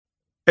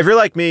If you're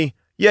like me,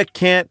 you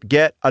can't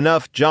get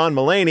enough John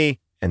Mulaney.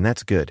 And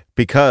that's good,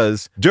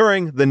 because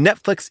during the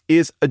Netflix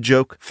is a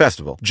Joke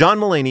Festival, John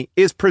Mulaney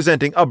is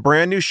presenting a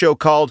brand new show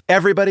called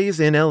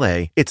Everybody's in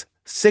LA. It's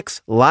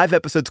 6 live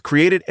episodes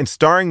created and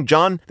starring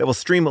John that will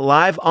stream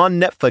live on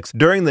Netflix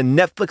during the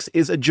Netflix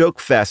is a Joke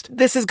Fest.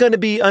 This is going to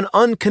be an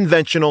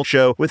unconventional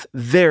show with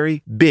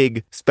very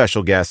big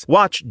special guests.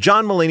 Watch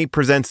John Mulaney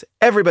Presents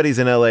Everybody's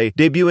in LA,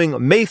 debuting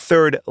May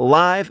 3rd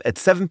live at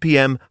 7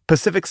 p.m.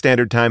 Pacific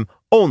Standard Time,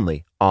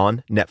 only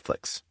on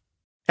Netflix.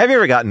 Have you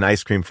ever gotten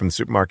ice cream from the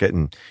supermarket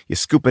and you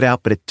scoop it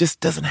out, but it just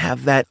doesn't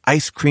have that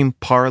ice cream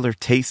parlor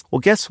taste? Well,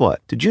 guess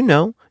what? Did you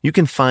know you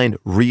can find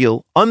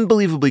real,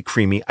 unbelievably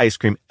creamy ice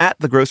cream at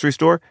the grocery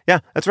store? Yeah,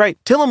 that's right.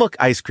 Tillamook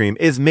ice cream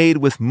is made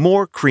with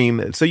more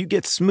cream, so you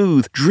get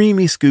smooth,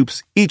 dreamy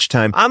scoops each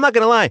time. I'm not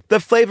going to lie, the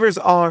flavors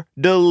are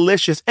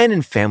delicious and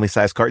in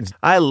family-sized cartons.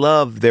 I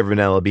love their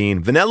vanilla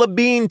bean. Vanilla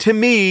bean, to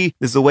me,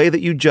 is the way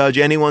that you judge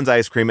anyone's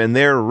ice cream, and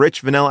their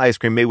rich vanilla ice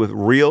cream made with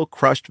real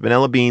crushed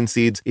vanilla bean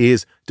seeds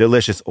is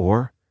delicious.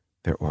 Or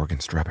their Oregon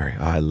strawberry.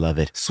 Oh, I love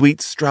it.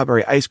 Sweet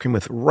strawberry ice cream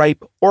with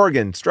ripe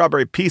Oregon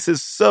strawberry pieces.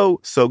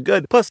 So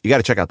good. Plus, you got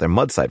to check out their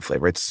Mudside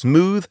flavor. It's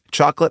smooth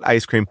chocolate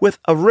ice cream with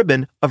a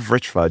ribbon of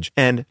rich fudge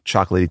and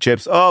chocolatey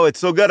chips. Oh, it's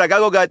so good. I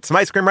gotta go get some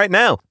ice cream right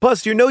now.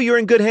 Plus, you know you're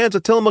in good hands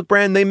with Tillamook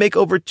brand. They make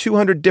over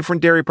 200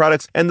 different dairy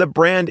products, and the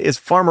brand is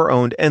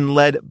farmer-owned and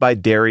led by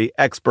dairy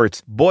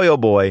experts. Boy, oh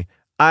boy.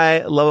 I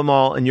love them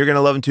all, and you're going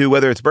to love them too.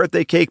 Whether it's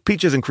birthday cake,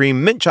 peaches and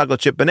cream, mint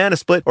chocolate chip, banana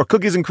split, or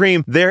cookies and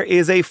cream, there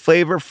is a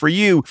flavor for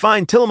you.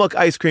 Find Tillamook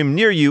ice cream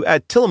near you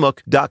at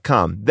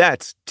tillamook.com.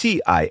 That's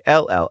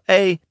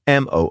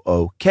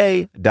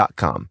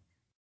TILLAMOOK.com.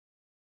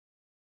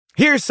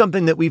 Here's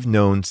something that we've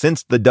known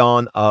since the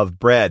dawn of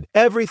bread.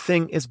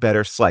 Everything is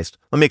better sliced.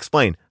 Let me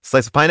explain.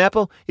 Slice a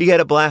pineapple, you get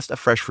a blast of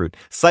fresh fruit.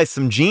 Slice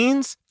some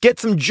jeans, get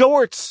some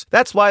jorts.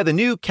 That's why the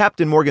new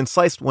Captain Morgan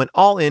Sliced went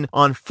all in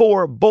on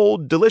 4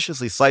 bold,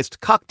 deliciously sliced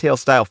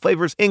cocktail-style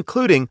flavors,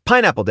 including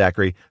pineapple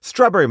daiquiri,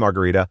 strawberry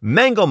margarita,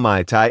 mango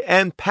mai tai,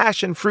 and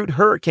passion fruit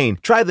hurricane.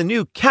 Try the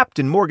new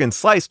Captain Morgan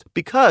Sliced,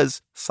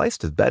 because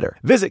sliced is better.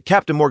 Visit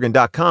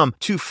CaptainMorgan.com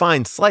to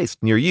find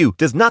Sliced near you.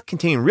 Does not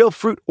contain real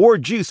fruit or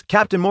juice.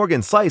 Captain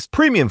Morgan Sliced,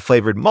 premium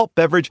flavored malt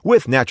beverage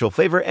with natural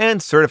flavor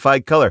and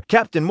certified color.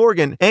 Captain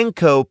Morgan &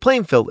 Co.,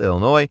 Plainfield,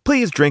 Illinois.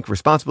 Please drink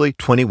responsibly.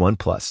 21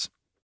 plus.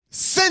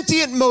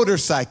 Sentient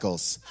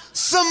motorcycles,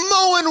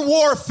 Samoan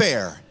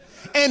warfare,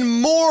 and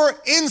more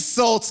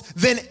insults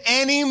than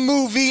any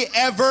movie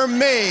ever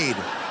made.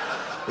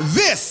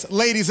 This,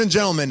 ladies and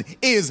gentlemen,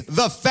 is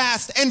the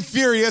Fast and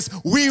Furious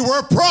we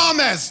were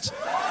promised.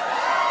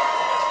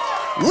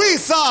 We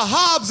saw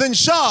Hobbs and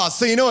Shaw,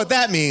 so you know what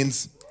that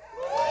means.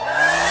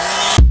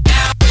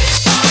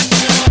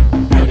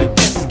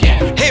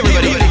 Hey,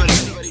 everybody.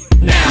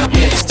 Now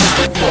it's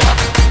time for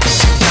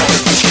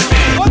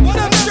What's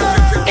up, sir?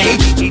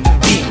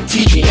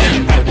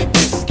 HDTGM.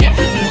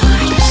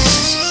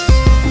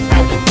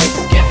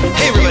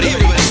 Hey, everybody.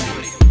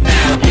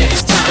 Now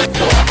it's time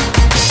for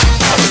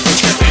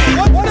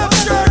What's up,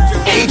 sir?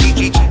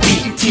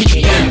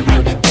 HDTGM.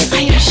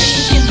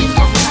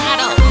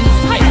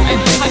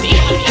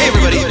 Hey,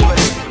 everybody.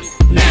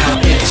 Now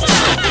it's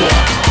time for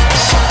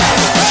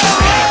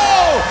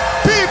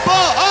People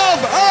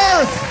of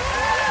Earth!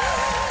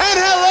 And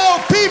hello,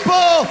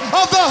 people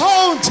of the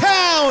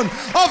hometown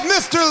of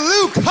Mr.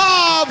 Luke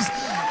Hobbs.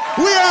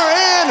 We are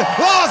in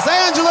Los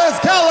Angeles,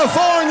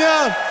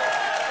 California,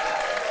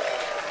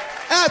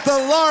 at the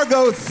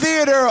Largo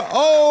Theater.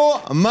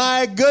 Oh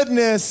my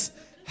goodness.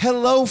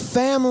 Hello,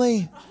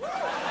 family.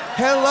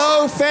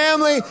 Hello,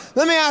 family.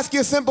 Let me ask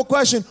you a simple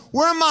question.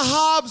 Where are my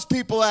Hobbs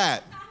people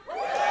at?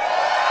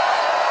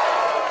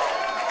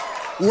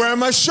 Where are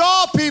my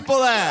Shaw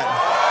people at?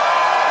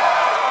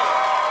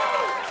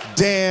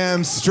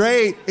 Damn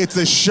straight, it's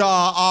a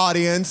Shaw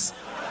audience.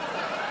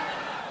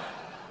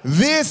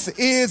 This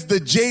is the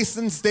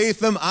Jason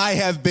Statham I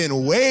have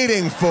been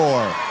waiting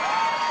for.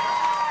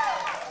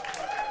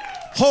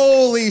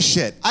 Holy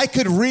shit. I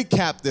could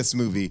recap this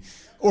movie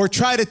or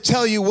try to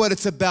tell you what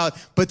it's about,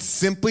 but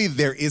simply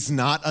there is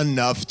not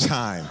enough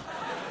time.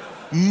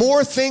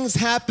 More things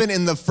happen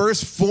in the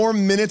first 4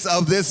 minutes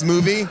of this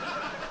movie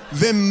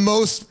than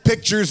most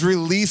pictures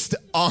released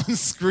on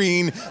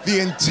screen the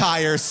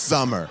entire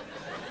summer.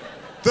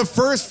 The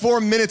first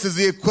 4 minutes is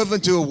the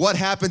equivalent to what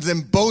happens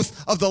in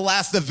both of the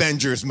last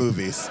Avengers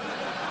movies.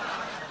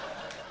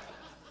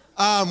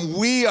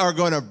 We are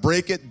going to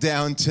break it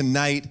down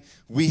tonight.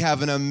 We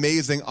have an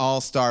amazing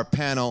all-star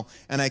panel,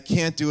 and I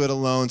can't do it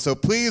alone. So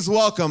please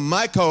welcome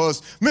my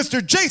co-host,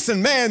 Mr.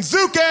 Jason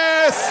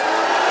Mantzoukas.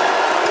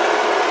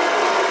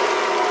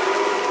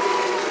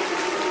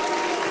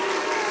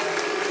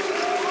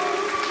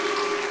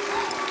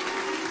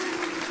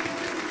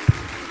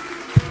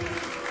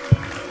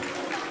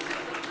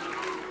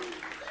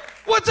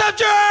 What's up,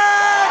 jerks?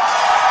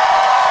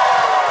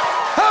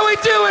 How we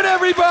doing,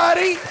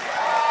 everybody?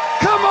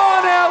 Come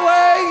on,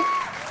 LA.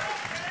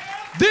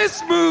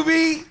 This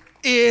movie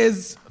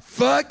is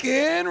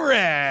fucking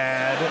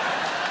rad.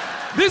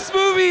 This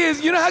movie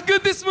is, you know how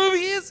good this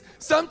movie is?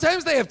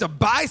 Sometimes they have to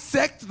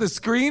bisect the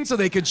screen so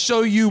they could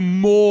show you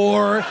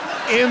more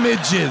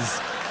images.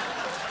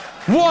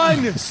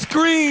 One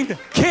screen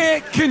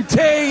can't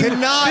contain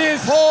Cannot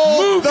this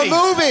hold movie. the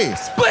movie.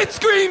 Split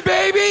screen,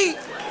 baby.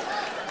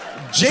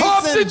 Jason,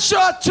 Hobbs and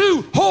Shaw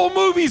 2, whole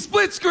movie,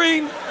 split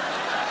screen.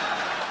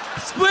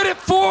 Split it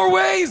 4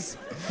 ways.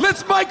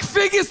 Let's Mike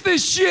Figgis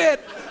this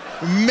shit.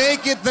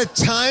 make it the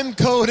time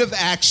code of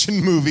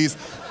action movies.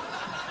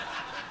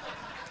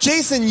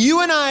 Jason,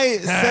 you and I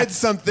said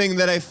something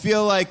that I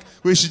feel like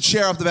we should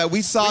share off the bat.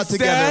 We saw it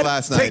together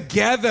last night.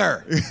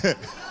 Together.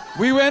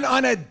 We went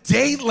on a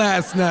date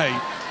last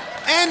night.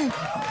 And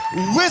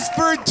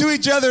whispered to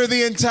each other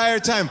the entire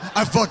time.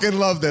 I fucking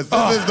love this.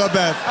 This is the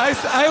best.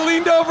 I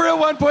leaned over at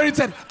one point and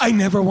said, I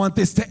never want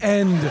this to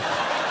end.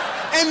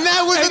 And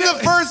that was in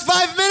the first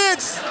 5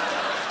 minutes.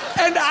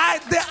 And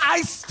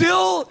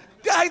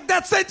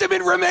that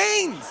sentiment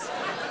remains.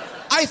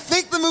 I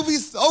think the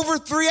movie's over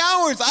 3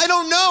 hours. I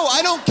don't know.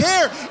 I don't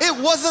care.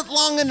 It wasn't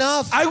long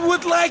enough. I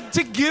would like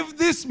to give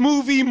this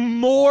movie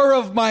more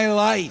of my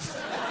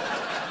life.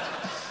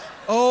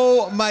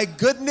 Oh my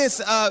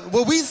goodness.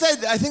 Well,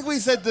 I think we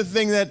said the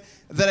thing that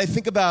I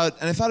think about,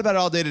 and I thought about it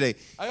all day today.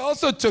 I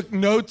also took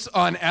notes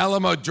on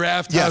Alamo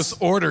Drafthouse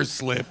order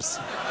slips.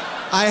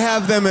 I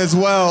have them as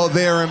well.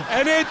 They're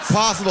And it's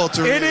impossible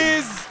to read. It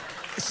is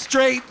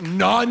straight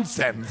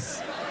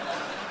nonsense.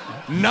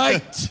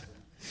 Night.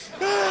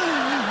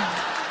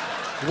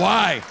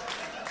 Why?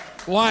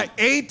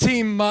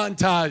 18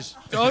 montage.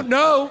 Don't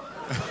know.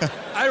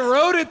 I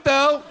wrote it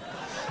though.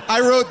 I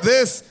wrote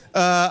this.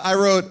 I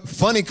wrote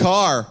funny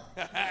car.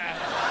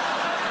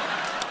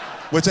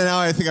 Which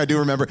I think I do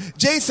remember.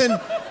 Jason,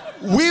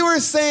 we were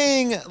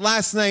saying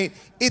last night,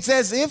 it's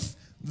as if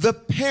the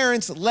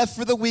parents left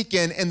for the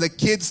weekend and the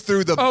kids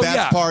threw the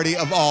best party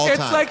of all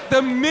time. It's like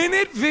the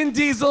minute Vin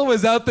Diesel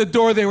was out the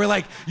door, they were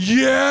like,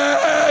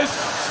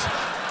 yes!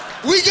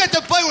 We get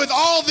to play with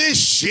all this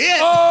shit!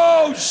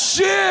 Oh,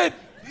 shit!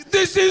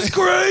 This is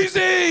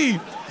crazy!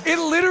 It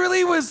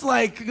literally was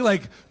like,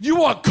 you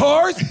want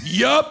cars?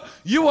 Yup.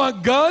 You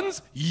want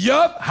guns?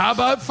 Yup. How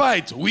about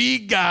fights? We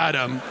got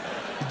them.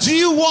 Do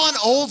you want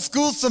old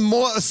school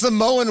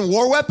Samoan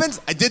war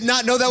weapons? I did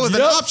not know that was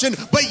an option,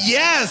 but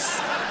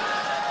yes!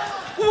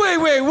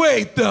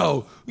 Wait,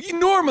 though.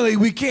 Normally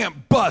we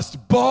can't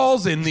bust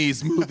balls in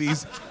these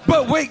movies,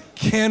 but wait,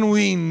 can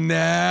we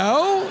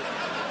now?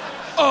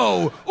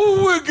 Oh,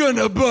 we're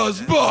gonna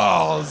bust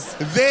balls.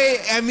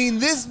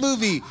 This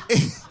movie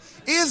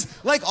is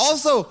like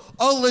also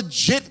a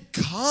legit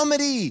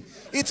comedy.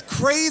 It's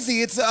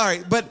crazy. It's all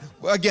right, but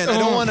again, I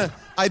don't want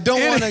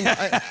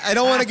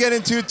to get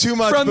into it too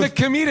much. From the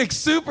comedic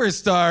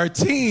superstar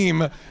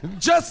team,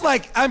 just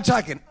like I'm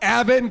talking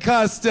Abbott and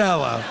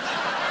Costello.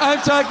 I'm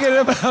talking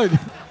about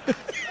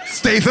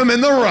Statham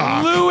and The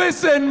Rock.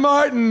 Lewis and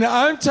Martin.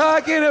 I'm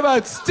talking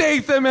about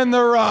Statham and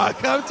The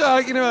Rock. I'm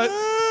talking about.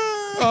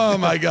 Oh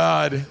my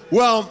God.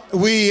 Well,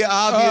 we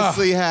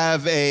obviously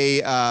have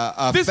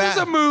This is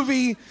a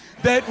movie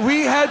that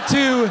we had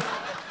to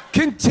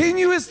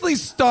continuously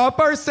stop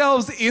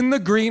ourselves in the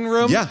green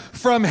room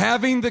from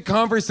having the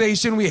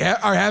conversation we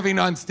are having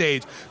on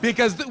stage,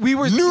 because we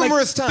were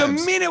numerous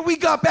times. The minute we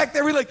got back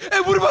there, we were like,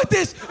 "Hey, what about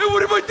this? And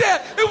what about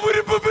that? And what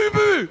about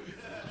boo?"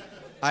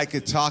 I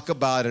could talk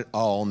about it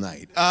all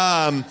night.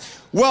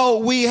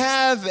 Well, we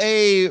have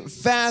a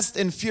Fast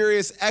and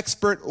Furious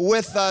expert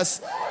with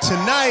us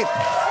tonight.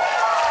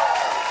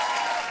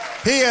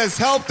 He has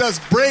helped us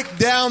break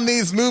down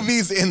these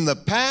movies in the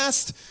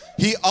past.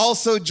 He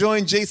also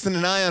joined Jason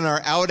and I on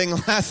our outing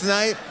last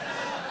night.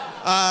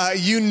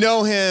 You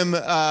know him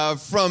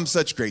from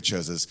such great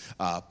shows as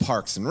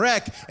Parks and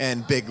Rec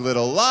and Big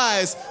Little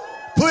Lies.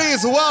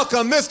 Please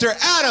welcome Mr.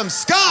 Adam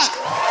Scott.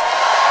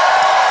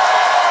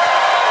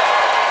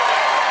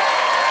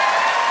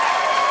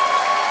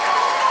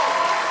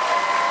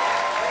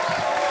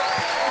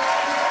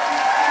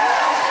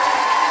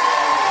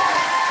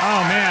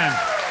 Oh, man.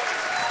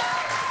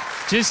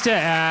 Just to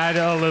add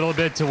a little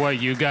bit to what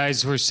you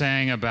guys were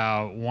saying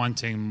about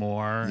wanting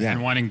more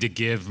and wanting to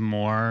give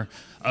more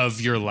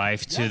of your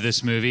life to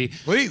this movie.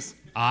 Please.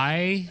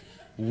 I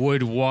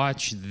would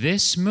watch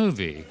this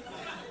movie.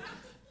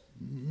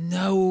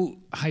 No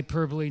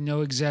hyperbole,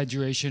 no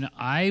exaggeration.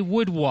 I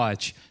would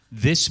watch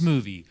this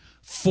movie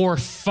for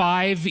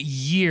 5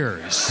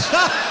 years.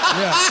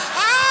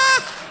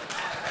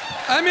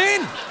 I'm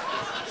in.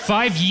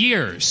 5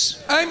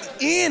 years. I'm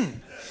in.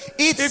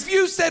 If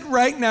you said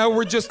right now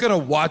we're just gonna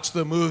watch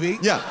the movie,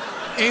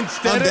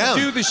 instead of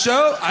do the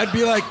show, I'd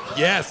be like,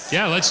 yes.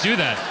 Yeah, let's do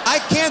that. I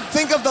can't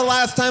think of the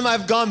last time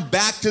I've gone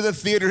back to the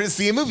theater to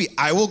see a movie.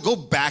 I will go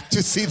back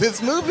to see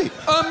this movie.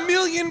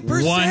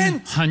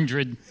 1,000,000%.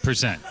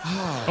 100%.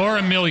 Or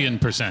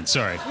 1,000,000%,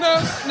 sorry.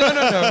 No.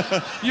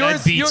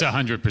 That beats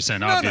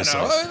 100%, obviously.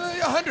 No.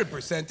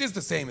 100% is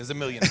the same as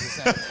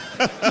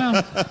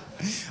 1,000,000%.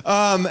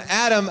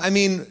 Adam,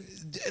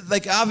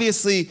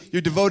 obviously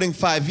you're devoting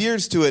 5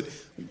 years to it.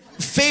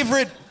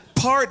 Favorite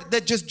part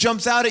that just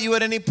jumps out at you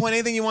at any point?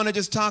 Anything you want to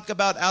just talk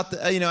about out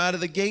of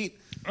the gate?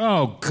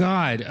 Oh,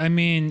 God. I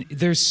mean,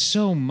 there's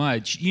so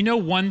much. You know,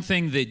 one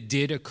thing that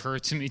did occur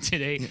to me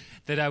today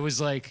that I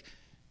was like,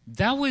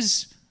 that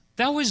was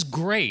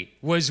great,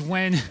 was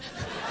when...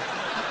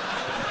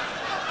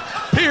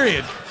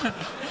 Period.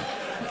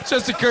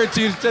 Just occurred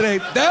to you today.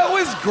 That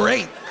was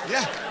great.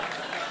 Yeah.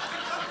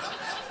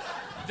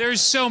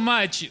 There's so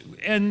much,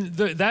 and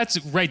that's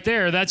right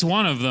there. That's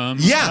one of them.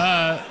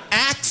 Yeah.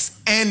 Axe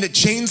and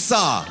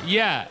chainsaw.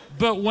 Yeah,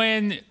 but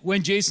when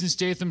Jason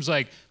Statham's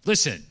like,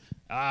 listen,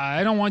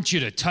 I don't want you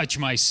to touch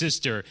my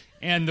sister,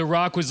 and The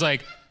Rock was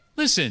like,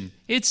 listen,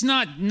 it's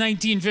not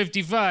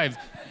 1955.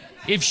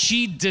 If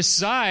she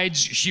decides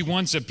she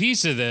wants a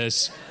piece of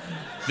this,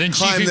 then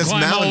she can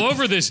climb all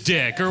over this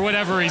dick, or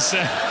whatever he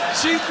said.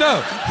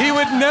 No, he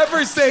would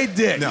never say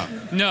dick.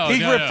 No.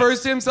 He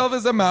refers to himself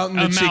as a mountain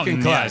that she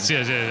can climb.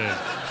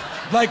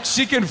 Yes. Like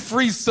she can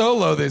free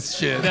solo this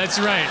shit. That's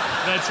right.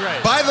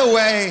 By the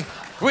way...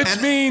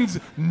 Which means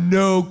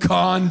no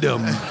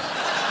condom.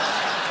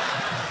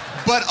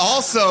 But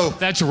also...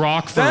 That's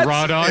rock for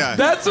raw dog. Yeah.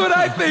 That's what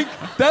I think.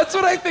 That's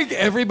what I think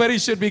everybody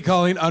should be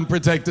calling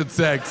unprotected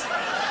sex.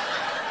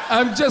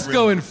 I'm just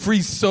going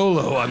free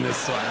solo on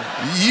this one.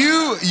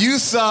 You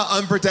saw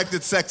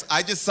unprotected sex.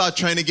 I just saw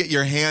trying to get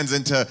your hands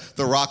into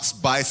The Rock's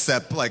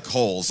bicep like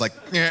holes, like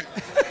getting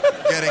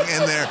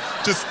in there,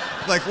 just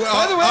like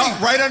By the way,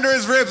 right under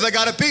his ribs. I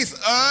got a piece.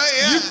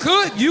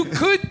 Yeah. You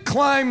could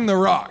climb The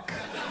Rock.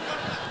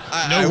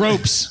 No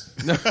ropes.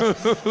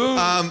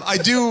 I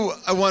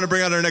want to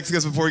bring out our next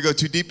guest before we go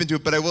too deep into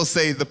it, but I will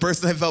say the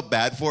person I felt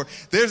bad for,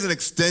 there's an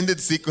extended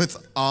sequence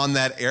on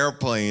that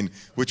airplane,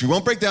 which we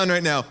won't break down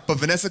right now, but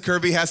Vanessa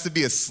Kirby has to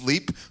be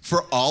asleep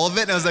for all of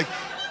it. And I was like,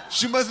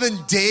 she must have been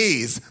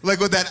dazed. Like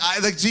with that eye,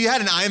 like she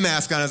had an eye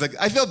mask on. I was like,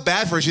 I feel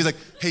bad for her. She's like,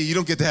 hey, you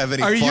don't get to have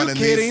any fun in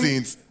these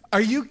scenes. Are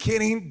you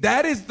kidding?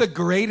 That is the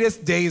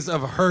greatest days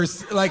of her.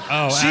 Like, she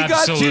absolutely.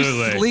 got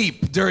to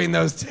sleep during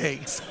those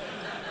takes.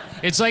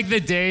 It's like the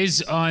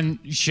days on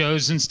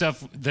shows and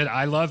stuff that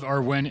I love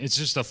are when it's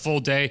just a full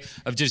day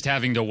of just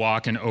having to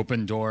walk and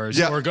open doors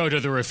or go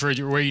to the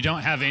refrigerator where you don't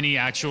have any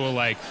actual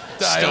dialogue.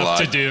 stuff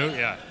to do.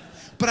 Yeah.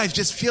 But I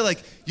just feel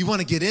like you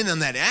want to get in on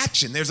that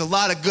action. There's a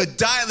lot of good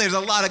there's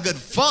a lot of good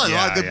fun, a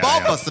lot of good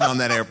ball busting on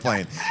that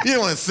airplane. You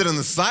don't want to sit on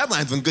the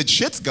sidelines when good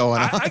shit's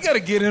going on. I got to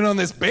get in on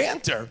this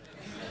banter.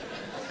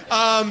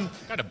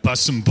 Gotta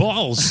bust some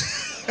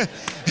balls.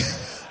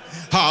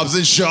 Hobbs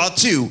and Shaw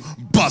 2,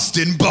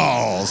 busting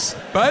balls.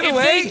 By the if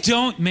way, they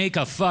don't make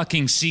a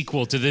fucking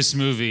sequel to this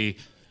movie,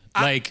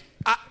 I'm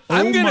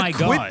oh gonna my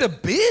quit God. the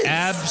biz.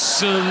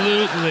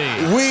 Absolutely.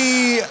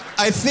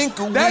 That's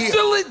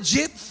a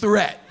legit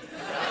threat.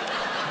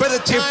 By the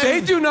time, If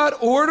they do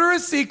not order a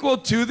sequel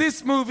to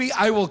this movie,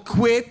 I will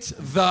quit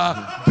the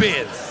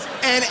biz.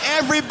 And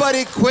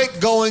everybody quit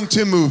going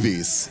to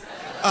movies.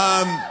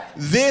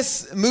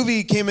 This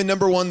movie came in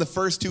number 1 the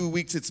first 2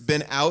 weeks it's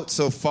been out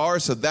so far,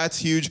 so that's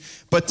huge.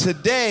 But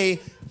today,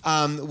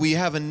 we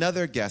have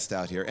another guest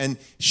out here. And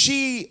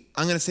she,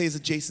 I'm going to say, is a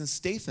Jason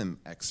Statham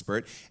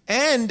expert.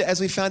 And as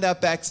we found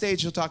out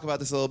backstage, she'll talk about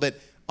this a little bit,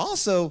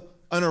 also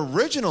an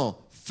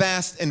original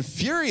Fast and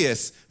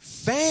Furious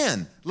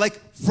fan.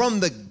 Like, from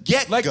the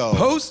get-go. Like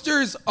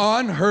posters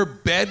on her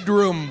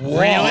bedroom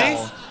wall. Really?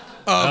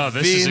 Of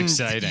this is Vin's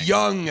exciting.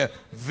 Young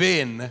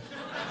Vin.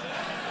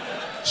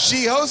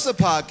 She hosts a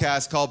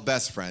podcast called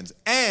Best Friends,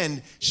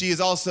 and she is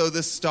also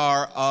the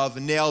star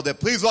of Nailed It.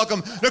 Please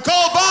welcome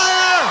Nicole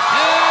Byer!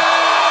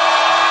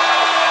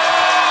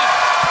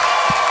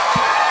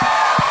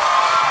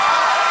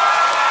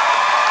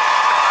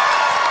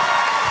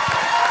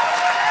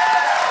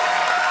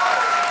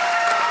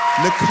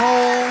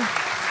 Nicole.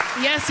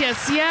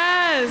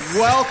 Yes.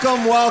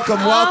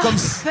 Welcome.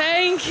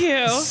 Thank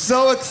you.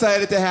 So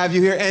excited to have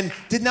you here, and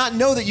did not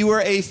know that you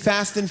were a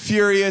Fast and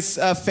Furious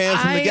fan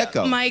from the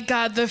get-go. My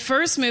God, the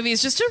first movie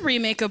is just a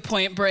remake of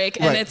Point Break,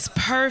 and it's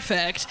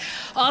perfect.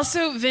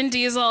 Also, Vin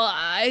Diesel,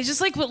 I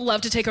just would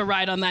love to take a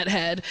ride on that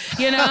head.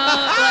 You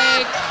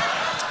know,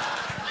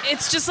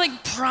 it's just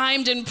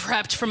primed and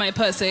prepped for my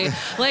pussy.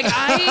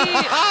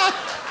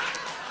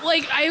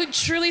 I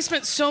truly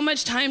spent so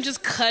much time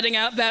just cutting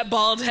out that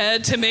bald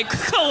head to make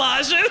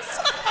collages.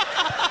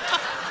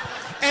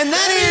 And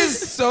that is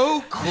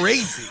so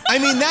crazy. I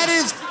mean, that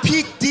is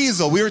peak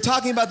Diesel. We were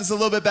talking about this a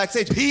little bit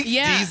backstage.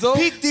 Diesel?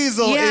 Peak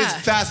Diesel is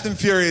Fast and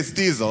Furious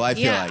Diesel, I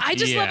feel like. I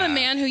just love a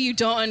man who you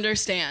don't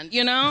understand,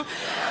 you know?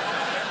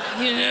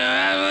 You know,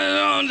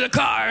 I owned a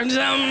car, and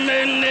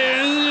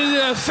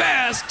I'm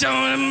fast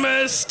on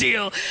a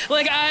steel.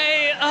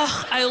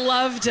 I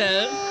loved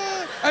it.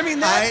 I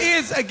mean, that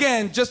is,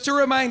 again, just to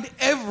remind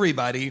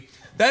everybody,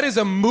 that is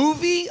a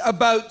movie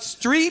about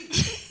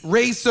street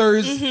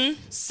racers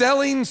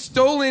selling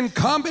stolen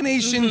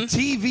combination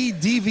TV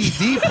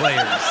DVD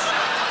players.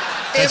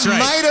 It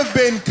might have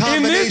been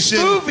combination In this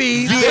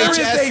movie, there is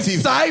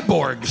a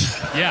cyborg.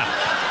 Yeah.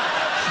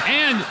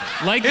 And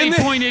they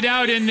pointed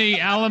out in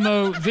the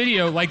Alamo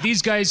video,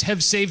 these guys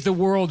have saved the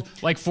world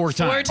 4 times.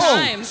 4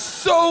 times.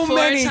 So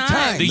many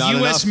times. The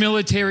U.S.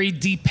 military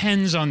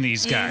depends on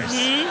these guys.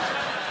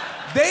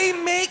 They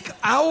make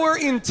our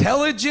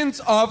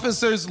intelligence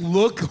officers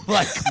look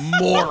like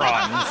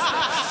morons.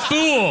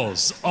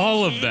 Fools,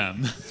 all of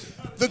them.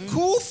 The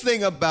cool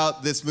thing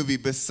about this movie,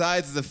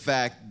 besides the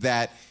fact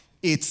that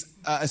it's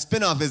a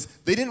spinoff, is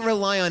they didn't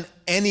rely on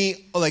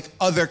any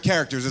other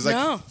characters. It's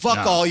like,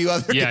 fuck all you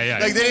other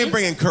They didn't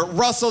bring in Kurt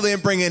Russell, they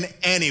didn't bring in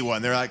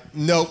anyone. They're like,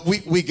 no,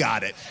 we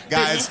got it.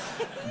 Guys,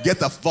 get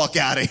the fuck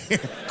out of here.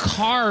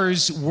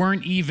 Cars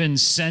weren't even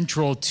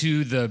central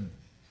to the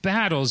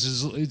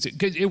battles.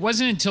 It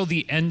wasn't until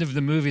the end of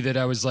the movie that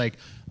I was like,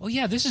 oh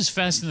yeah, this is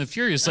Fast and the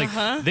Furious. Like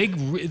they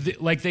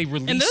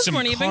released and those some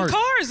weren't even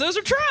cars; those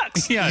were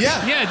trucks. Yeah,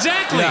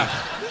 exactly.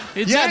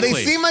 Exactly. Yeah,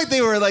 they seemed like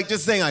they were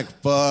just saying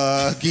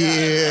fuck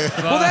you.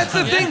 Well, that's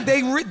the thing.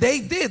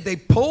 They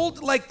pulled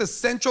the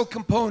central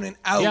component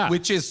out,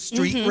 which is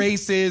street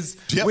races,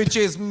 which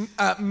is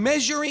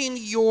measuring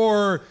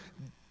your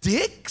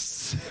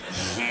dicks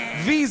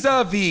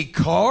vis-a-vis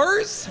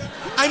cars.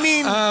 I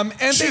mean,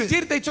 and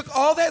they took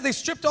all that, they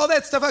stripped all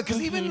that stuff out,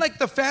 because even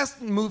the Fast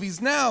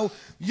movies now,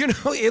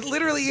 it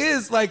literally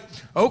is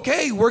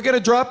okay, we're gonna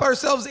drop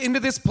ourselves into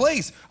this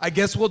place. I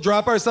guess we'll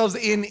drop ourselves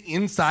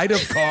inside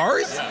of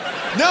cars.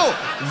 No,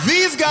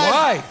 these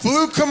guys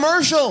flew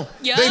commercial.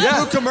 Yeah. They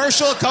flew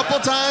commercial a couple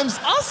times.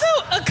 Also,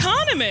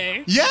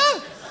 economy. Yeah.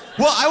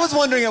 Well, I was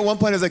wondering at one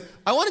point, I was like,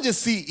 I want to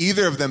just see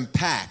either of them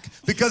pack,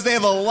 because they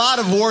have a lot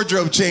of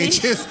wardrobe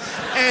changes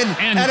and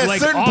at a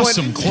certain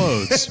awesome point,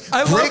 clothes.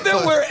 I love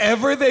that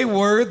wherever they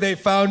were, they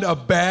found a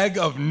bag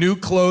of new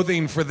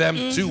clothing for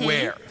them to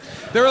wear.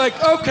 They were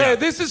like, okay,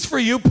 this is for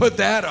you, put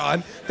that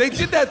on. They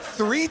did that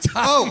 3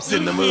 times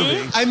in the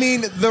movie. I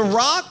mean, The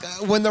Rock,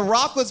 when The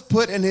Rock was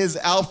put in his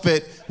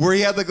outfit where he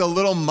had a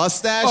little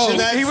mustache in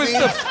that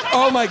scene.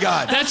 Oh my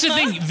God. That's the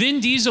thing. Vin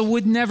Diesel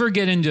would never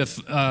get into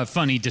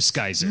funny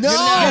disguises. No.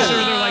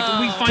 They're like,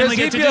 we finally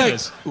get to do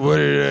this. What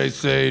did I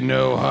say?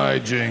 No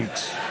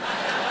hijinks.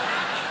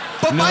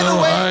 But by the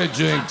way,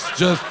 hijinks.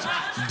 Just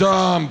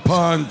Dom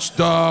punch,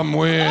 Dom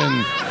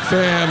win.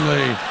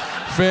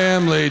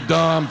 Family,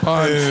 Dom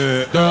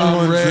punch,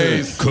 Dom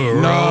race,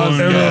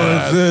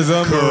 non-gas.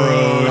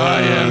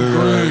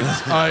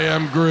 I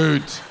am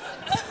Groot.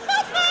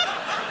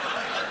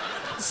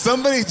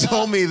 Somebody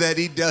told me that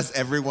he does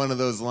every one of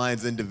those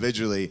lines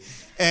individually,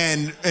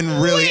 and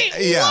really, Wait,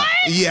 yeah.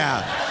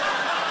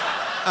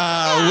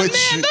 Man,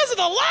 those are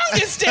the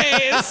longest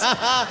days.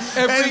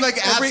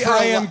 Every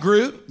I am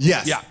Groot?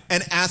 Yes. Yeah.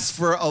 And ask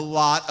for a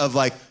lot of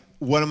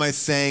what am I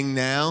saying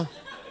now?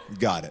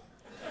 Got it.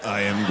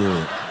 I am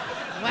Groot.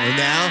 Wow. And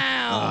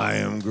now, I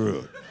am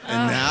Groot.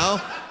 And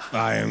now,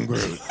 I am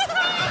Groot.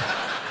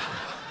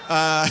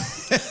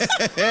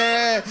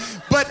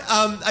 But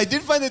I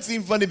did find that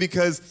scene funny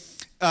because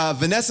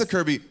Vanessa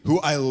Kirby, who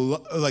I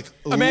love.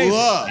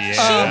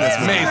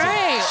 Yeah.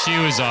 Amazing. She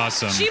was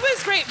awesome. She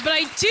was great, but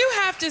I do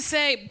have to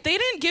say, they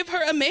didn't give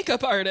her a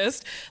makeup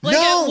artist. No.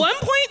 At one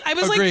point, I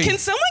was Agreed. like, can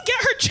someone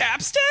get her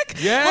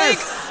chapstick?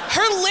 Yes.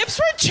 Her lips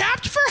were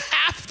chapped for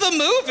half the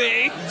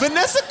movie.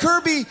 Vanessa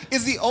Kirby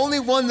is the only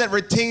one that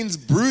retains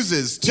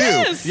bruises, too.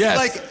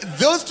 Yes.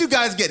 Those two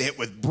guys get hit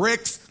with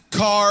bricks,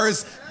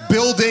 cars,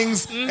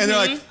 buildings, and they're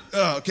like,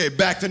 oh, okay,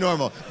 back to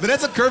normal.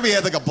 Vanessa Kirby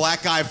had a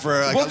black eye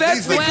for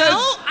that's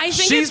because I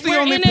think she's it's the we're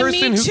only in a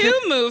person Me who Too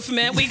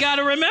movement. We got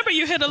to remember,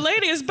 you hit a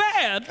lady is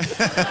bad.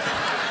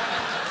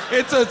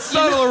 It's a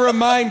subtle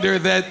reminder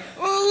that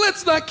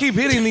let's not keep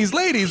hitting these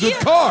ladies with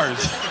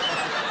cars.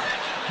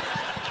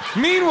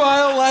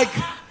 Meanwhile,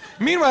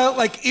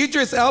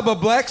 Idris Elba,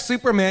 Black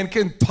Superman,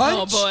 can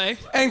punch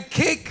and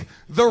kick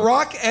The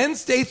Rock and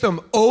Statham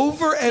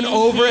over and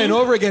over and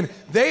over again.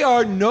 They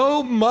are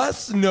no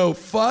muss, no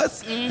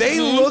fuss. They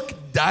look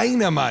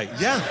dynamite.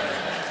 Yeah.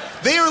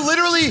 They are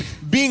literally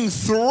being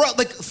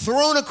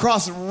thrown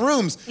across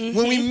rooms.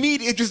 When we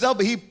meet Idris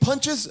Elba, he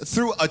punches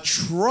through a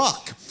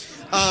truck.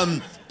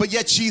 But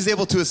yet she's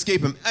able to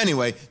escape him.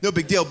 Anyway, no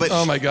big deal. But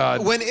oh my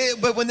God! When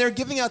they're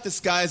giving out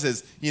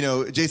disguises,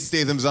 Jason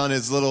Statham's on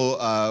his little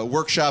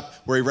workshop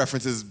where he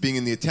references being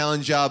in the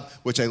Italian Job,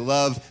 which I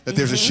love. That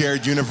there's a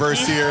shared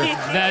universe here.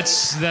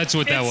 That's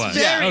what that was.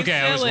 Yeah.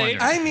 Okay, I was wondering.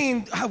 I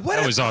mean, what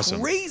that was a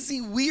awesome.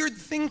 Crazy, weird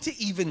thing to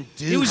even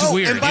do. It was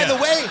weird. And by the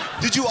way,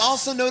 did you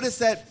also notice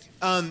that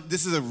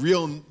this is a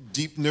real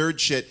deep nerd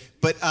shit,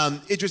 but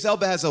Idris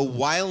Elba has a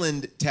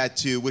Wyland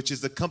tattoo, which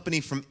is the company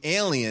from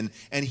Alien,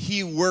 and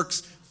he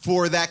works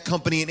for that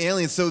company in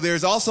Alien. So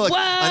there's also an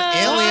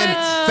Alien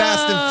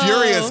Fast and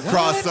Furious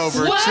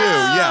crossover too.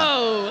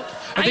 Yeah.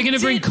 Are they going to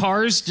bring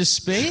cars to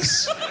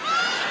space?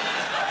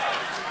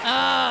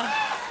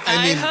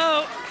 I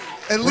hope.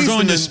 At We're least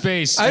going to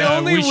space. I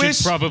only we wish,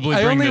 should probably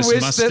I bring only this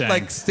wish Mustang.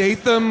 that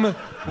Statham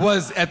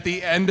was at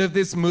the end of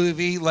this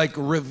movie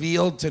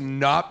revealed to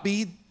not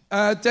be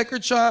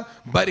Deckard Shaw,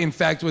 but in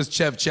fact was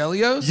Chev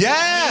Chelios.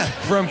 Yeah.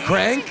 From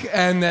Crank,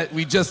 and that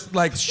we just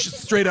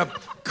straight up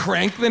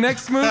crank the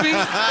next movie.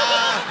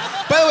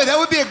 By the way, that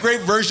would be a great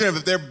version of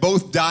if they're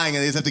both dying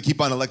and they just have to keep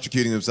on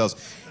electrocuting themselves.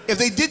 If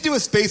they did do a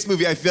space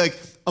movie, I feel like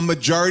a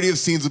majority of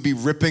scenes would be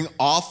ripping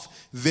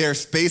off their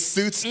space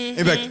suits and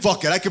be like,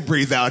 fuck it, I can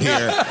breathe out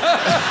here.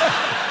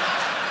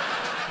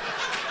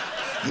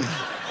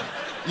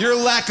 Your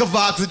lack of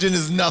oxygen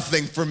is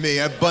nothing for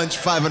me. I bunch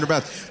 500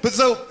 pounds. But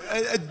so,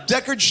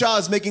 Deckard Shaw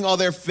is making all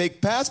their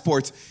fake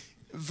passports.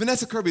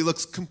 Vanessa Kirby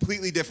looks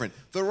completely different.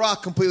 The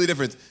Rock, completely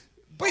different.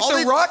 Wait,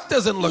 The Rock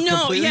doesn't look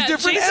completely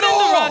different Jason at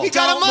all. He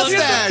got a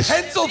mustache.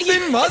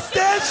 Pencil-thin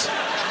mustache?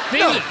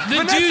 The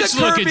dudes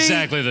look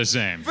exactly the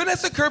same.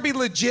 Vanessa Kirby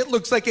legit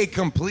looks like a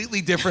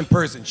completely different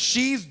person.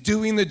 She's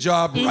doing the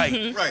job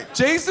right. Right.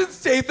 Jason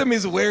Statham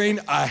is wearing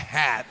a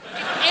hat.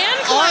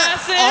 And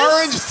glasses.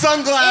 Orange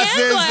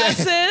sunglasses. And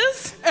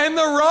glasses. And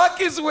The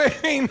Rock is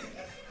wearing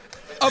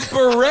a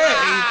beret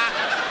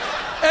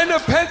and a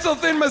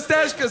pencil-thin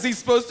mustache because he's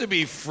supposed to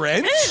be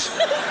French.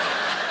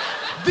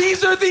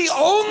 These are the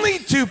only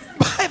two.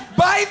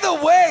 By the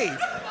way,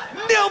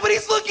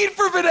 nobody's looking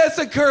for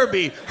Vanessa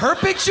Kirby. Her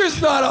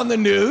picture's not on the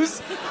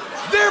news.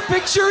 Their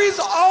picture is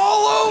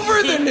all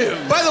over the news.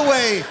 By the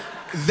way,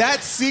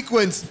 that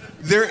sequence,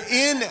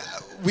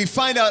 we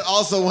find out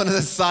also one of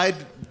the side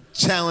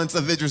talents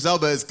of Idris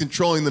Elba is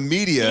controlling the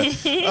media,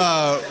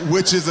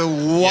 which is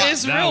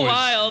It's real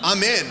wild.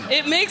 I'm in.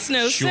 It makes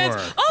no sense.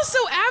 Also,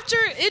 after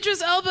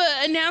Idris Elba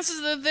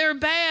announces that they're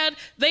bad,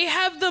 they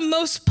have the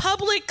most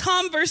public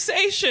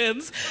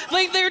conversations.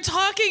 Like, they're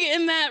talking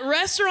in that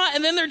restaurant,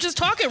 and then they're just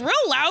talking real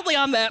loudly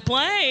on that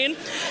plane.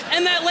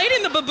 And that lady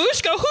in the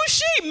babushka, who's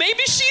she?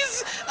 Maybe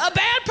she's a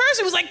bad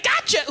person. Was like,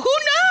 gotcha. Who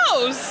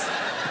knows?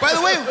 By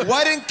the way,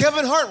 why didn't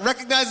Kevin Hart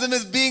recognize them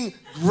as being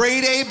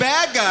grade A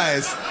bad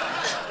guys?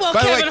 Well,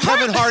 By the way,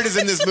 Kevin Hart is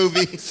in this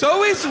movie.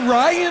 So is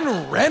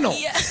Ryan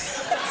Reynolds. Yeah.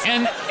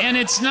 And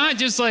it's not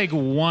just like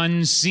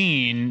one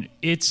scene.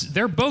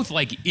 They're both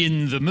like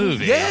in the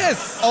movie.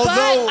 Yes.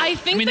 Although I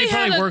think they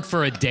probably worked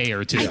for a day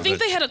or two. I think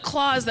they had a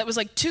clause that was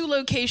like 2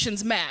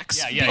 locations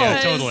max. Yeah,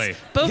 totally.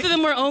 Both of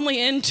them were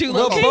only in 2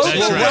 locations.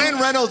 That's right. Ryan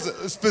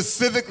Reynolds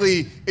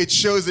specifically, it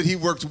shows that he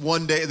worked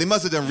one day. They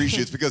must have done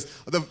reshoots because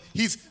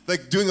he's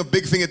like doing a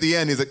big thing at the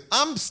end. He's like,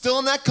 I'm still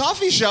in that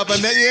coffee shop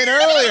I met you in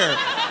earlier.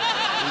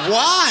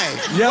 Why?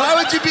 Yep. Why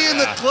would you be in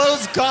the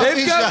closed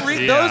coffee shop?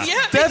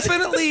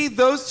 Definitely,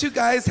 those two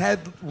guys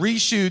had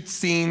reshoot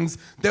scenes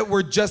that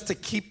were just to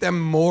keep them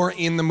more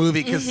in the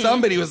movie because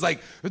somebody was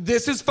like,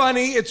 this is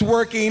funny, it's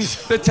working,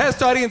 the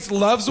test audience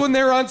loves when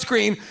they're on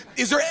screen.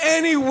 Is there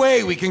any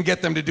way we can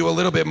get them to do a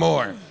little bit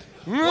more?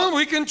 Well,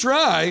 we can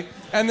try.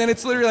 And then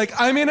it's literally like,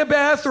 I'm in a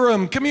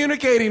bathroom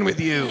communicating with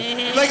you.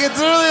 Like, it's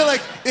literally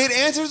like, it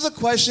answers the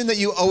question that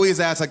you always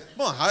ask, like,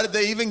 well, how did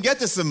they even get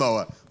to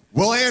Samoa?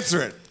 We'll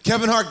answer it.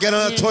 Kevin Hart, get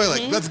on a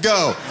toilet. Let's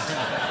go.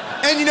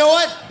 And you know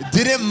what?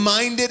 Didn't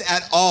mind it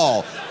at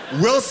all.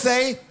 Will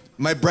say,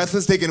 my breath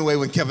was taken away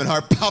when Kevin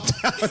Hart popped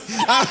out.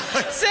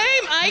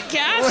 Same, I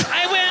gasped.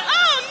 I went,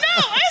 oh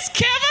no, it's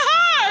Kevin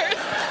Hart.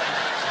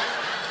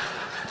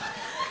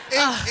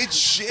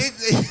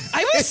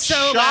 I was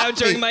so loud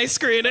during my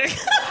screening.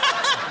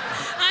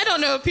 I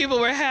don't know if people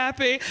were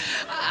happy.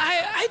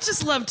 I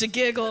just love to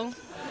giggle.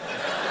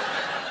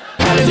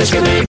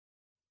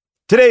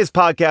 Today's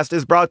podcast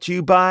is brought to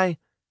you by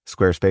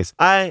Squarespace.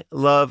 I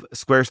love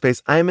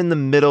Squarespace. I'm in the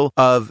middle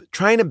of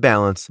trying to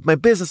balance my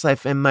business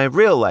life and my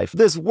real life.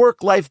 This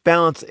work-life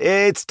balance,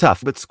 it's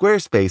tough, but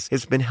Squarespace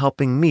has been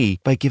helping me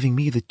by giving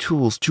me the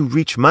tools to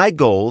reach my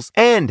goals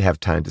and have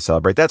time to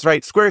celebrate. That's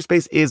right.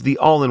 Squarespace is the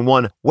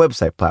all-in-one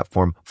website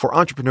platform for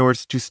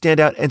entrepreneurs to stand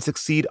out and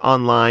succeed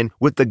online.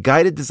 With the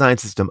guided design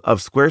system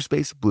of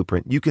Squarespace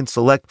Blueprint, you can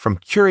select from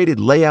curated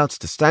layouts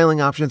to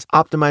styling options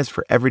optimized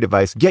for every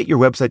device. Get your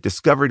website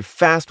discovered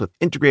fast with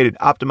integrated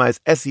optimized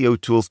SEO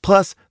tools.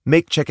 Plus,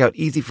 make checkout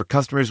easy for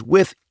customers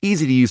with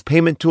easy-to-use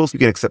payment tools. You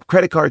can accept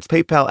credit cards,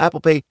 PayPal, Apple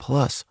Pay.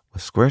 Plus,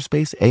 with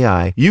Squarespace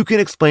AI, you can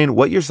explain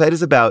what your site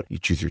is about. You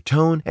choose your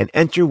tone and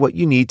enter what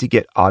you need to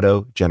get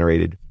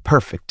auto-generated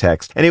perfect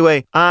text.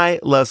 Anyway, I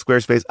love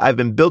Squarespace. I've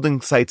been building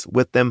sites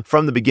with them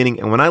from the beginning.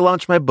 And when I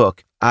launched my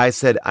book, I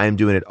said I'm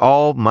doing it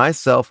all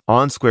myself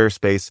on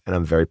Squarespace, and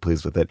I'm very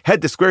pleased with it.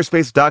 Head to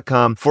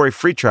squarespace.com for a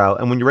free trial.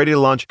 And when you're ready to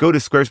launch, go to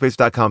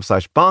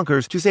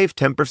squarespace.com/bonkers to save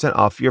 10%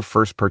 off your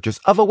first purchase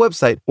of a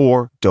website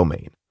or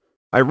domain.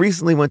 I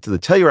recently went to the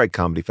Telluride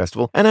Comedy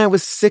Festival, and I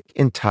was sick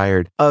and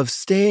tired of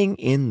staying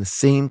in the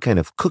same kind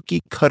of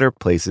cookie cutter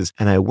places.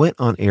 And I went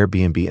on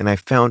Airbnb and I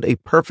found a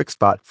perfect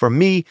spot for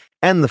me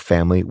and the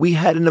family. We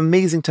had an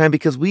amazing time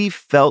because we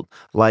felt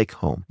like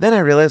home. Then I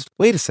realized,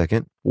 wait a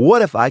second,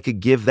 what if I could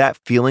give that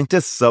feeling to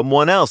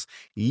someone else?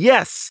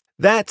 Yes!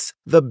 That's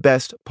the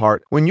best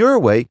part. When you're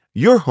away,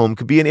 your home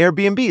could be an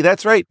Airbnb.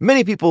 That's right.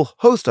 Many people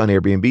host on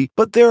Airbnb,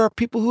 but there are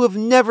people who have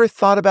never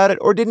thought about it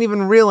or didn't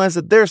even realize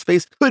that their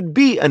space could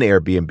be an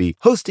Airbnb.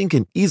 Hosting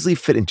can easily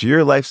fit into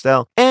your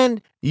lifestyle,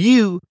 and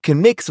you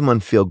can make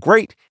someone feel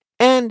great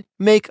and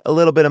make a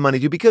little bit of money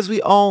too, because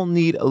we all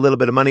need a little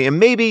bit of money. And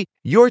maybe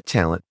your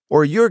talent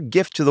or your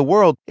gift to the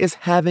world is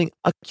having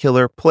a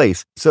killer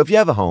place. So if you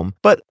have a home,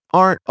 but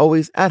aren't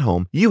always at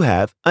home, you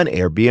have an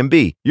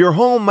Airbnb. Your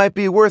home might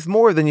be worth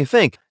more than you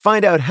think.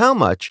 Find out how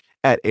much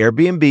at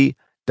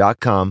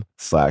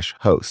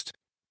airbnb.com/host.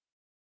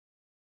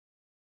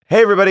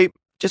 Hey, everybody.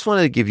 Just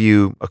wanted to give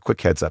you a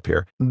quick heads up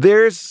here.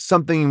 There's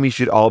something we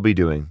should all be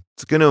doing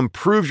It's going to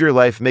improve your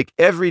life, make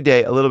every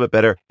day a little bit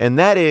better, and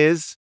that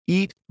is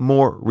eat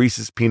more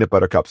Reese's peanut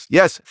butter cups.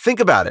 Yes, think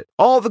about it.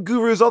 All the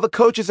gurus, all the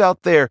coaches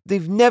out there,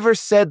 they've never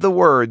said the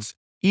words,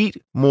 eat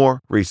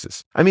more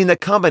Reese's. I mean, that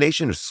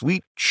combination of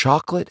sweet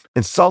chocolate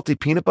and salty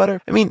peanut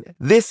butter, I mean,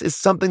 this is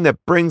something that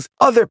brings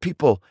other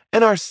people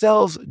and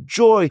ourselves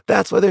joy.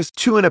 That's why there's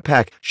 2 in a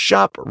pack.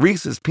 Shop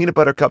Reese's peanut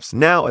butter cups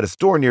now at a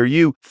store near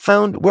you,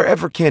 found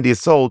wherever candy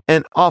is sold,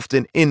 and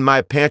often in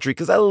my pantry,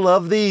 because I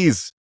love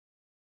these.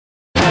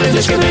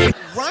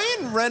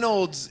 Ryan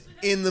Reynolds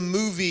in the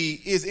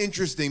movie is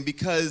interesting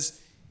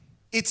because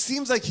it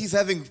seems like he's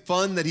having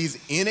fun that he's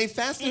in a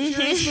Fast and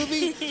Furious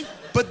movie,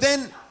 but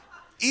then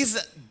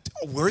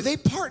were they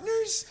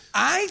partners?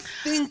 I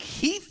think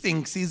he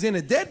thinks he's in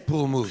a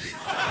Deadpool movie.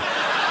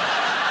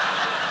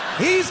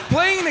 He's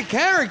playing a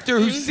character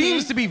who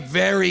seems to be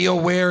very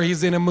aware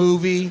he's in a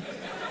movie.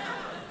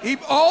 He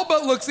all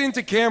but looks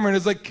into camera and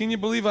is like, "Can you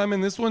believe I'm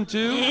in this one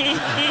too?"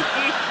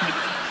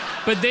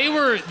 But they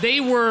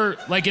were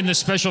like in the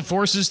special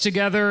forces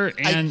together,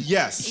 and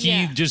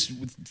he just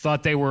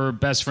thought they were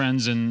best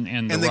friends, and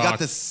they got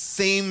the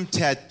same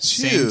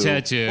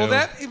tattoo.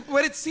 Well,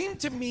 what it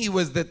seemed to me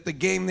was that the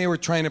game they were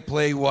trying to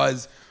play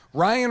was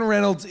Ryan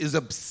Reynolds is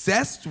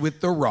obsessed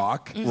with The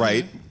Rock,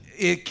 right?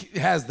 It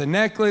has the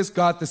necklace,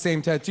 got the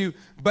same tattoo,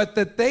 but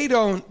that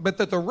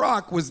The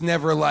Rock was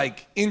never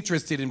like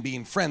interested in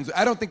being friends.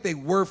 I don't think they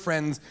were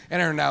friends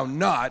and are now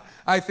not.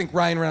 I think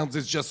Ryan Reynolds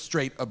is just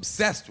straight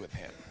obsessed with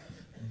him.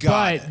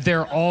 But they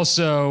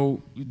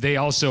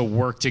also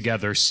work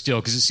together still,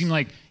 because it seemed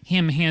like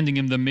him handing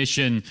him the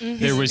mission,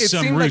 there was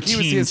some routine like he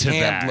was his to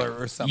handler that.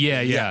 Or something.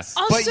 Yeah. Yes.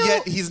 Also, but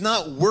yet he's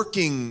not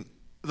working.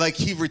 Like,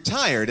 he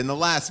retired in the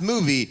last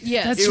movie.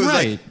 Yes. That's it was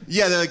right.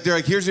 Like, they're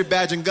like, here's your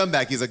badge and gun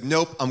back. He's like,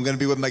 nope, I'm going to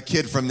be with my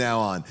kid from now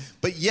on.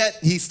 But yet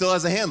he still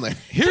has a handler.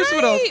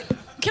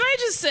 Can I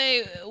just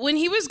say, when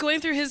he was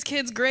going through his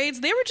kids' grades,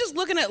 they were just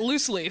looking at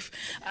loose leaf.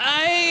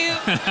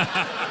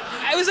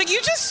 I was like,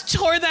 you just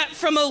tore that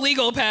from a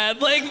legal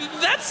pad. Like,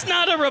 that's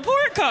not a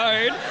report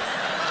card.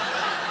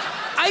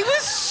 I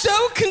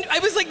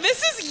was like,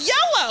 this is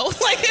yellow.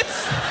 Like,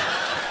 it's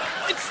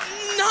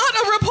not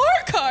a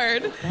report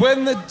card.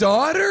 When the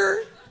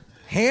daughter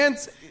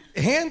hands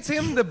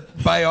him the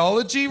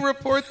biology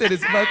report that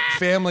is about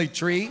family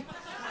tree,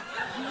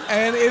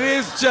 and it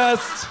is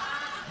just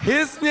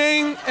his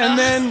name and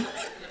then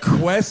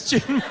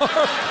question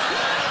mark.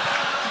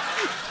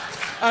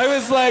 I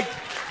was like,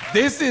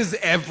 this is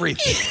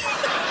everything.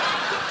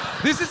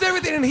 This is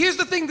everything. And here's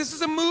the thing, this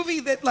is a movie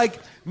that like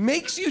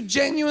makes you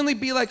genuinely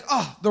be like,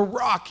 oh, The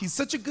Rock, he's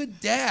such a good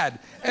dad.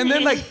 And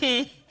then like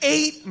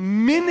 8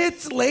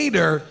 minutes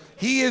later,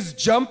 he is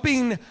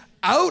jumping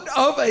out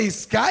of a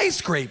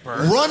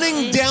skyscraper.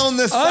 Running down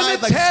the side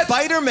like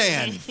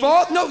Spider-Man.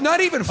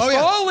 Not even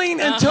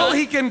falling until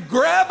he can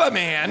grab a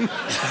man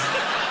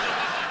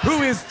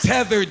who is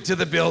tethered to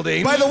the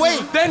building. By the way,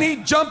 then he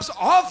jumps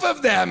off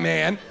of that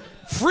man,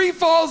 free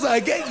falls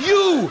again.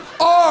 You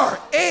are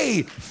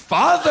a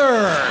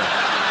father.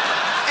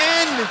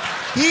 And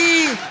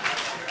he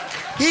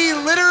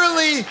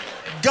literally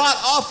got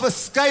off a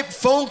Skype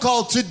phone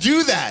call to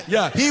do that.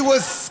 Yeah. He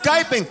was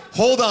Skyping.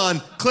 Hold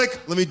on, click,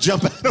 let me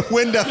jump out a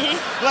window.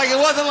 Like, it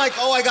wasn't like,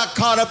 oh, I got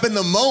caught up in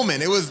the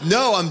moment. It was,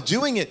 no, I'm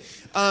doing it.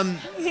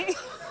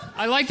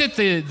 I like that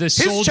the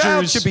soldiers... His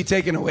child should be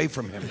taken away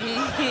from him.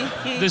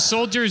 The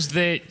soldiers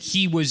that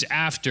he was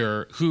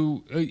after,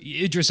 who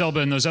Idris Elba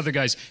and those other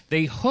guys,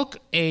 they hook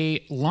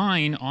a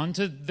line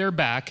onto their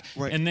back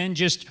and then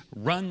just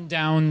run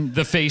down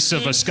the face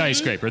of a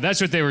skyscraper.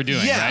 That's what they were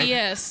doing, right?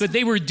 Yes. But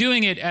they were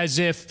doing it as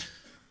if,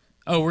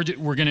 oh, we're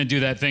going to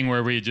do that thing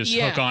where we just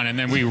hook on and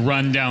then we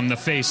run down the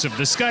face of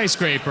the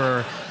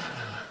skyscraper.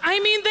 I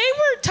mean, they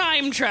were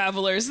time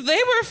travelers. They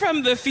were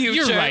from the future.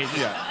 You're right.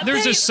 Yeah.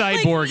 There's a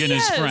cyborg and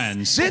his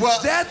friends.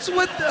 That's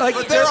what...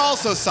 but they're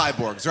also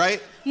cyborgs,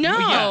 right? No.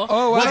 Yeah.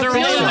 Oh, well, they're all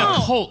in No.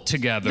 a cult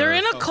together. They're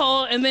in a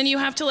cult, and then you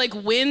have to like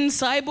win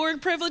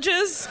cyborg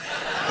privileges.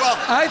 Well,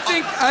 I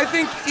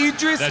think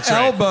Idris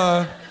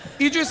Elba...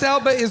 Idris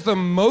Elba is the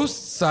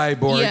most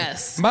cyborg.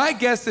 Yes. My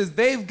guess is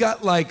they've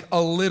got like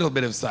a little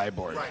bit of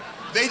cyborg. Right.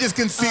 They just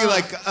can see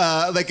like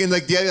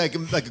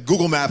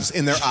Google Maps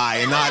in their eye,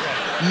 and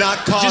not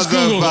cause just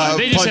Google of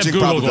they just punching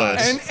have Google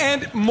problems.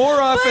 And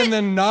more often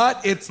than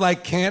not, it's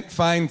like can't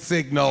find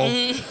signal,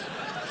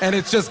 and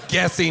it's just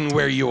guessing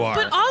where you are.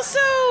 But also,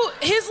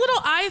 his little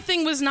eye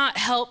thing was not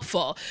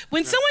helpful.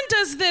 When someone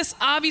does this,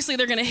 obviously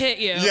they're gonna hit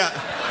you.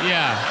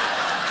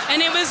 Yeah.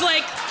 And it was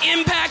like,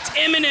 impact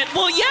imminent.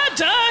 Well, yeah,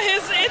 duh,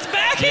 it's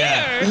back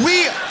here.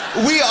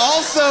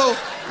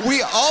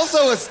 We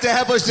also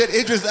established that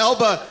Idris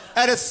Elba,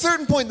 at a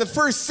certain point in the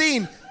first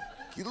scene,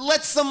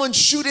 let someone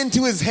shoot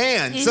into his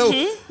hand. So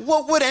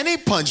what would any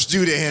punch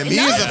do to him? He's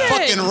a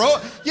fucking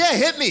Yeah,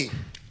 hit me.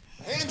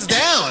 Hands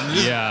down.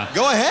 Just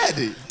go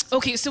ahead.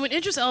 Okay, so when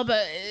Idris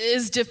Elba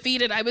is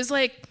defeated, I was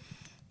like,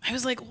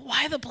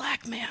 why the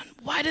black man?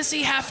 Why does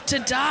he have to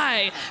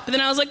die? But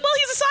then I was like, well,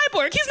 he's a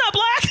cyborg. He's not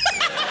black.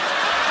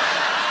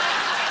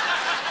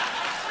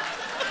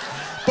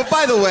 But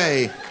by the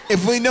way,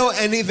 if we know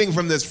anything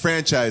from this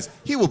franchise,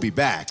 he will be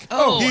back.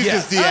 He's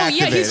just deactivated. Oh,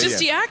 yeah, he's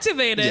just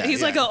deactivated. Yeah,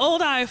 he's like an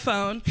old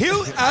iPhone.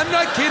 I'm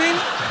not kidding.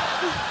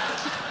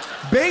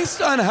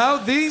 Based on how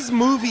these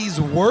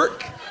movies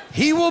work,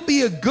 he will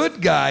be a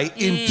good guy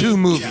in 2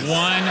 movies. 100%.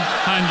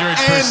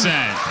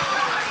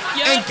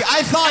 And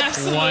I thought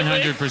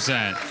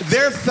 100%.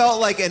 There felt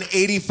like an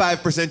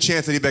 85%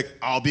 chance that he'd be like,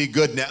 I'll be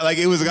good now. Like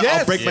it was,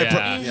 I'll break my.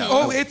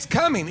 Oh, it's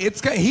coming.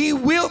 He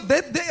will.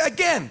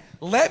 Again,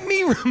 let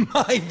me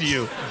remind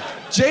you,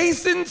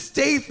 Jason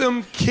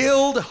Statham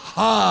killed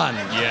Han.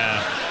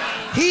 Yeah.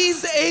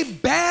 He's a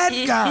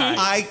bad guy.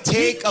 I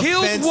take offense to this. He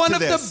killed one of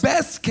the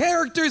best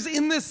characters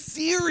in the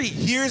series.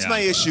 Here's my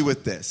issue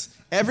with this.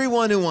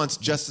 Everyone who wants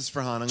justice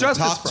for Han, I'm going to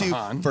talk to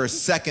you for a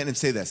second and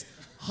say this.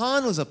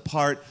 Han was a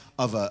part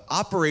of an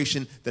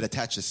operation that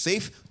attached a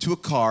safe to a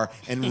car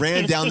and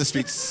ran down the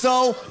street.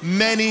 So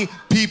many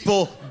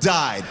people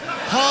died.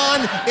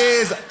 Han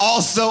is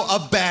also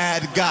a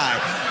bad guy.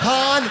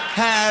 Han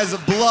has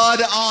blood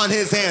on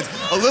his hands.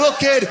 A little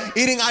kid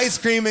eating ice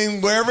cream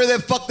in wherever the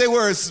fuck they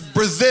were,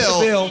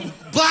 Brazil.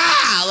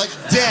 Blah! Like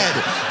dead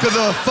because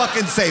of a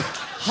fucking safe.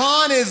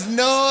 Han is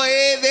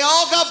they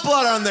all got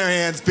blood on their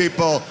hands,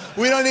 people.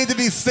 We don't need to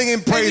be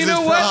singing praises for Han.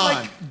 And you know what?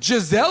 Like,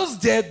 Giselle's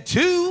dead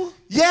too.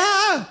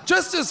 Yeah.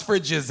 Justice for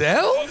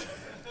Giselle?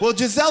 Well,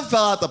 Giselle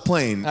fell out the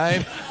plane. I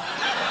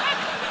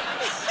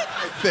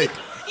think.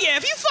 Yeah,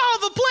 if you fall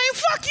off a plane,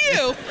 fuck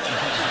you.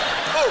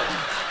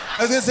 I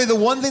was going to say, the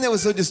one thing that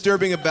was so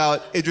disturbing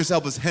about Idris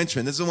Elba's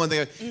henchman, this is the one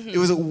thing, it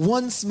was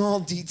one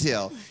small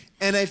detail,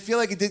 and I feel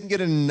like it didn't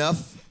get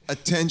enough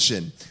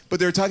attention.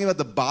 But they were talking about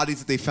the bodies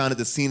that they found at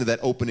the scene of that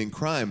opening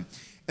crime,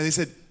 and they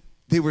said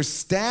they were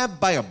stabbed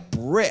by a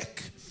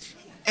brick.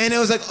 And it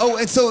was like,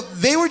 and so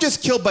they were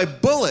just killed by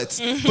bullets.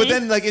 But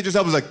then, like, Idris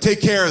Elba was like,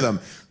 take care of them.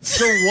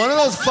 So one of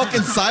those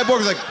fucking cyborgs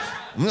was like,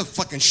 I'm gonna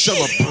fucking shove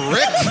a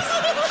brick.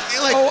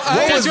 Like,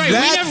 what was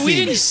that? We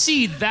didn't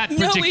see that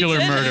particular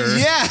murder.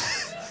 Yeah.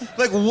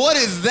 Like, what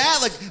is that?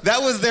 Like,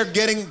 that was their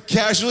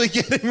casually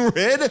getting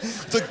rid?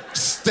 It's like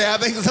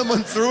stabbing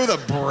someone through with a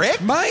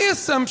brick? My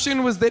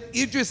assumption was that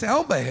Idris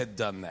Elba had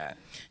done that.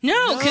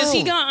 No, because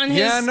he got on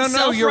his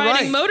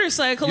self-riding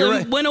motorcycle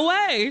and went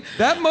away.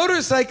 That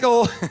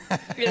motorcycle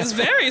is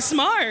very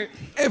smart.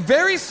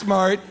 Very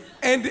smart,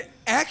 and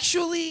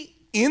actually,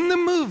 in the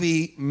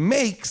movie,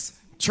 makes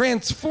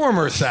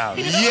Transformer sound.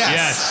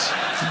 Yes.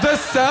 The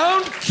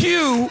sound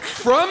cue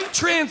from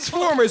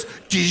Transformers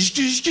is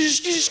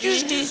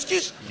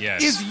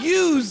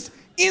used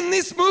in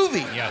this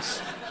movie.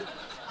 Yes.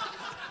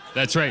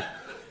 That's right.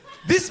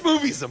 This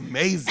movie's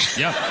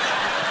amazing. Yeah.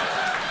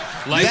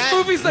 This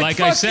movie's like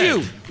fuck I said.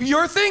 you.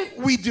 Your thing,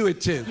 we do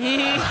it too.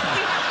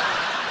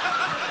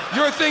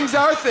 Your thing's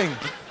our thing.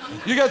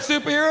 You got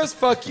superheroes?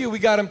 Fuck you, we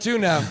got them too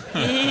now.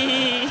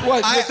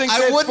 What, your thing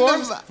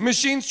transforms?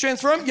 Machines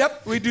transform?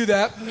 Yep, we do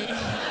that.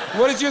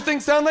 What does your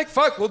thing sound like?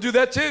 Fuck, we'll do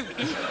that too.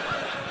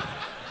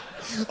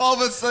 All of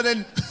a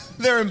sudden,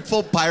 they're in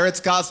full Pirates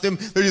costume.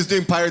 They're just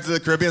doing Pirates of the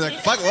Caribbean. Like,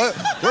 fuck, what?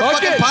 We're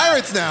fucking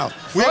pirates now.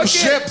 We have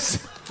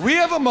ships. We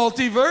have a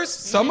multiverse.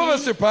 Some of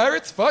us are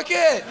pirates. Fuck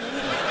it.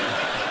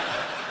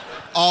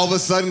 All of a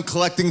sudden,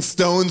 collecting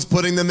stones,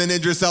 putting them in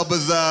Idris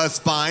Elba's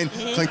spine.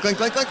 Clink, clink,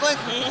 clink, clink, clink.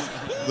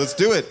 Let's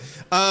do it.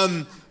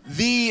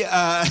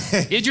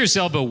 Idris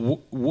Elba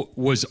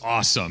was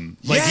awesome.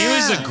 Like, he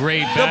was a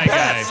great bad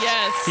guy.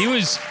 Yes. He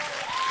was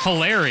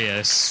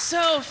hilarious.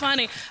 So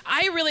funny.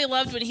 I really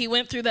loved when he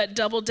went through that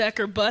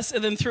double-decker bus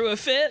and then threw a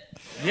fit.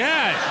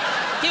 Yeah.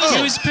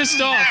 He was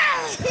pissed off.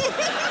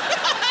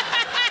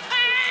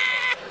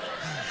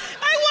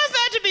 I want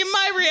that to be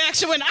my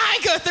reaction when I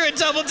go through a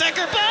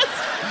double-decker bus.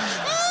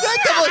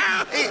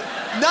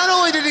 Not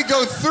only did he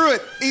go through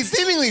it, he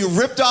seemingly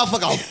ripped off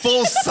like a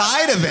full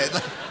side of it.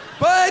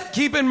 But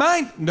keep in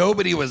mind,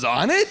 nobody was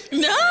on it.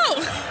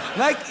 No.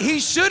 Like, he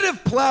should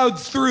have plowed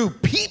through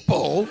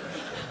people,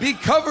 be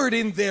covered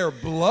in their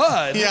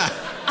blood. Yeah.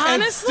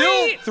 Honestly,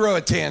 and still throw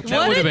a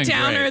tantrum. What a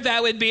downer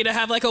that would be to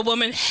have like a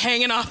woman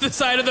hanging off the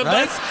side of the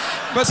bus,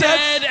 but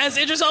dead as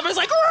Idris Elba's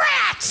like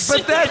rats.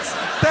 But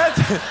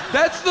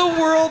that's the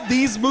world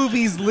these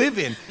movies live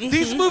in.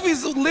 These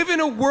movies live in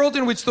a world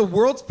in which the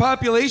world's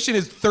population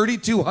is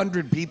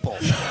 3,200 people.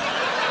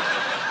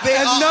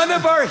 None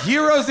of our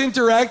heroes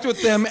interact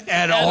with them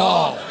at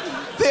all.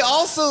 They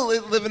also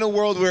live in a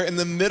world where in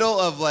the middle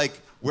of like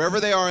wherever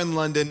they are in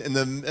London, in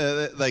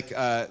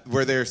the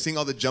where they're seeing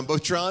all the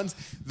jumbotrons,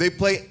 they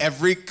play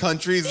every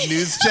country's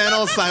news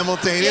channel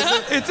simultaneously.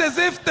 Yeah. It's as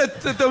if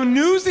the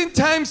news in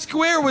Times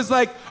Square was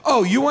like,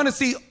 oh, you want to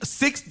see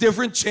 6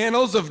 different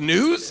channels of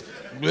news?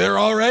 They're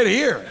all right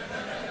here.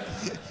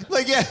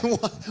 Like, yeah,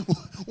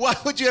 why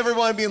would you ever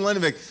want to be in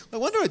London? Like, I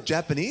wonder what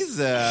Japanese,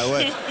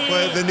 what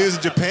the news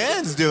of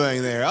Japan's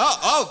doing there.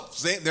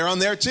 They're on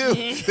there too.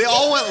 They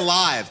all went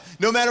live,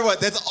 no matter what.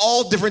 That's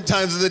all different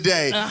times of the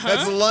day.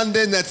 That's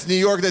London, that's New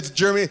York, that's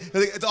Germany.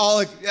 It's all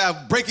like,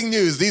 breaking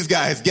news. These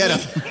guys, get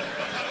them.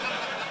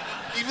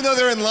 Even though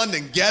they're in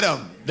London, get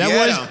them.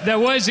 That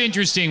was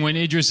interesting when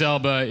Idris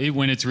Elba,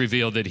 when it's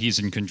revealed that he's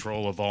in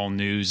control of all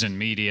news and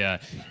media,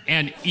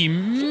 and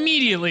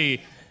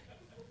immediately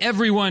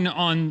everyone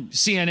on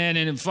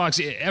CNN and Fox,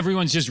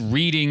 everyone's just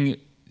reading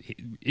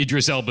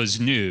Idris Elba's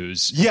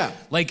news. Yeah.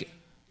 Like,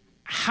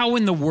 how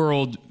in the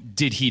world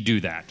did he do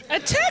that? A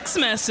text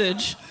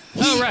message.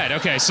 Oh, right.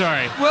 Okay,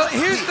 sorry. Well,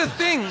 here's the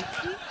thing.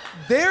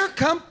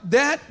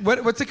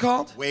 What's it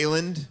called?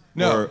 Wayland?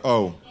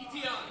 No.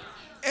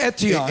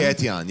 Etienne.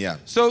 Etienne, yeah.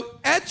 So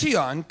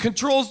Etienne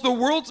controls the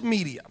world's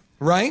media,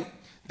 right?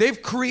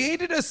 They've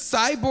created a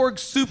cyborg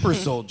super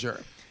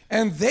soldier,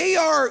 and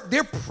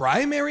their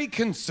primary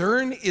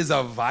concern is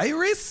a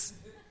virus?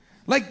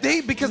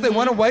 Because they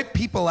want to wipe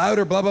people out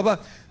or blah, blah, blah.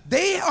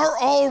 They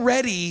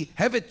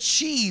have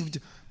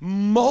achieved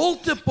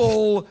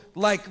multiple,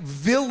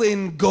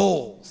 villain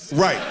goals.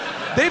 Right.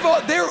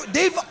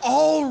 They've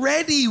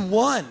already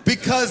won.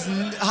 Because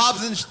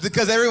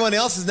because everyone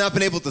else has not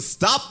been able to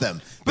stop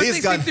them. But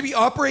they seem to be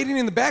operating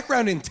in the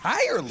background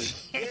entirely.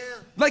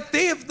 Yeah.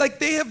 They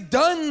have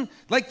done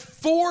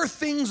 4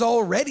 things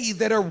already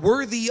that are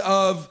worthy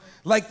of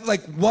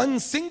one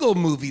single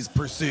movie's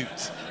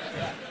pursuit.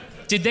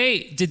 Did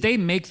they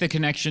make the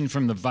connection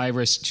from the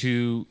virus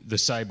to the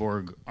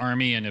cyborg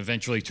army and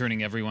eventually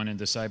turning everyone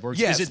into cyborgs?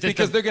 Yes,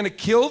 because they're going to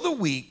kill the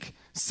weak,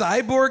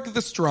 cyborg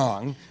the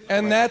strong,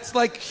 and that's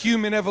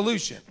human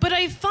evolution. But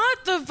I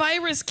thought the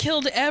virus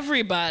killed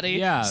everybody.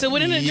 Yeah. So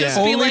wouldn't it just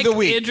Only be like the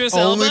weak. Idris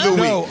Only Elba? the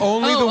weak. No,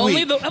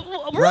 only the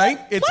weak. Right?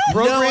 It's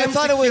programmed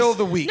to kill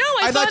the weak. No,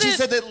 I thought you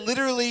said that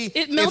literally...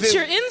 It melts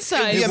your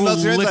insides. Yeah, it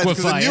melts your insides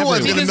because the new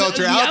one's going to melt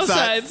your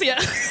outsides. Yeah.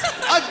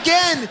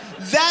 Again,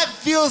 that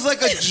feels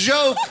like a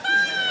joke,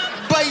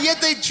 but yet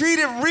they treat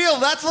it real.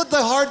 That's what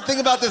the hard thing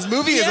about this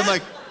movie is. I'm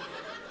like,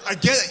 I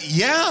get it.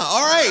 Yeah,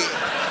 all right.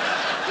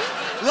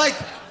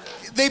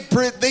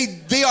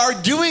 They are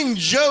doing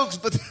jokes,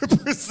 but they're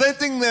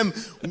presenting them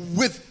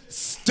with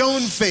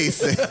stone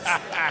faces.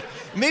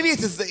 Maybe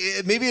it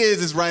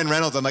is Ryan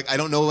Reynolds. I'm I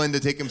don't know when to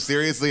take him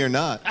seriously or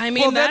not. I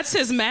mean, that's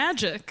his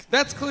magic.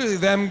 That's clearly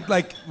them,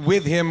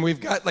 with him. We've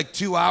got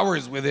 2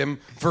 hours with him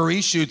for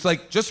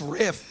reshoots. Just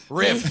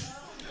riff.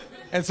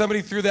 And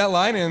somebody threw that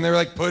line in, and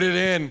they're put it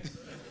in.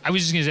 I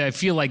was just going to say, I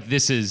feel like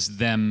this is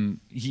them.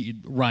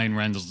 Ryan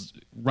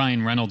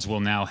Reynolds will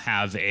now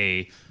have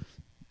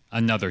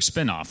another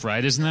spinoff,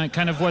 right? Isn't that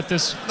kind of what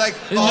this?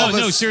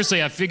 No,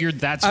 seriously, I figured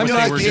that's I'm what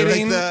not they were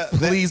kidding. doing.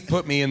 Please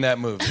put me in that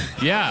movie.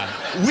 Yeah.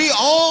 We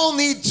all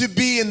need to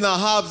be in the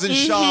Hobbs and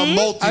Shaw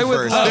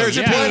multiverse. There's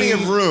plenty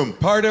of room.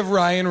 Part of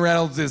Ryan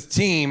Reynolds'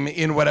 team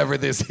in whatever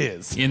this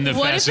is. In the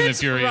Fast and the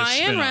Furious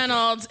Ryan spinoff.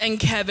 Reynolds and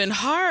Kevin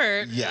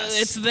Hart?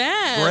 Yes. It's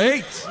them.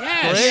 Great.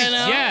 Yes. Great. You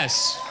know?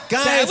 Yes.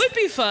 Guys, that would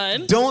be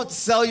fun. Don't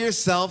sell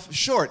yourself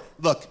short.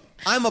 Look,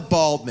 I'm a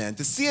bald man.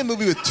 To see a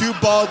movie with 2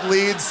 bald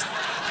leads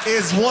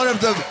is one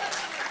of the...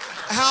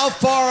 How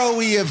far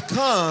we have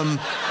come.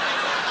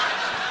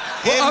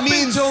 It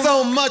means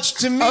so much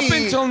to me. Up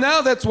until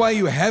now, that's why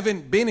you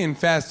haven't been in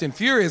Fast and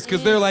Furious,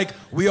 because they're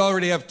we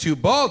already have 2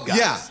 bald guys.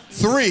 Yeah,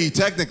 3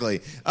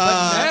 technically.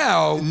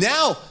 But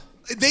now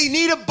they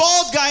need a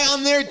bald guy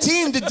on their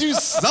team to do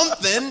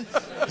something.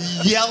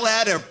 Yell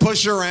at or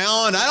push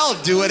around. I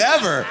don't do it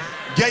ever.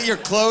 Get your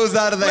clothes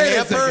out of the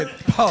hamper.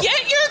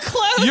 Get your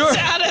clothes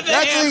out of the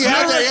That's hamper. what you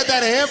have to get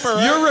that hamper.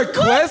 Right? Your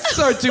requests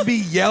are to be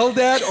yelled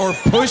at or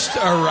pushed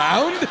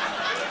around?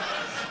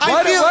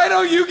 Why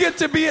don't you get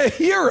to be a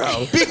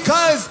hero?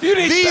 Because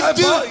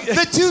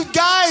the 2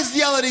 guys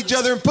yell at each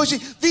other and push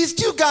it. These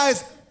 2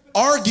 guys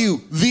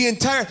argue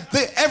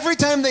every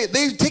time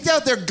they take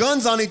out their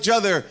guns on each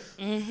other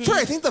for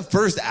I think the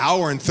first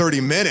hour and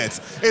 30 minutes.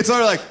 It's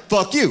sort of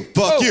fuck you,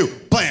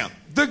 bam.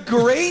 The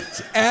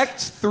great Act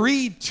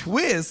 3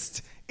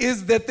 twist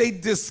is that they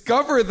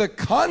discover the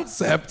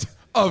concept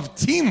of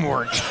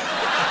teamwork.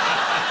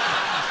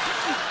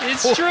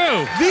 It's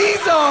true.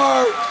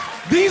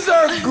 These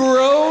are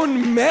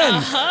grown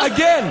men.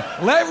 Again,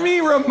 let me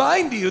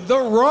remind you, The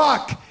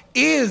Rock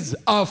is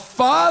a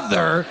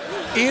father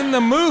in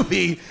the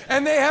movie,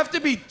 and they have to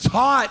be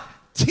taught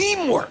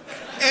teamwork.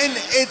 And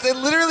it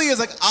literally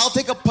is I'll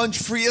take a punch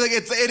for you.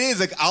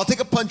 I'll take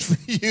a punch for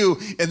you,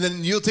 and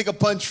then you'll take a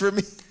punch for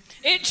me.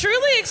 It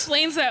truly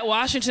explains that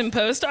Washington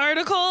Post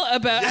article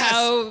about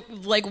how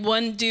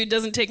one dude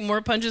doesn't take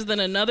more punches than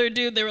another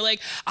dude. They were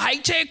I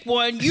take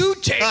one, you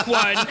take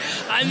one,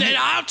 and then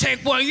I'll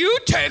take one, you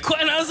take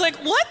one. And I was what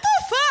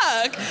the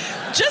fuck?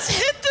 Just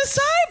hit the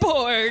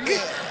cyborg.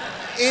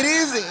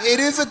 It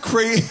is a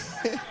crazy...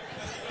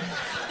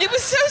 It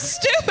was so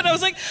stupid. I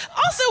was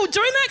also,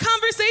 during that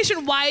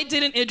conversation, why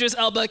didn't Idris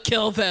Elba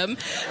kill them?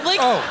 Idris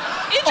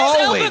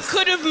Elba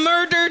could have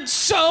murdered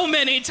so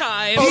many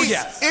times. Oh,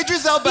 yes.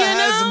 Idris Elba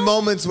has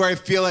moments where I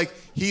feel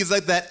he's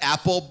like that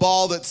apple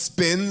ball that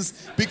spins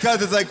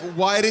because it's like,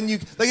 why didn't you?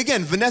 Like,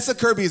 again, Vanessa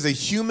Kirby is a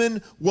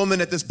human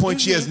woman at this point.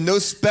 She has no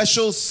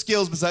special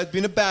skills besides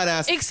being a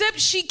badass. Except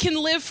she can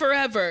live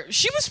forever.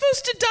 She was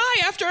supposed to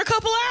die after a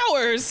couple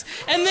hours.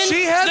 And then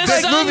the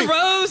sun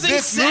rose and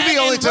This movie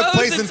only took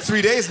place in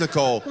 3 days,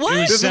 Nicole. What?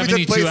 It was This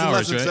movie took 72 place in hours,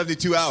 less than right?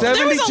 72 hours.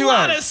 There was a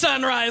lot hours. of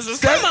sunrises.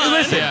 Come on.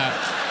 Listen,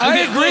 I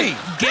agree.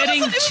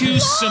 Getting It was to long.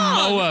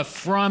 Samoa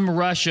from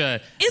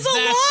Russia Is a that's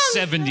long-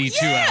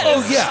 72 Yes.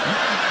 hours. Oh,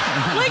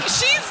 yeah. Like,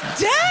 she's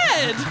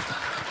dead.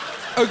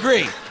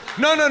 Agree.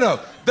 No.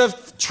 The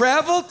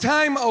travel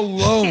time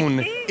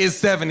alone is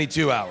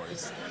 72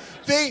 hours.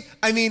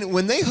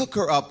 When they hook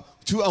her up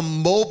to a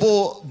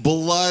mobile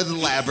blood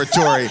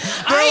laboratory,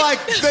 they're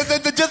like,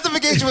 the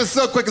justification was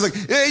so quick. It's like,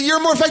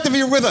 you're more effective if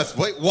you're with us.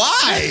 Wait,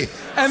 why?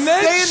 And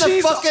then Stay in the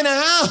she's fucking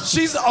house.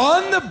 She's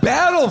on the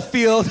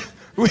battlefield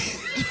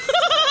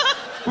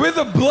with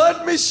a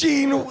blood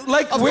machine,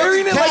 like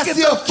wearing it like it's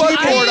a Casio keyboard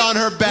fucking on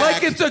her back.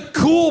 like it's a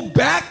cool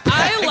backpack.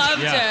 I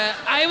loved it.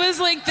 I was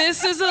like,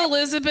 this is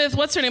Elizabeth,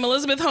 what's her name?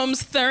 Elizabeth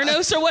Holmes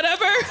Theranos or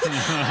whatever.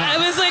 I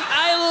was like,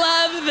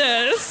 I love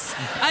this.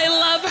 I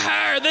love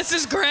her. This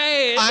is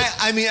great.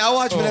 I'll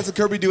watch Vanessa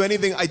Kirby do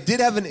anything. I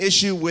did have an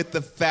issue with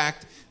the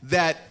fact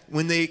that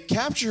when they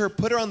capture her,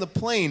 put her on the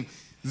plane,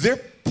 they're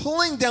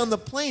pulling down the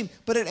plane,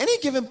 but at any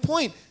given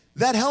point,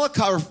 the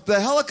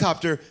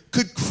helicopter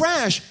could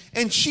crash,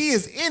 and she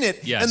is in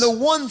it. Yes. And the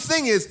one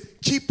thing is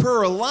keep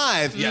her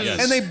alive. Yes.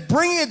 And they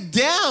bring it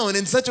down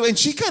in such a way, and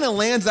she kind of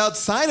lands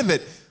outside of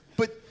it.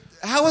 But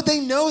how would they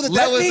know that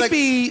Let was me like?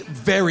 be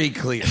very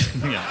clear.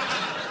 Yeah.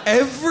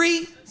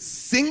 Every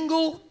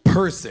single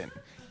person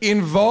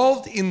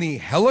involved in the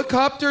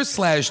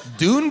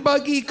helicopter/dune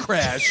buggy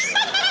crash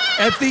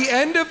at the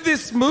end of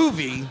this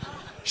movie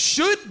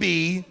should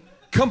be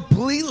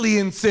completely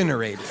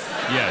incinerated.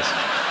 Yes.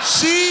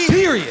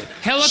 Period.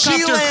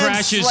 Helicopter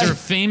crashes are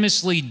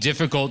famously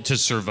difficult to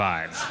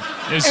survive,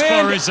 as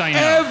far as I know.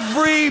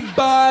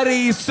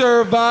 Everybody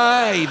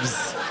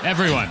survives.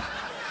 Everyone.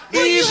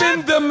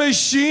 Even the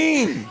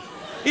machine.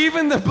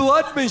 Even the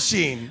blood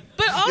machine.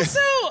 But also,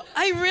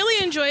 I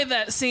really enjoyed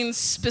that scene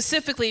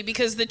specifically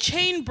because the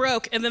chain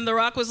broke and then The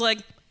Rock was like,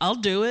 I'll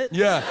do it.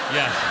 Yeah.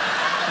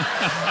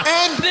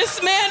 And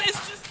this man is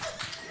just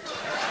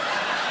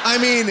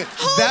holding that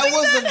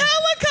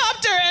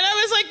helicopter. And I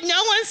was like,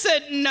 no one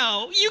said,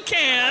 no, you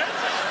can't.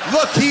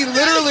 Look, he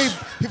literally,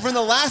 from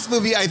the last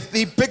movie,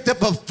 he picked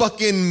up a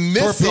fucking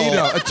missile.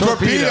 A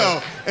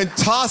torpedo. And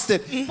tossed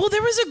it. Well,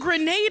 there was a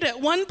grenade at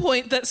one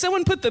point that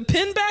someone put the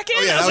pin back in.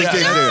 Oh, yeah, I was that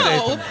like, was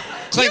no,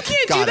 Jason. you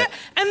can't Got do it. that.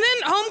 And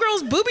then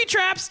Homegirl's booby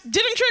traps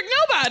didn't trick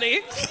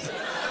nobody.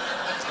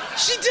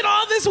 She did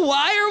all this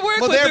wire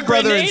work with the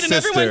grenade, and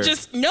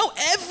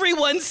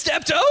everyone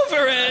stepped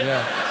over it.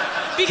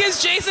 Yeah. Because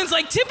Jason's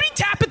like, tippity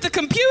tap at the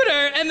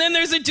computer, and then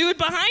there's a dude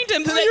behind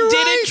him that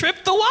didn't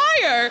trip the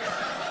wire.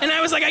 And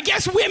I was like, I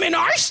guess women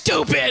are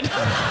stupid.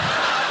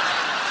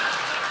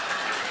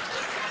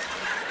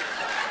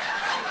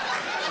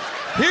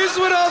 Here's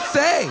what I'll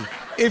say.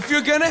 If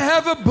you're gonna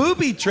have a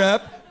booby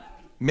trap,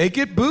 make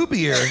it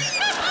boobier.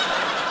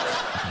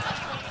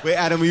 Wait,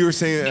 Adam, you were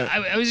saying...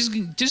 I was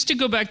just to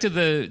go back to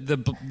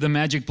the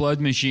magic blood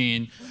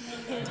machine.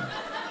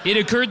 It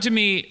occurred to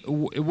me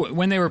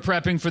when they were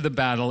prepping for the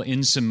battle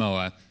in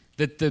Samoa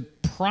that the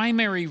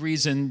primary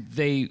reason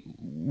they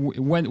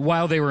went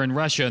while they were in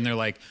Russia and they're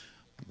like,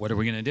 what are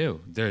we gonna do?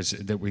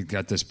 We've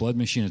got this blood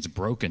machine. It's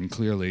broken.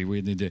 Clearly,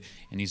 we need to.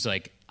 And he's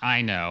like,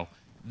 I know.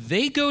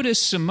 They go to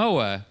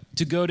Samoa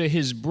to go to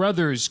his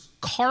brother's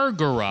car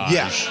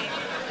garage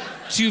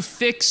to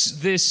fix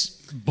this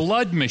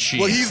blood machine.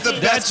 Well, he's the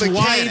best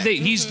mechanic. That's why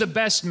he's the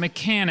best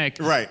mechanic.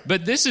 Right.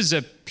 But this is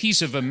a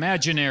piece of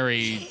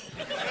imaginary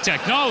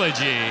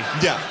technology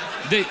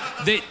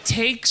that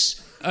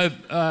takes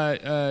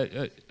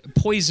a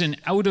poison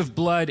out of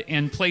blood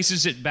and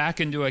places it back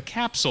into a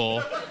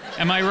capsule.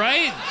 Am I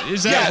right?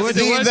 Is that what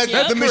it was?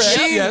 The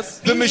machine, yes.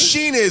 The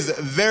machine is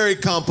very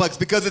complex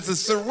because it's a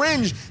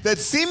syringe that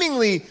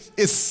seemingly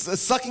is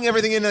sucking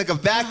everything in like a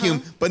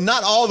vacuum, but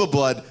not all the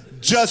blood,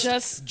 just a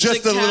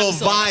little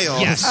vial.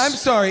 Yes. I'm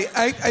sorry.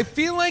 I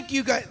feel like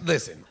you guys...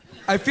 Listen.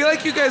 I feel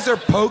like you guys are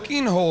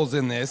poking holes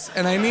in this,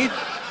 and I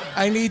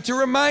need to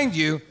remind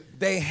you,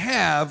 they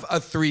have a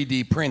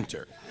 3D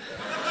printer.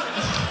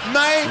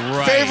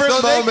 My favorite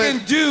so moment. they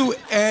can do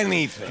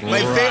anything.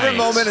 My favorite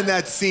moment in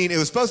that scene, it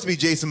was supposed to be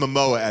Jason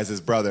Momoa as his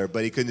brother,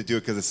 but he couldn't do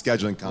it because of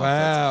scheduling conflicts.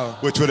 Wow.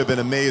 Which would have been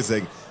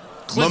amazing.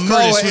 Cliff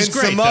Momoa Curtis was in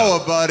great, Samoa,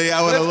 though. buddy.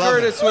 I would have Cliff loved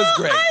Curtis it. was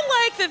great. I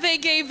like that they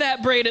gave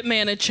that braided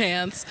man a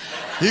chance.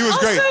 He was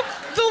great. Also,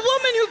 the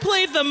woman who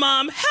played the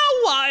mom,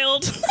 how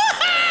wild.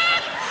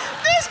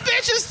 This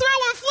bitch is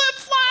throwing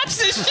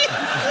flip-flops and shit.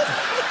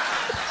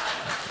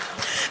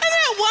 And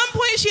then at one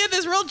point, she had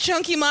this real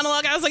chunky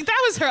monologue. I was like,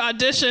 that was her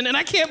audition, and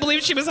I can't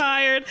believe she was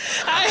hired.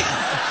 I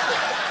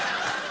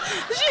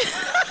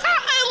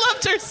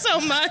loved her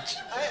so much.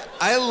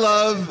 I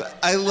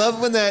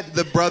love when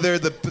the brother,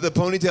 the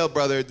ponytail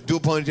brother, the dual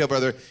ponytail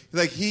brother,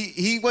 like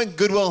he went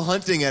Goodwill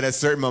Hunting at a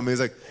certain moment. He's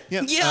like, yeah.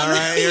 All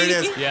right, here it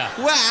is. Yeah.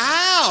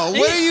 Wow.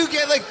 What do you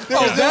get? Like,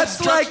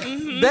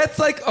 that's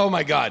like, oh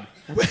my God.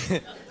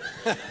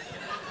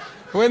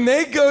 When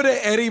they go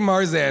to Eddie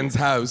Marzan's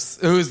house,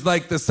 who's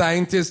like the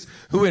scientist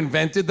who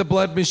invented the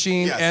blood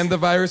machine and the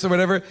virus or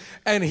whatever,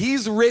 and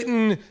he's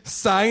written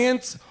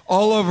science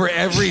all over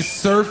every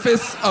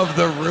surface of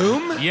the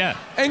room. Yeah.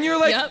 And you're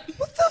like,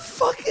 what the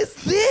fuck is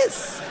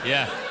this?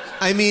 Yeah.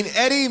 I mean,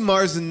 Eddie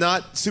Marzan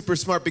not super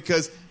smart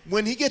because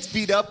when he gets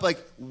beat up, like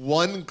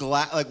one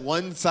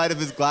side of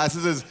his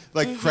glasses is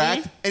like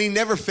cracked, and he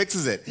never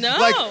fixes it.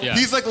 No.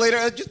 He's like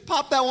later, just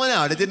pop that one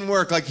out. It didn't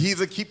work. Like he's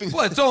like keeping.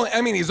 Well, he's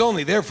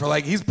only there for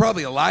he's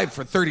probably alive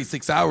for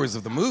 36 hours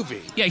of the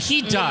movie. Yeah,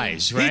 he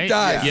dies, right? He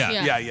dies.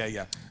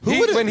 Yeah.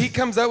 When he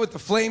comes out with the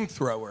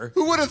flamethrower.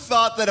 Who would have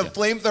thought that a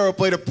flamethrower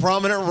played a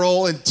prominent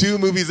role in 2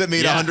 movies that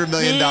made $100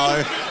 million?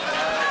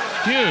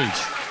 Huge.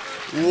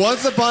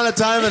 Once Upon a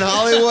Time in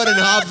Hollywood and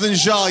Hobbs and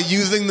Shaw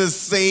using the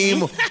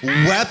same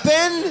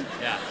weapon?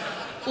 Yeah.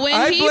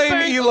 I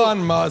blame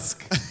Elon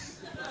Musk.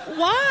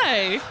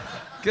 Why?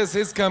 Because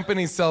his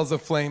company sells a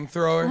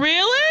flamethrower.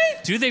 Really?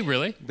 Do they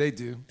really? They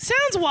do.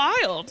 Sounds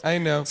wild. I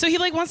know. So he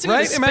wants to go to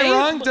Right? space? Am I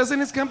wrong? Doesn't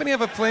his company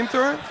have a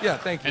flamethrower? Yeah,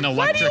 thank you. An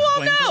Why do electric you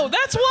all flamethrower? know?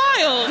 That's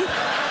wild.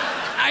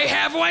 I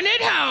have one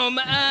at home.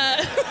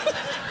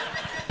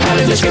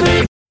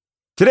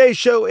 Today's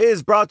show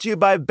is brought to you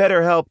by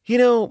BetterHelp. You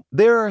know,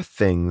 there are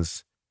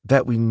things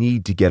that we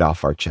need to get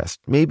off our chest.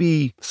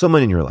 Maybe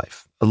someone in your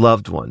life, a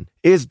loved one,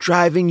 is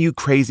driving you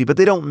crazy, but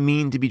they don't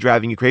mean to be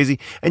driving you crazy.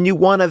 And you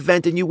want to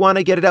vent and you want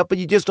to get it out, but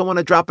you just don't want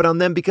to drop it on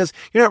them because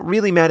you're not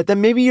really mad at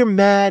them. Maybe you're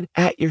mad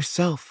at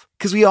yourself.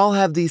 Because we all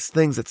have these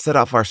things that set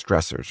off our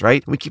stressors,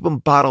 right? We keep them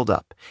bottled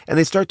up and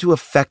they start to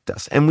affect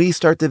us. And we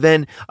start to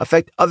then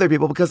affect other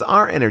people because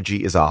our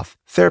energy is off.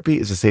 Therapy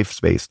is a safe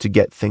space to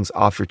get things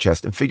off your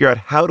chest and figure out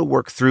how to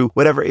work through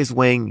whatever is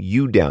weighing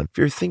you down. If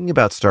you're thinking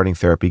about starting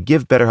therapy,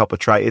 give BetterHelp a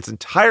try. It's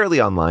entirely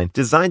online,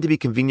 designed to be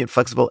convenient,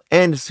 flexible,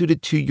 and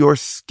suited to your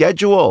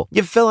schedule.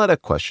 You fill out a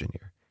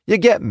questionnaire, you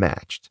get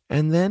matched,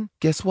 and then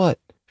guess what?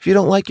 If you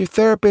don't like your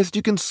therapist,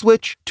 you can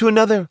switch to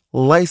another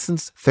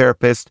licensed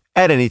therapist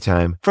at any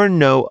time for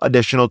no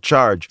additional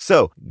charge.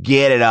 So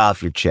get it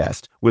off your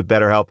chest with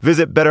BetterHelp.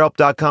 Visit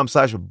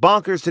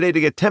BetterHelp.com/bonkers today to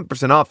get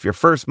 10% off your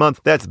first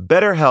month. That's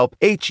BetterHelp,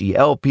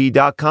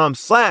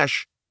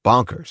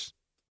 HELP.com/bonkers.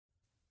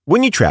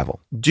 When you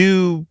travel,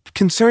 do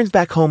concerns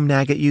back home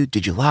nag at you?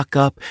 Did you lock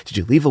up? Did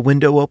you leave a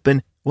window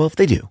open? Well, if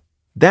they do,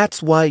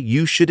 that's why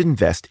you should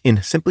invest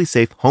in Simply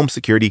Safe Home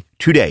Security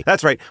today.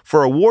 That's right.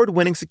 For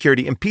award-winning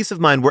security and peace of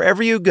mind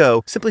wherever you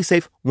go, Simply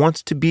Safe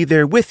wants to be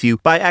there with you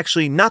by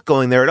actually not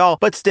going there at all,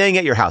 but staying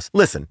at your house.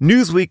 Listen,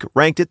 Newsweek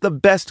ranked it the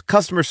best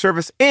customer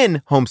service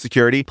in home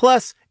security.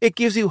 Plus, it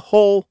gives you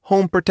whole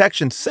home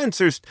protection,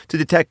 sensors to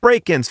detect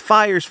break-ins,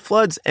 fires,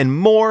 floods, and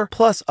more,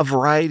 plus a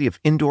variety of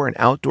indoor and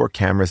outdoor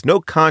cameras, no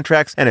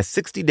contracts, and a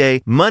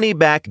 60-day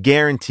money-back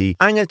guarantee.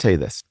 I'm going to tell you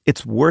this.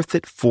 It's worth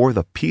it for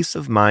the peace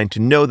of mind to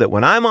know that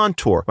when I'm on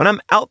tour, when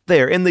I'm out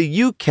there in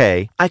the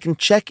UK, I can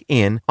check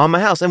in on my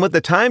house. And with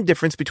the time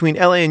difference between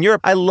LA and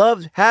Europe, I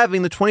loved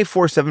having the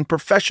 24/7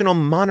 professional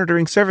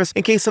monitoring service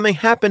in case something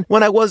happened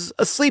when I was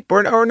asleep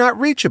or not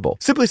reachable.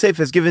 Simply Safe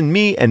has given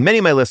me and many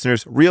of my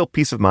listeners real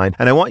peace of mind,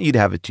 and I want you to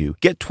have it too.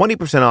 Get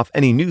 20% off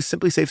any new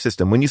Simply Safe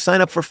system when you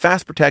sign up for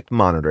Fast Protect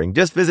monitoring.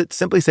 Just visit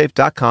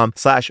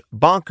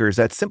simplysafe.com/bonkers.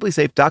 That's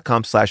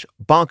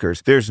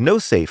simplysafe.com/bonkers. There's no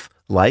safe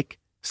like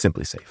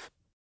Simply Safe.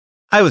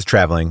 I was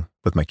traveling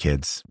with my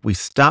kids. We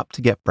stopped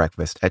to get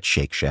breakfast at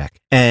Shake Shack,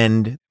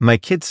 and my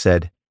kids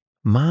said,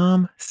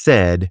 "Mom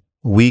said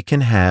we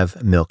can have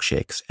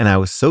milkshakes." And I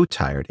was so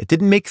tired. It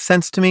didn't make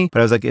sense to me, but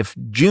I was like, if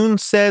June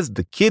says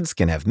the kids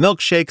can have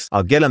milkshakes,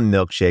 I'll get them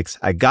milkshakes.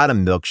 I got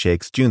them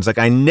milkshakes. June's like,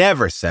 I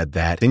never said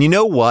that. And you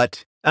know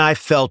what? I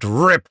felt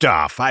ripped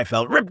off. I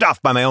felt ripped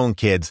off by my own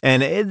kids.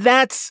 And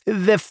that's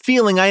the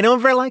feeling I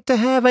never like to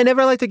have. I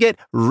never like to get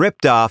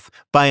ripped off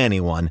by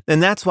anyone.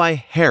 And that's why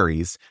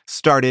Harry's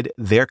started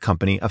their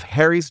company of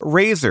Harry's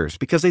Razors,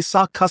 because they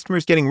saw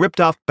customers getting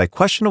ripped off by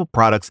questionable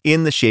products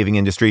in the shaving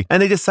industry,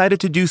 and they decided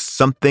to do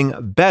something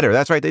better.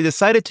 That's right. They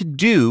decided to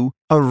do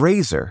a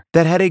razor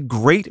that had a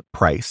great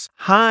price,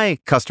 high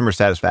customer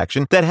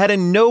satisfaction, that had a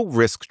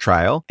no-risk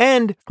trial,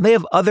 and they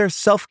have other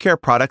self-care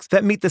products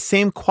that meet the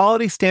same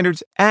quality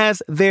standards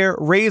as their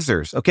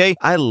razors, okay?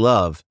 I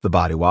love the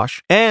body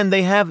wash, and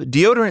they have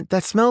deodorant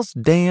that smells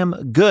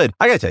damn good.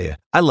 I gotta tell you,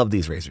 I love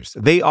these razors.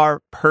 They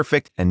are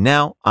perfect, and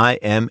now I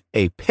am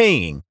a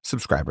paying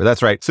subscriber.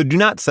 That's right. So do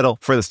not settle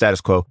for the status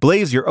quo.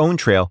 Blaze your own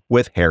trail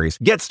with Harry's.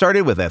 Get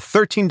started with a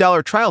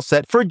 $13 trial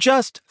set for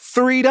just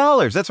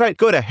 $3. That's right.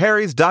 Go to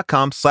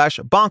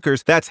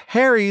harrys.com/bonkers. That's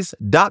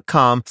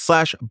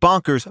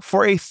harrys.com/bonkers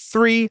for a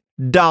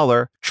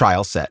 $3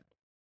 trial set.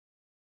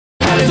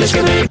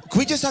 Can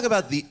we just talk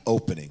about the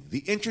opening,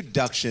 the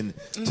introduction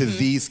to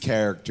these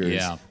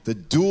characters, the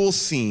dual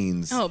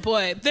scenes? Oh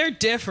boy, they're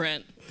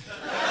different.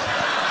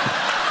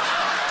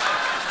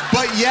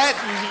 but yet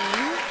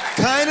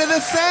kind of the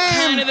same.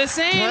 Kind of the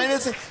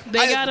same.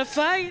 They gotta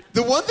fight.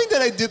 The one thing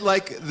that I did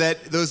like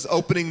that those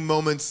opening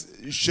moments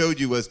showed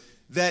you was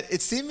that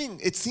it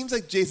seems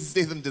like Jason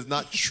Statham does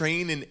not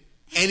train in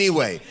any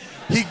way.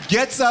 He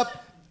gets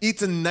up,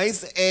 eats a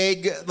nice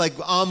egg like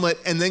omelet,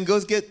 and then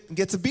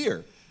gets a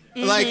beer.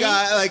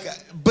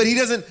 But he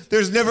doesn't. There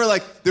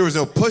was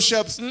no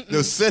push-ups,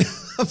 no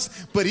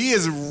sit-ups, but he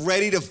is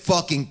ready to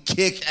fucking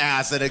kick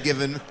ass at a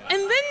given. And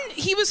then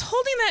he was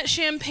holding that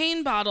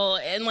champagne bottle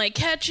and like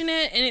catching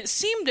it, and it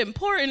seemed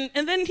important,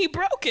 and then he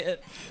broke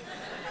it.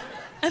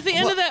 At the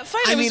end of that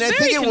fight, I think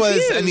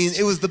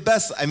it was the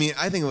best. I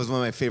think it was one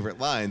of my favorite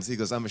lines. He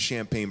goes, "I'm a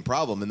champagne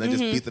problem," and then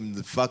just beat them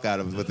the fuck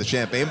out of him with the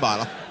champagne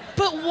bottle.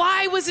 But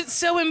why was it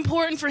so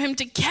important for him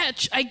to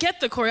catch? I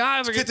get the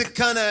choreography. To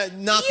kind of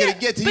not use it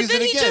again. But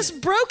then he just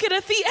broke it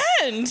at the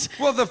end.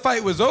 Well, the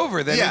fight was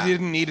over. Then he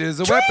didn't need it as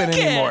a weapon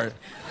anymore.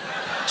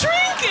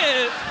 Drink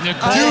it.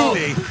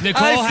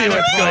 Nicole had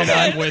a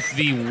problem with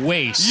the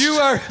waste. You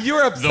are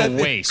upset.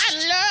 The waste. I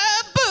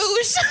love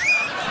booze.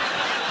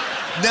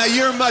 Now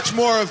you're a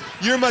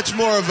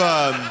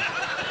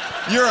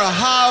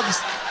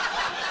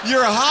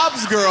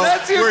Hobbs girl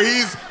where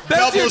he's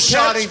double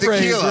shotting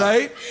tequila,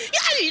 right?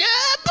 I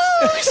love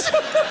booze.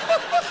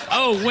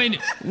 Oh,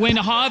 when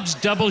Hobbs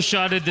double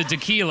shotted the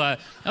tequila,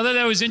 I thought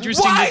that was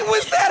interesting. Why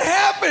was that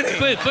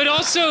happening? But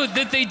also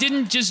that they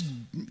didn't just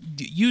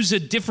use a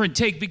different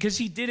take because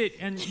he did it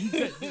and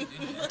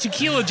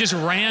tequila just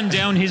ran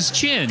down his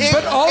chin.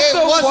 But also,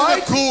 it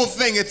wasn't a cool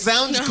thing. It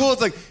sounds cool.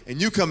 It's like,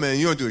 and you come in and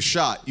you don't do a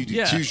shot. You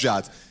do 2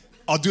 shots.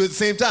 I'll do it at the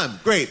same time.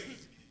 Great.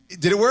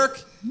 Did it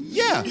work?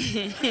 Yeah.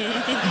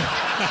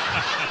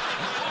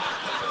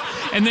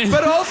 And then,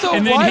 but also,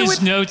 and then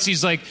his notes,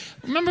 he's like,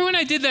 remember when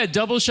I did that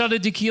double shot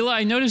of tequila?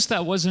 I noticed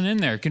that wasn't in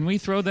there. Can we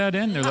throw that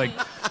in? They're like,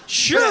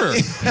 sure.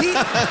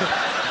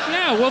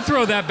 Yeah, we'll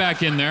throw that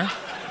back in there.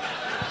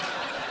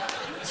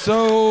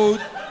 So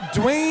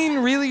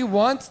Dwayne really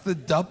wants the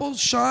double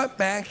shot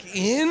back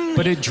in?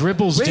 But it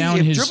dribbles down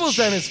his... It dribbles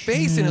down his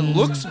face and it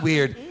looks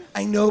weird.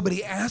 I know, but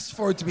he asked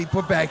for it to be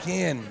put back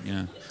in.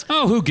 Yeah.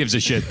 Oh, who gives a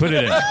shit? Put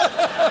it in.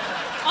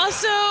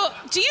 Also,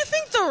 do you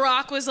think The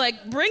Rock was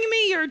like, bring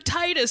me your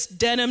tightest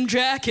denim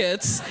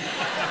jackets?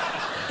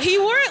 He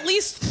wore at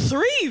least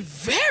 3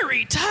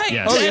 very tight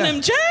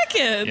denim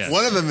jackets. Yes.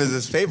 One of them is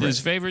his favorite. His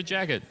favorite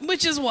jacket.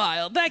 Which is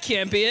wild. That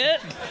can't be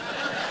it.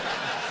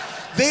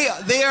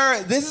 They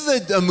are. This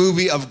is a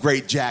movie of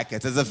great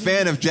jackets. As a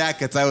fan of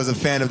jackets, I was a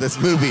fan of this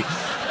movie.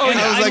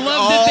 I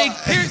love that they...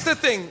 Here's the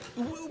thing.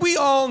 We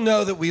all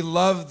know that we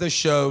love the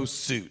show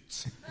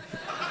Suits.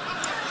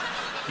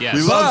 Yes.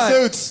 We love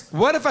Suits.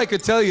 What if I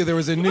could tell you there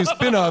was a new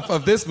spin-off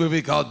of this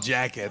movie called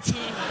Jackets?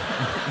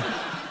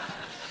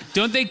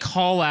 Don't they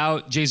call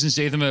out Jason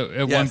Statham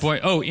at one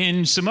point? Oh,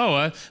 in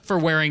Samoa for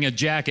wearing a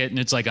jacket, and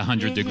it's like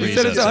 100 degrees. He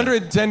said it's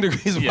 110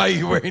 degrees. Why are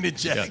you wearing a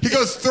jacket? He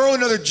goes, throw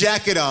another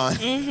jacket on.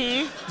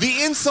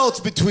 The insults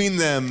between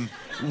them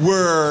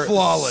were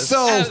flawless.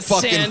 So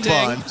fucking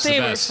fun.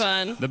 They were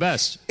fun. The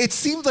best. It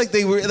seemed like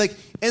they were like,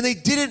 and they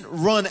didn't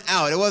run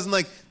out. It wasn't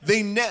like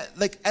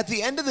like at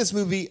the end of this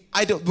movie.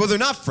 Well, they're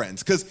not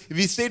friends because if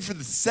you stayed for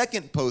the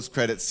second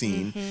post-credit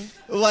scene,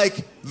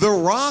 like The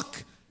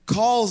Rock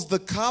calls the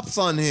cops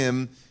on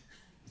him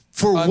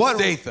for what?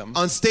 Statham.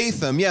 On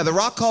Statham. Yeah, The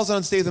Rock calls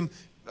on Statham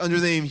under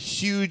the name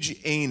Huge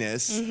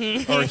Anus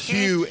or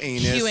Hugh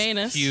Anus. Hugh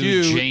Anus.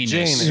 Huge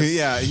Janus.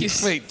 Yeah.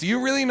 Wait, do you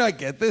really not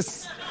get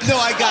this? No,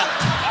 I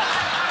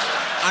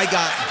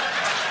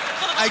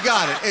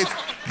got it.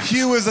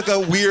 Hugh is like a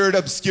weird,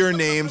 obscure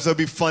name, so it'd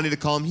be funny to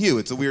call him Hugh.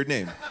 It's a weird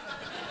name,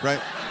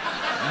 right?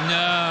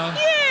 No.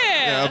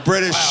 Yeah, a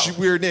British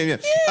weird name.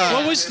 Yeah.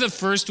 What was the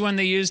first one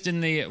they used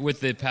with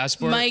the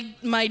passport?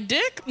 My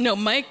dick? No,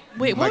 Mike.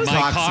 Wait, what was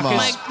Mike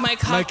it? Mike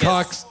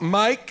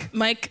Oxmall.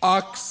 Mike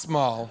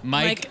Oxmall.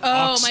 Mike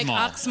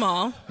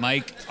Oxmall.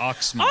 Mike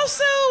Oxmall.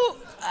 Also,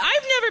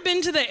 I've never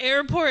been to the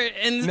airport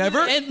and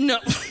never. No.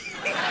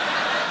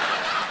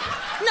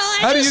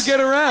 How do you get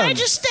around? I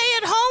just stay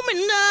at home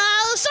and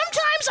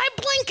sometimes I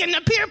blink and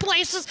appear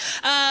places.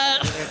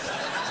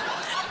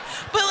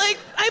 But like,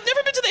 I've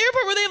never been to the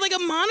airport where they have like a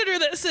monitor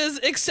that says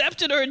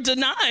accepted or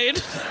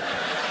denied.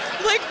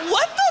 Like,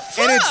 what the fuck?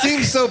 And it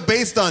seems so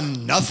based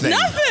on nothing.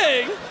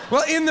 Nothing.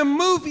 Well, in the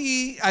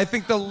movie, I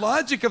think the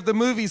logic of the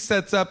movie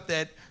sets up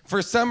that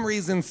for some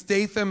reason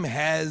Statham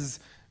has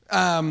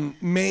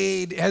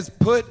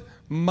put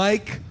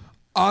Mike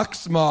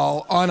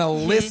Oxmall on a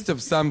list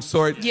of some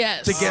sort to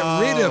get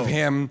rid of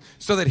him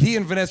so that he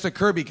and Vanessa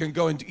Kirby can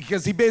go into,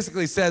 because he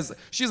basically says,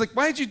 she's like,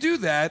 why'd you do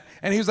that?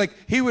 And he was like,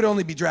 he would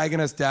only be dragging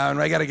us down.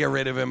 I got to get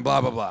rid of him,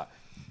 blah, blah, blah.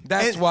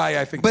 That's why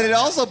I think. But it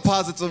also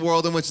posits a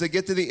world in which they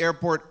get to the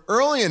airport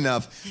early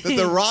enough that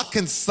The Rock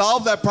can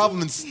solve that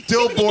problem and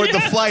still board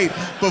the flight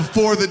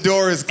before the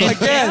door is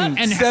closed. Again,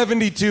 and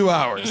 72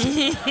 hours.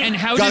 And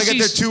how Gotta does get he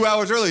there 2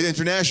 hours early,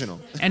 international.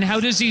 And how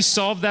does he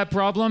solve that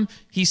problem?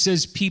 He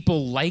says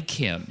people like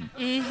him.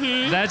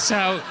 That's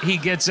how he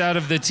gets out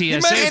of the TSA.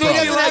 And he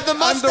doesn't have the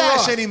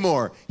mustache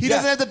anymore. He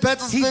doesn't have the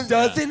pencils. He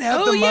doesn't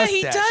have the mustache. Oh yeah,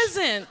 he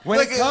doesn't. When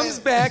it comes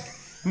back,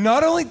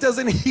 not only does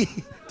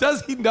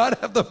he not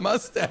have the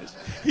mustache,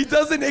 he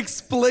doesn't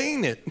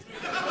explain it.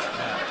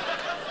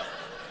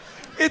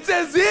 It's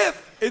as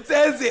if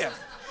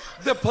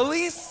the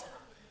police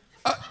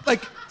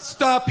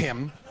stop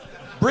him,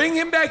 bring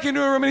him back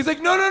into a room, and he's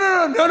like,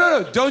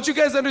 no. Don't you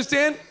guys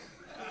understand?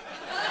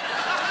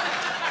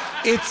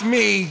 It's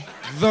me,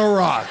 The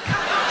Rock.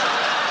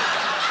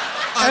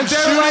 I'm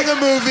shooting a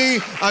movie.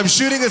 I'm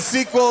shooting a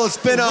sequel, a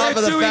spin-off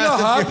of the Fast and We're doing a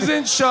Hobbs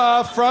and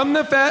Shaw from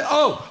the Fast.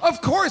 Oh,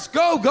 of course,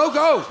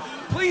 go.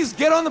 Please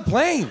get on the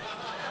plane.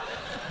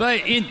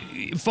 But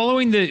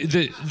following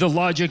the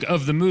logic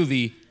of the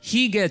movie,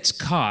 he gets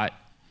caught.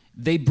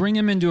 They bring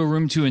him into a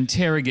room to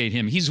interrogate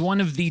him. He's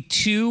one of the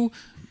two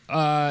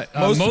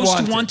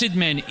most wanted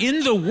men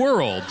in the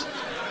world.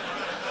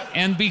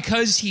 And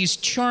because he's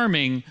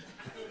charming,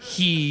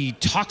 he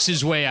talks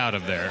his way out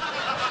of there.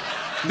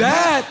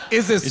 That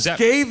is a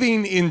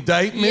scathing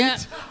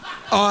indictment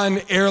on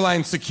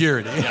airline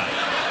security. Yeah.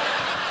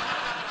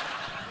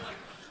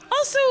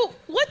 Also,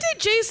 what did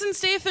Jason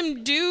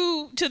Statham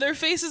do to their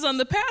faces on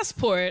the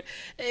passport?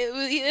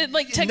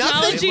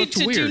 Technology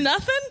to do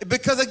nothing?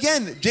 Because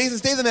again, Jason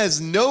Statham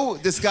has no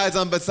disguise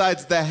on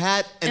besides the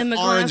hat and the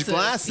orange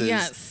glasses.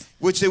 Yes.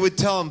 Which they would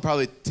tell him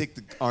probably take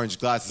the orange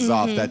glasses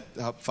off. That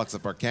fucks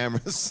up our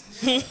cameras.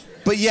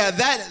 But yeah,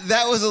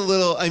 that was a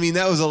little. I mean,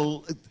 that was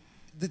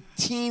the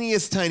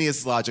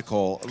tiniest logic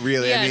hole,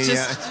 really. Yeah, I mean,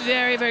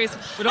 very, very.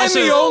 But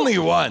also, the only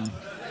one.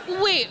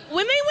 Wait,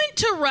 when they went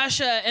to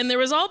Russia and there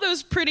was all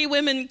those pretty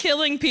women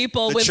killing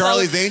people with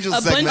Charlie's Angels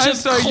a bunch segment. of I'm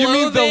sorry, clothing.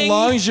 you mean the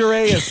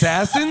lingerie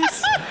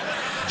assassins?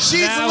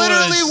 She's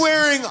literally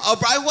wearing a.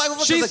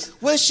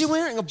 What is she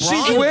wearing? A bra?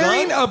 She's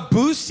wearing a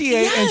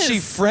bustier and she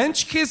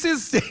French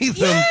kisses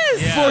Statham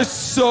for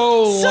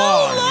so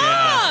long.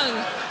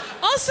 Yeah.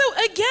 Also,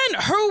 again,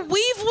 her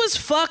weave was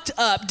fucked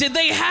up. Did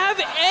they have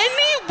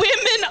any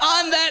women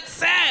on that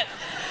set?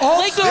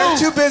 Also, they're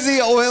too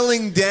busy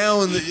oiling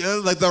down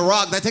the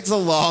Rock. That takes a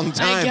long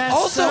time.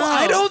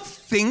 I don't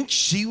think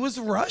she was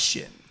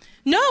Russian.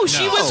 No,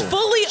 she was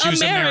fully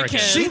American.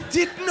 She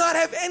did not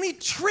have any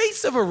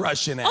trace of a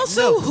Russian accent.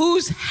 Also,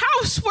 whose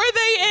house were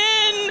they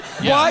in?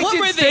 Yeah. Why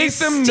did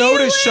Statham know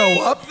to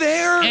show up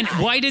there? And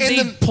why did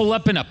they pull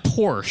up in a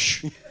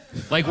Porsche?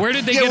 Like, where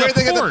did they get a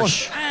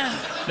Porsche?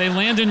 They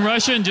land in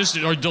Russia and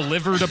or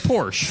delivered a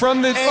Porsche.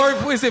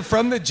 Or is it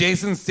from the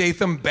Jason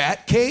Statham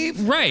Bat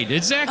Cave? Right,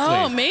 exactly.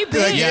 Oh, maybe.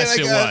 Yes,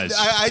 it was.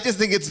 I just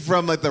think it's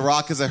from The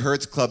Rock is a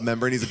Hertz Club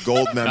member and he's a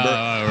gold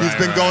member. He's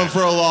been going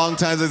for a long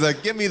time. So he's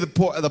like, give me the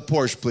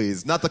Porsche,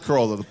 please, not the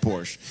Corolla, the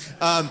Porsche.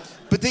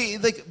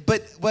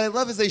 But what I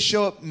love is they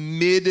show up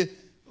mid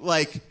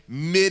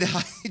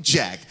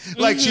hijack.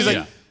 Like she's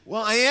like.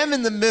 Well, I am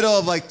in the middle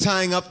of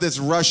tying up this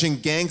Russian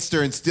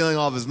gangster and stealing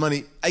all of his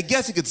money. I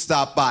guess you could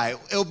stop by.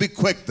 It'll be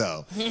quick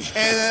though.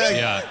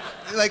 And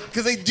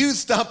because they do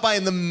stop by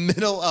in the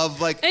middle of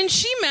And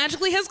she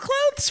magically has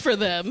clothes for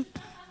them.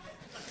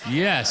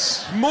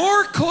 Yes.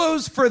 More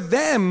clothes for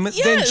them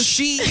than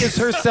she is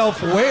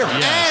herself wearing.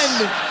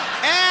 Yes.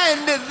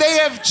 And they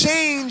have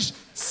changed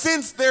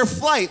since their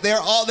flight.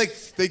 They're all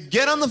they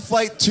get on the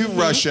flight to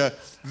Russia.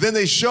 Then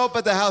they show up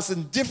at the house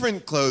in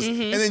different clothes,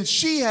 and then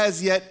she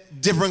has yet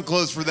different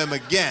clothes for them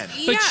again.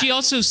 But she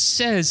also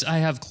says, I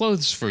have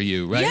clothes for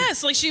you, right?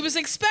 Yes, like she was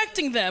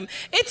expecting them.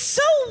 It's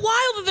so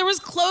wild that there was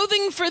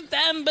clothing for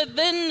them, but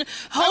then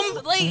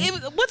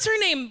what's her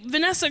name?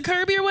 Vanessa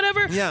Kirby or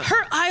whatever? Yeah.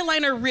 Her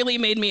eyeliner really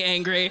made me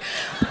angry.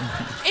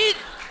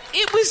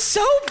 It was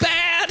so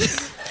bad.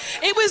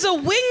 It was a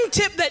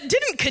wingtip that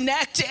didn't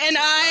connect, and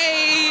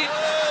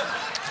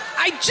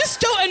I just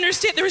don't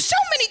understand. There were so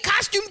many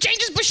costume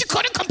changes, but she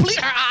couldn't complete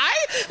her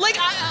eye.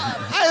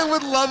 I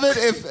would love it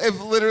if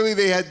literally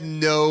they had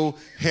no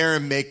hair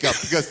and makeup.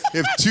 Because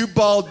if two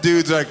bald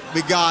dudes are like,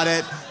 we got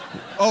it.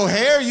 Oh,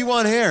 hair? You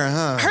want hair,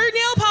 huh? Her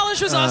nail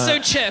polish was also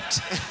chipped.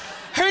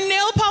 Her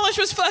nail polish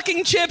was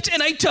fucking chipped,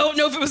 and I don't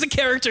know if it was a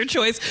character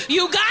choice.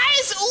 You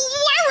guys,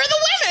 where were the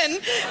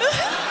women?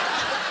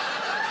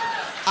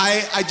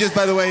 I just,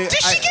 by the way...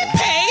 Did she get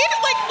paid?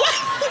 What?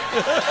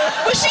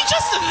 Was she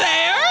just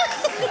there?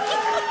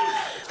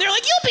 They're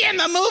like, you'll be in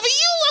the movie.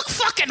 You look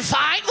fucking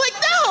fine.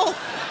 No. And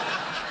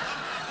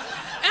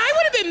I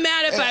would have been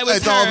mad if I was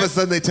it's her. all of a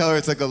sudden they tell her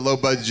it's like a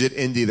low-budget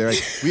indie. They're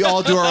like, we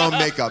all do our own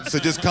makeup, so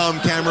just come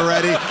camera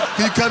ready.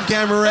 Can you come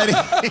camera ready?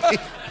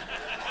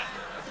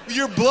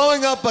 You're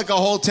blowing up like a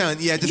whole town.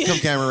 Yeah, just come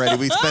camera ready.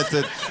 We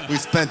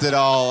spent it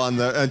all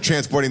on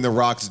transporting the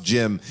Rock's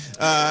gym.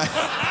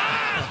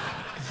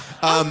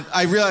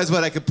 I realized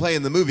what I could play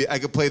in the movie. I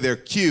could play their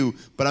cue,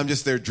 but I'm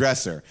just their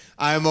dresser.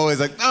 I'm always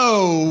like,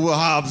 oh,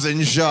 Hobbs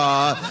and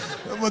Shaw.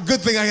 Well,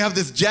 good thing I have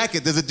this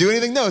jacket. Does it do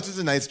anything? No, it's just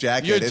a nice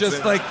jacket. You're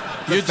just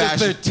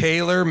their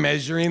tailor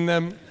measuring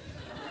them.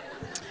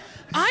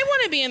 I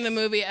want to be in the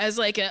movie as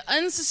like an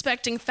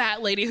unsuspecting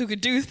fat lady who could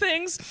do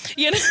things,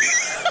 you know?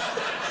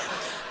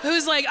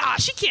 Who's like,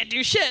 she can't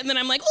do shit. And then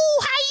I'm like,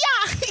 oh,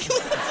 hiya.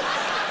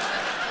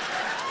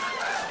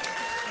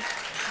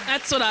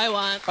 That's what I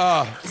want.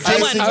 I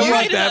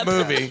want that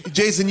movie.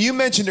 Jason, you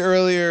mentioned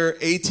earlier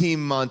A-Team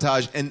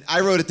montage, and I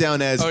wrote it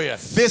down as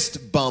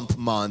fist bump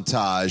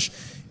montage.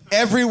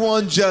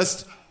 Everyone it's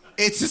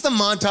just a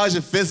montage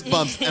of fist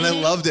bumps, and I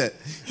loved it.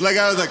 Like,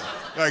 I was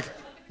like,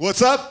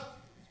 what's up?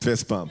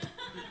 Fist bump.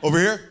 Over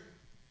here?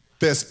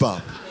 Fist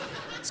bump.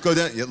 Let's go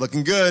down. You're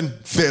looking good.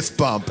 Fist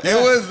bump. It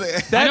was...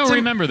 I don't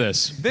remember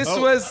this. This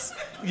was...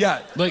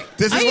 Yeah.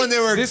 This is when they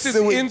were... This is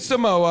in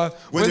Samoa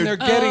when they're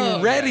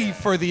getting ready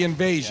for the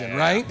invasion,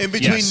 right? In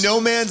between No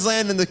Man's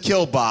Land and the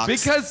Kill Box.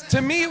 Because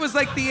to me it was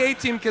like the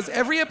A-Team, because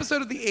every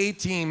episode of the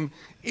A-Team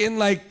in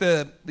like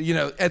the,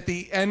 at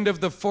the end of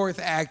the fourth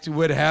act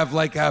would have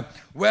like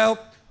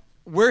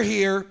we're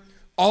here.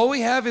 All we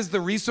have is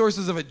the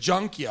resources of a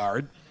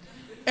junkyard.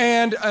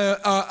 And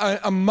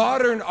a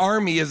modern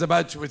army is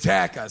about to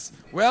attack us.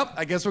 Well,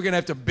 I guess we're going to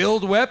have to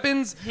build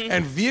weapons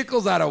and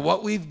vehicles out of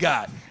what we've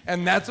got.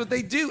 And that's what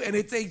they do. And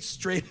it's a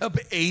straight-up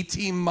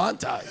A-Team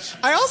montage.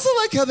 I also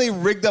like how they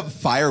rigged up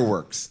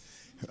fireworks.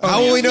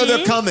 How will we know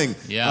they're coming?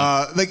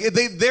 Yeah.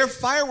 Their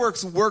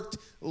fireworks worked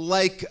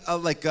like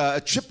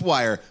a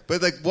tripwire.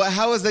 But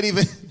how is that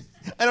even...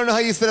 I don't know how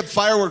you set up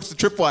fireworks to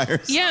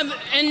tripwires. Yeah,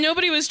 and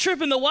nobody was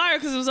tripping the wire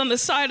because it was on the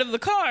side of the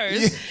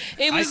cars.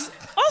 Yeah. It was...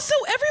 Also,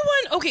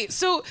 everyone... Okay,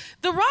 so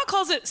The Rock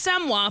calls it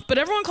Samoa, but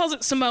everyone calls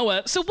it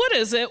Samoa. So what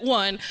is it?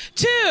 1.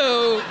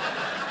 2...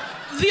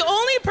 The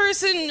only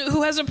person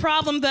who has a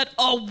problem that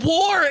a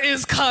war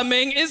is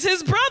coming is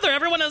his brother.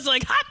 Everyone is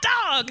like, hot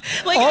dog.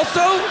 Like, also,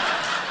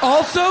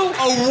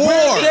 a war.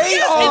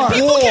 And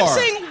people kept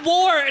saying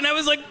war, and I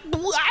was like,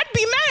 I'd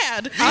be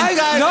mad.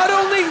 Not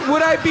only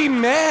would I be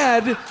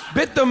mad,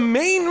 but the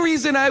main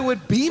reason I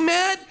would be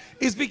mad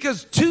is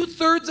because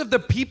 2/3 of the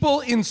people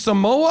in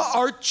Samoa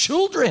are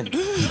children.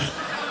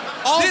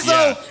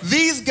 Also,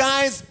 these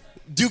guys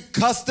do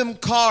custom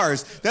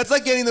cars. That's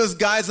like getting those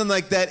guys on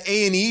like that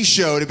A&E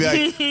show to be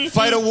like,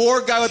 fight a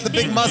war guy with the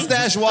big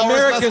mustache,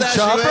 American mustache.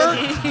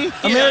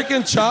 Chopper?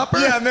 American Chopper?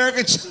 Yeah,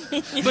 American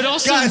Chopper. But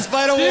also, guys,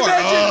 fight a war.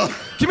 Can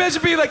you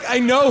imagine being like, I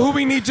know who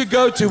we need to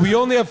go to. We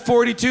only have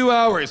 42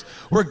 hours.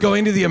 We're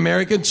going to the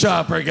American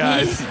Chopper,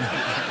 guys.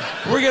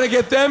 We're going to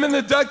get them in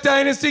the Duck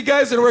Dynasty,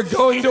 guys, and we're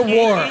going to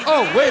war.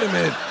 Oh, wait a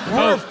minute.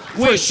 We're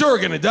for sure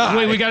going to die.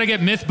 Wait, we got to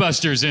get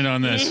Mythbusters in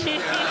on this.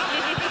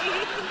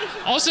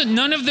 Also,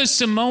 none of the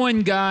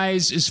Samoan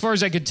guys, as far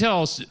as I could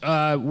tell,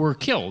 were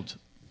killed,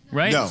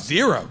 right? No.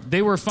 0.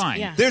 They were fine.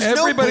 Yeah. There's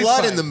Everybody's no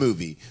blood fine. in the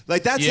movie.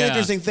 Like, that's an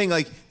interesting thing.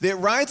 Like, it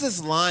rides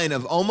this line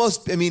of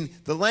almost, the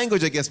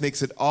language, I guess,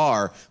 makes it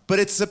R, but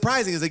it's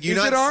surprising. It's like, you're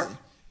Is not... it R?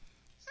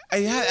 I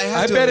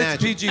bet imagine.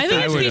 it's PG-13. I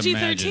think I would it's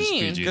imagine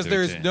PG-13. it's Because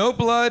there's no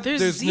blood,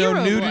 there's no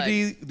zero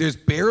nudity, there's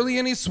barely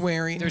any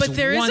swearing. But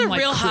there is one, a like,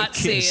 real quick hot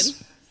kiss.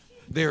 scene.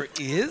 There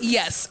is?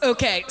 Yes.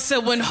 Okay.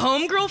 So when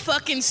Homegirl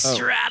fucking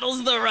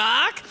straddles the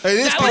rock, It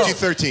is that was-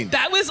 PG-13.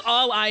 That was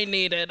all I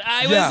needed.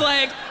 I Yeah. was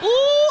like,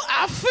 ooh,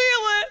 I feel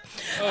it.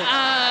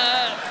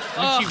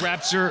 When she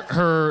wraps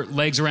her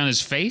legs around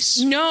his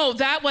face? No,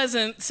 that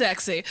wasn't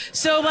sexy.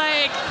 So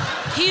like,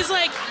 he's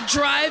like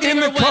driving In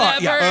or the car,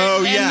 whatever, yeah.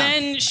 Oh, and yeah.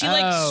 then she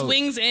like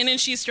swings in and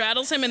she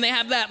straddles him, and they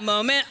have that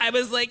moment. I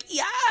was like,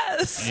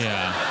 yes.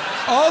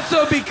 Yeah.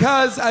 Also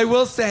because, I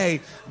will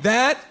say,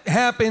 that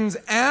happens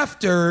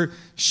after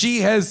she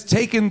has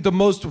taken the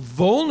most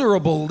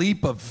vulnerable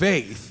leap of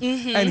faith,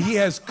 and he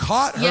has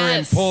caught her and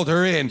Yes. pulled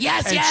her in,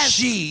 Yes, and yes.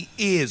 she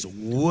is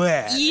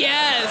wet.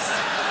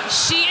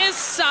 Yes. She is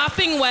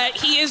sopping wet.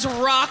 He is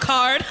rock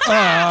hard.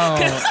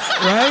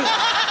 Right?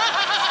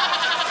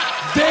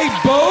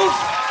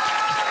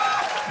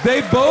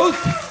 They both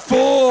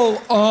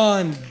full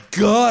on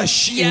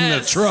gush in the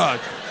Yes.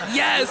 truck.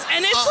 Yes,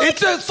 and it's like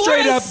It's a for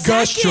straight up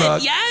gush second.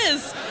 truck.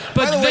 Yes.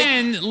 But By the way-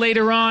 then,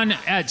 later on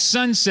at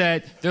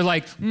sunset, they're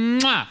like,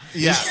 mwah.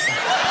 Yeah.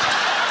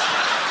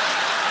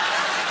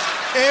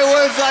 It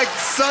was like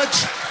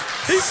such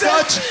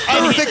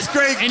a sixth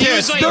grade And he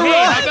was kiss. like, The hey,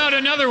 Rock. how about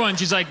another one?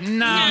 She's like,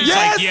 nah. He's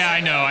Yes. like, yeah, I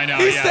know.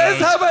 He yeah,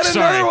 says, how about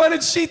sorry. another one?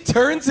 And she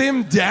turns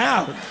him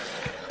down.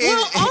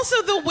 Well,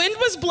 also the wind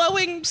was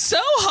blowing so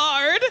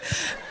hard.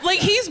 Like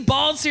he's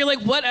bald, so you're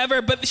like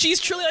whatever, but she's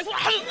truly like,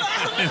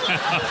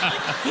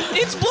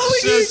 it's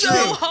blowing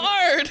so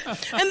hard.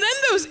 And then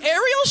those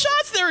aerial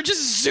shots, they were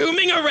just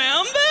zooming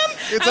around them.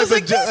 It's I was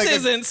like like, a- this like a-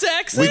 isn't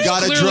sexy. We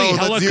got a Clearly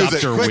drone. Let's use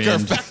it helicopter quicker,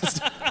 wind.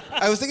 faster.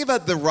 I was thinking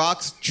about The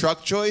Rock's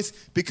truck choice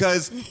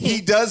because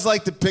he does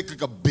like to pick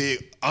like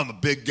I'm a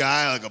big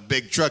guy, like a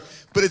big truck.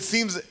 But it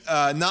seems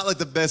not like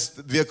the best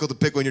vehicle to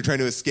pick when you're trying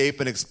to escape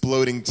an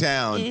exploding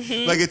town.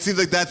 Like it seems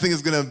like that thing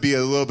is going to be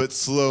a little bit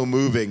slow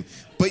moving.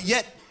 But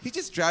yet he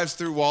just drives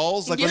through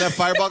walls. Like when that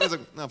fireball goes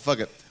like, no, fuck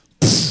it.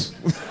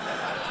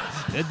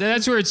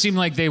 That's where it seemed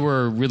like they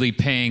were really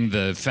paying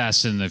the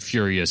Fast and the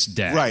Furious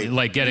debt. Right.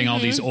 Like getting all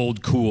these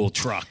old cool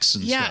trucks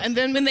and stuff. Yeah, and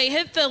then when they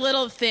hit the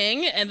little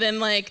thing and then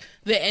like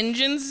the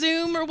engine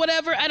zoom or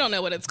whatever, I don't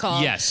know what it's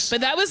called. Yes.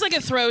 But that was like a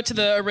throw to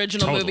the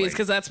original Totally. movies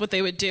because that's what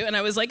they would do. And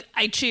I was like,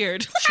 I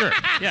cheered. Sure,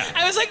 yeah.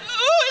 I was like,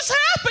 ooh, it's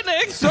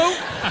happening. So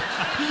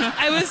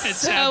I was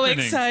so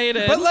happening.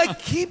 excited. But like,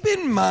 keep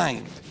in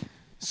mind,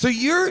 so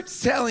you're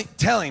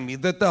telling me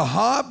that the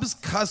Hobbs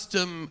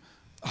custom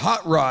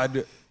hot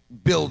rod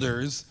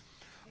builders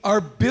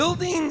are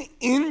building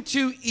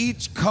into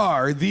each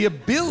car the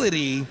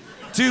ability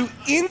to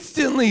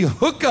instantly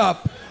hook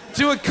up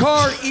to a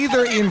car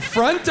either in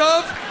front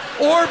of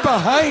or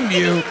behind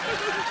you,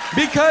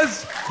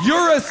 because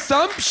your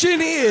assumption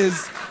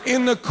is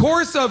in the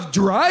course of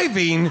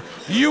driving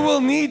you will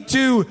need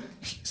to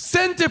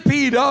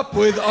centipede up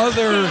with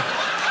other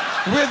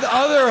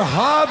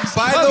Hobbs.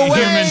 By the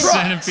way, Human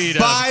centipede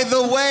up. by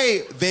the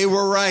way, they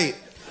were right.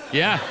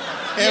 Yeah.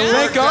 It Thank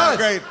worked God. out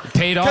great.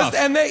 Paid off.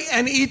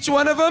 And each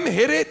one of them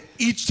hit it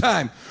each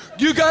time.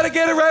 You got to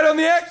get it right on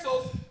the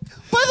axles.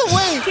 By the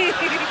way,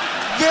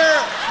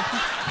 they're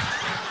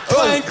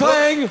Clang,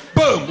 clang,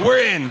 boom, we're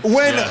in.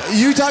 when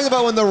you talk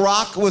about when The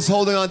Rock was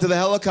holding onto the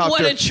helicopter.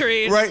 What a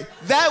treat. Right?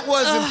 That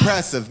was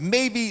impressive.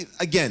 Maybe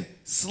again,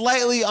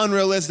 slightly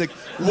unrealistic.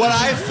 What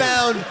I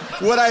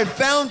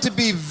found to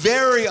be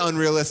very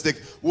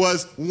unrealistic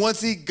was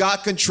once he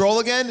got control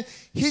again,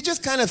 he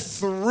just kind of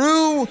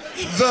threw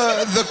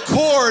the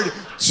cord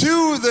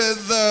to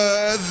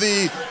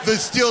the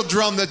steel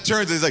drum that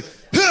turns. He's like,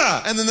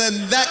 huh! And then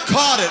that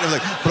caught it. And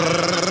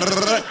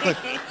like,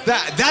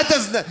 that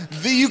doesn't.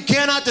 You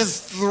cannot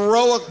just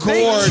throw a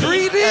cord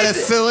at a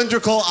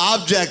cylindrical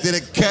object and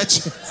it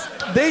catches.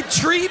 They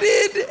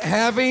treated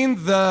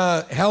having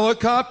the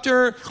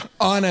helicopter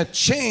on a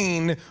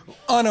chain,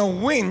 on a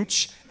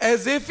winch,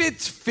 as if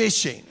it's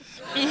fishing.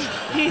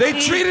 They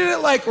treated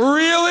it like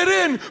reel it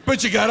in,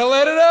 but you gotta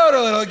let it out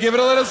a little, give it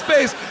a little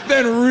space,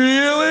 then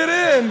reel it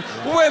in.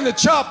 When the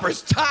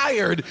chopper's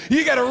tired,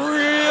 you gotta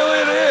reel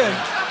it in.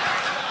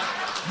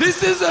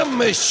 This is a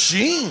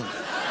machine.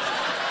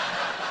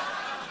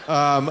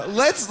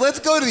 Let's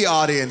go to the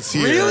audience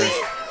here. Really?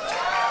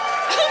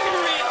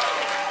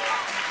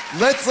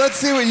 Let's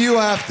see what you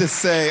have to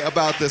say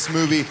about this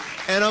movie.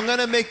 And I'm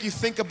gonna make you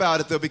think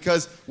about it though,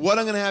 because what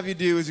I'm gonna have you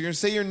do is you're gonna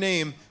say your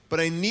name, but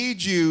I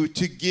need you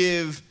to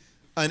give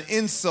an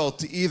insult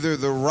to either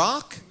The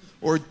Rock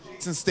or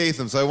Jason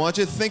Statham. So I want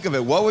you to think of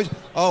it. What would?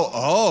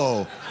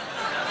 Oh.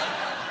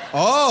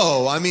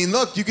 I mean,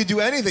 look, you could do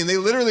anything. They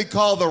literally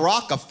call The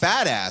Rock a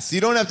fat ass.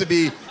 You don't have to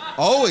be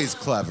always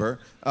clever.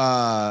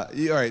 All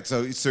right,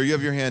 so you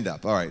have your hand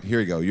up. All right, here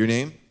you go. Your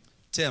name?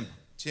 Tim.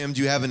 Tim,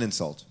 do you have an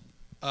insult?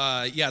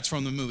 Yeah, it's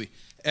from the movie.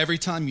 Every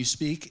time you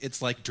speak,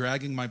 it's like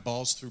dragging my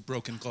balls through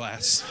broken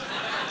glass.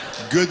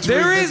 Good to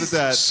There revisit is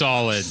that.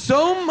 Solid.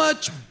 So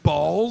much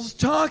balls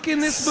talk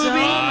in this movie.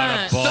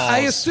 much. So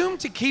I assume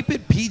to keep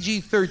it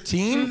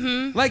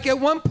PG-13. Like at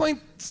one point,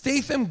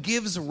 Statham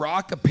gives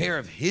Rock a pair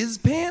of his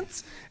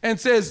pants and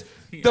says,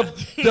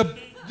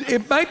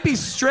 it might be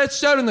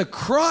stretched out in the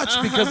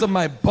crotch because of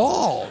my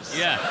balls.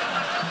 Yeah.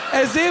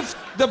 As if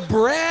the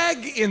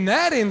brag in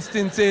that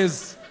instance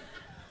is,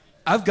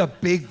 I've got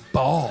big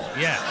balls.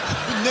 Yeah.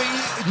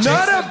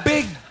 Not a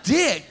big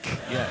dick.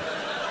 Yeah.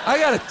 I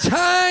got a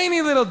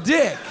tiny little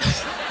dick.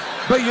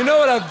 But you know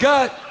what I've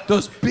got?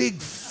 Those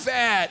big,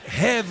 fat,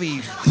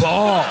 heavy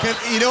balls.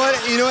 You know what?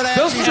 I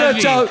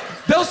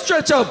They'll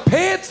stretch out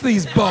pants,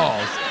 these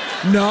balls.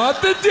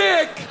 Not the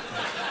dick.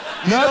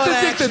 Not the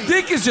dick. The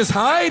dick is just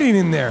hiding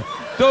in there.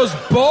 Those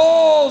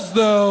balls,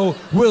 though,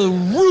 will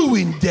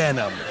ruin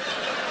denim.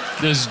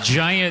 Those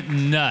giant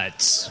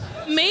nuts.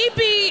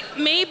 Maybe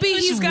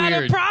he's got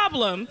weird. a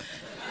problem.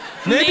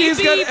 Maybe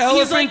he's got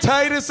he's like,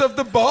 elephantitis of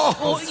the balls.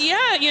 well,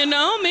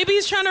 yeah, maybe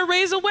he's trying to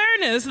raise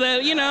awareness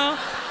that,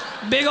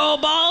 big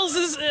old balls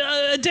is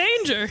a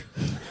danger.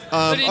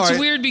 But it's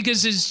weird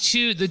because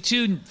the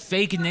two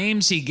fake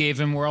names he gave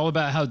him were all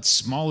about how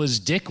small his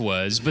dick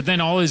was, but then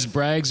all his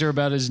brags are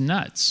about his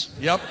nuts.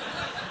 Yep.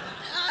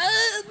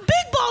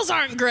 Big balls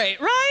aren't great,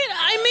 right?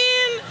 I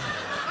mean...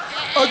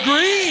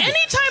 Agreed.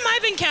 Anytime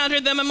I've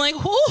encountered them, I'm like,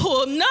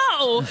 ooh,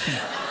 no.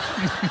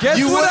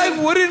 Guess what I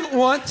wouldn't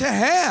want to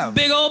have?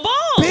 Big old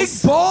balls. Big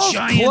balls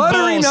Giant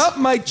cluttering balls. up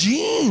my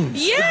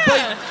jeans.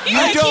 Yeah. You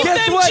gotta keep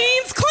guess them what?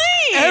 jeans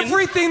clean.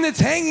 Everything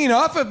that's hanging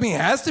off of me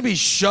has to be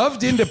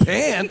shoved into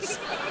pants.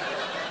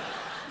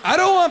 I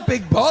don't want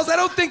big balls. I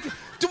don't think...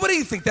 What do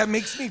you think? That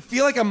makes me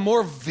feel like I'm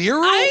more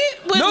virile? I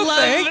would no, love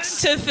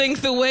thanks. to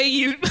think the way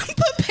you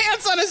put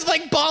pants on is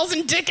like balls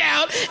and dick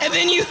out, and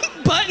then you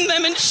button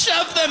them and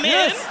shove them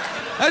Yes.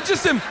 in. I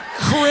just am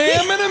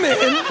cramming them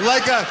in.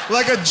 like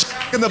a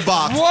jack in the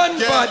box. One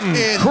Get button,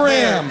 in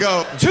cram.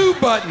 there, go. 2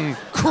 button,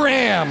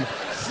 cram.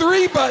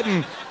 3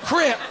 button,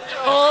 cram.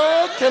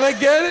 Oh, can I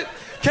get it?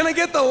 Can I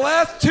get the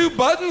last 2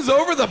 buttons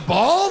over the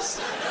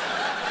balls?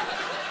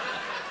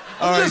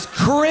 I'm just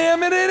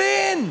cramming it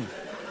in.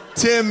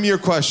 Tim, your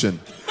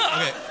question.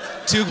 Okay,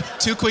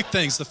 two quick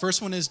things. The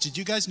first one is, did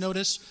you guys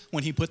notice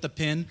when he put the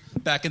pin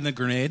back in the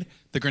grenade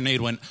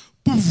went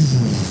poof?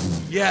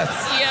 Yes.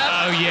 Yep.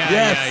 Oh, yeah,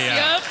 Yes.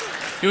 yeah. Yep.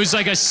 It was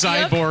like a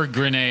cyborg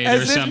grenade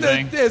or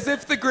something. As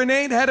if the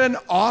grenade had an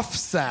off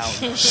sound.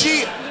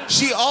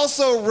 She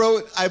also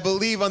wrote, I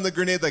believe, on the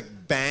grenade, like,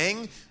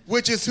 bang,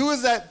 which is, who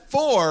is that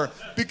for?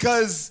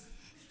 Because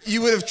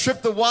you would have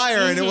tripped the wire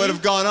and it would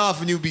have gone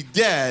off and you'd be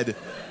dead.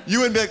 You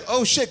wouldn't be like,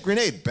 oh shit,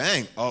 grenade,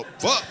 bang. Oh,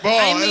 fuck. Oh,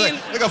 I mean,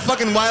 like a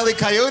fucking Wile E.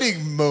 Coyote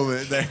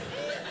moment there.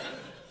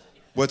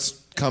 What's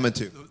coming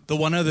to? The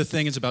one other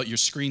thing is about your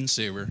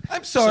screensaver.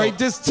 I'm sorry,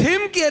 does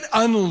Tim get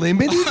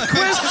unlimited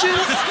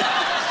questions?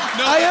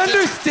 I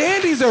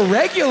understand he's a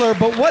regular,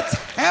 but what's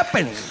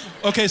happening?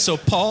 Okay, so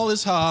Paul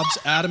is Hobbs,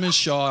 Adam is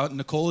Shaw,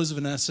 Nicole is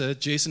Vanessa,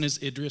 Jason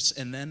is Idris,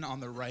 and then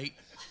on the right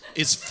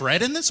is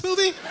Fred in this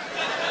movie?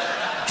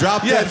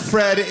 Drop Dead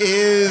Fred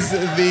is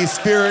the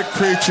spirit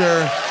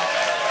creature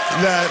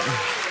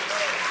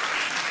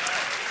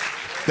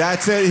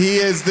that's it. He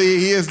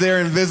is their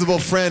invisible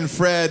friend.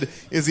 Fred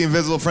is the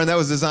invisible friend that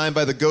was designed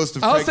by the ghost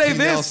of Craig T.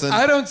 Nelson.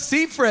 I don't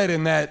see Fred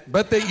in that,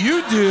 but that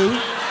you do.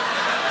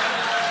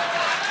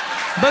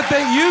 But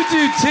that you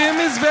do, Tim,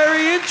 is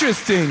very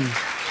interesting.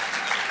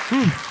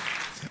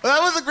 Well,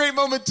 that was a great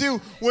moment,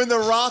 too, when The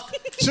Rock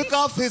took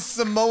off his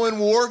Samoan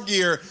war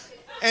gear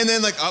and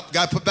then, like,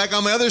 got put back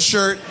on my other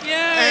shirt.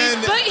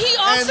 Yeah, but he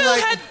also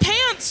had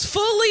pants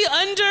fully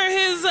under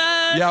his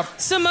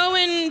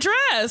Samoan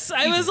dress.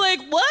 I was like,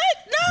 what?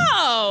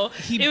 No.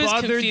 He it was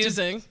bothered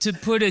confusing. to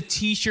put a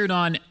T-shirt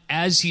on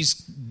as he's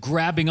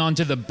grabbing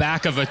onto the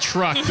back of a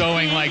truck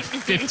going like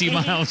 50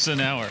 miles an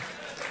hour.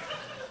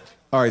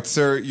 All right,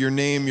 sir, your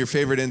name, your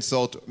favorite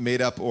insult,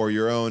 made up or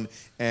your own,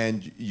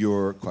 and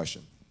your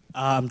question.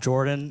 I'm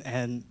Jordan,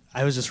 and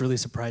I was just really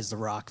surprised The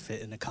Rock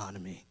fit in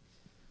economy.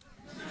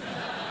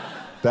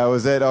 That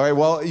was it. All right,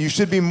 well, you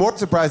should be more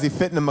surprised he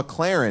fit in a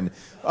McLaren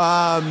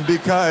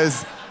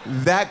because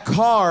that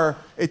car,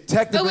 it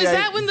technically... Oh, was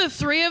that when the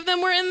three of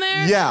them were in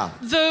there? Yeah.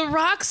 The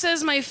Rock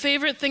says my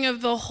favorite thing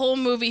of the whole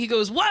movie. He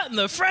goes, what in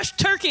the fresh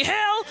turkey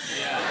hell?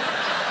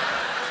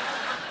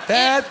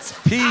 That's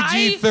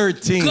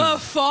PG-13. I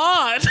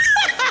guffawed.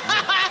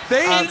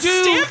 They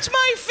stamped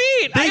my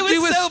feet. They I was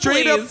do a so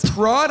straight-up pleased.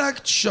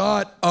 product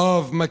shot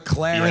of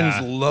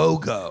McLaren's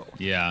logo.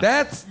 Yeah.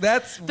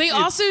 That's. They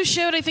also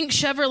showed, I think,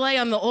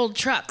 Chevrolet on the old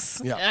trucks.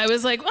 Yeah. I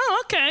was like,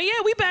 oh, okay,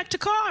 yeah, we back to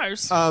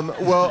cars.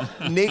 Well,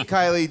 Nate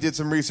Kiley did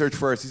some research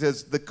for us. He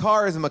says the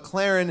car is a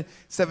McLaren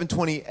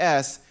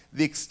 720S.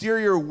 The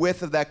exterior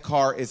width of that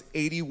car is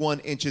 81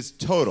 inches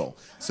total.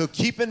 So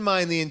keep in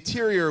mind the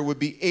interior would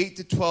be 8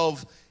 to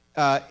 12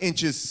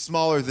 inches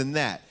smaller than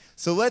that.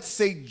 So let's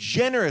say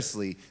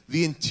generously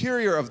the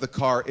interior of the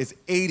car is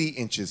 80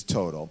 inches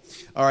total.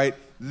 All right,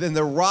 then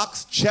The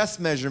Rock's chest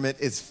measurement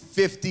is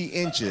 50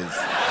 inches.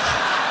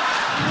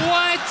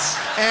 What?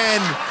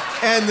 And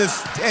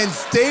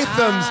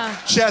Statham's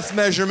chest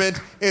measurement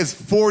is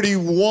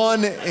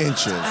 41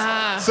 inches.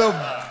 So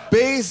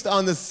based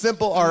on the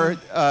simple art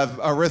of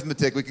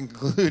arithmetic, we can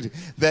conclude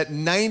that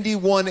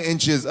 91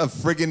 inches of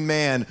friggin'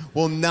 man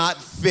will not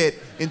fit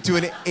into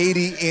an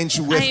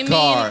 80-inch width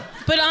car.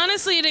 But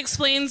honestly, it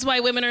explains why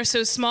women are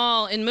so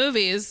small in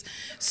movies,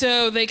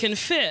 so they can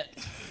fit.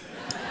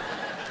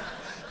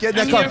 Get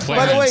in that car.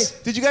 By the way,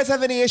 did you guys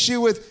have any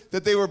issue with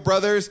that they were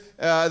brothers,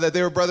 that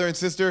they were brother and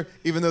sister,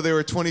 even though they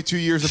were 22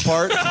 years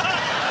apart?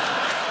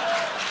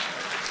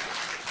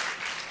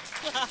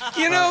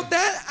 You know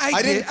that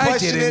I didn't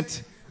question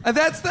it.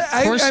 That's the.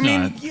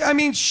 I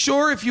mean,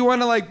 sure, if you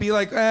want to like be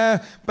like,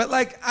 but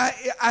like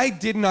I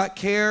did not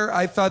care.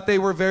 I thought they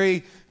were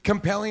very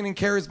compelling and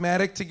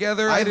charismatic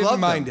together. I didn't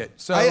mind it.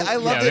 So I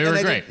loved it. They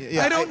were great.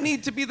 I don't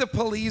need to be the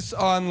police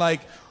on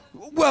like,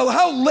 well,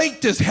 how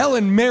late does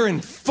Helen Mirren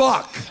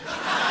fuck?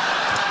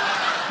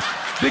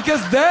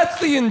 Because that's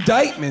the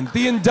indictment.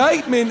 The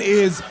indictment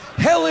is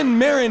Helen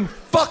Mirren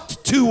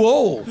fucked too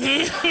old.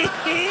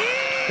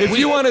 If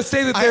you want to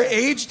say that their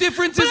age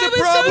difference is a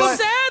problem, so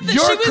sad that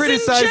you're she was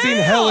criticizing in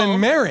jail. Helen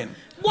Mirren.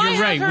 Why You're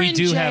have right. her We in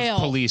do jail? have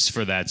police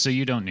for that, so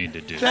you don't need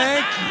to do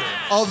that. Thank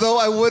you. Although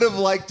I would have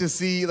liked to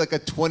see like a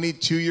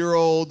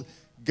 22-year-old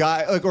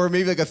guy, like, or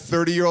maybe like a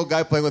 30-year-old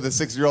guy playing with a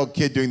 6-year-old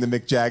kid doing the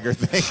Mick Jagger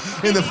thing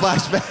in the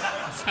flashback.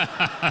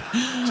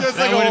 Just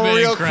like a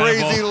real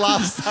crazy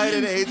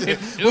lopsided age.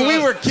 When we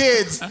were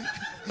kids,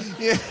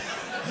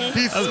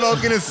 he's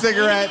smoking a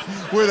cigarette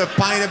with a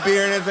pint of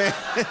beer in his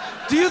hand.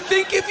 Do you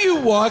think if you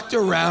walked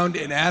around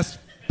and asked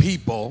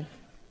people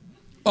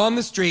on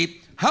the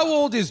street, how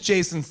old is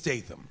Jason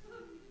Statham?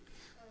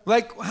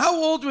 Like, how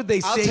old would they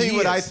say he is? I'll tell you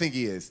what I think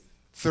he is.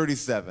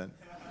 37.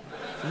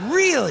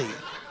 Really?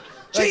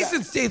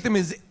 Jason Statham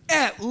is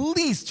at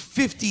least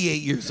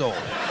 58 years old.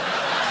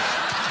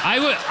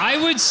 I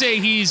would say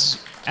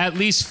he's at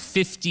least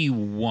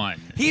 51.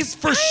 He's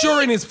for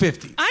sure in his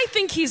 50s. I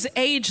think he's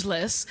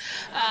ageless.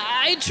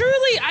 I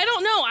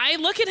don't know. I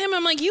look at him,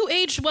 I'm like, you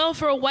aged well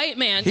for a white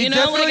man. He you know,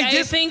 definitely like,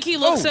 I think he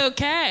looks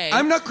okay.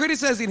 I'm not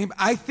criticizing him.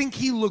 I think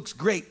he looks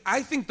great.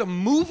 I think the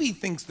movie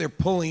thinks they're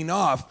pulling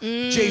off.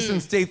 Jason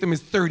Statham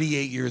is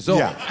 38 years old.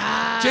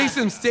 Yeah.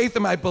 Jason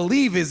Statham, I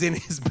believe, is in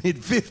his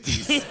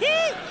mid-50s.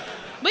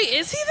 Wait,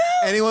 is he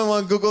though? Anyone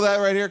want to Google that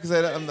right here? Because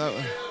I'm not...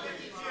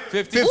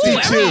 52. Ooh,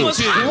 everyone was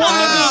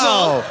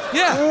Wow.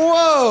 Yeah.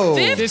 Whoa.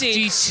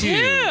 52.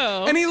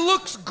 And he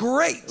looks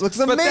great. Looks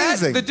but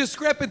amazing. The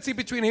discrepancy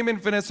between him and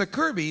Vanessa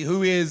Kirby,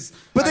 who is,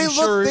 But I'm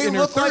sure, they in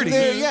her look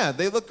 30s. like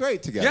they look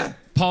great together. Yeah.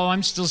 Paul,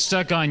 I'm still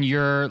stuck on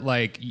your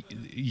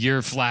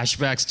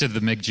flashbacks to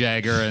the Mick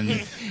Jagger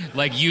and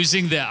like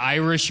using the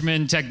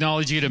Irishman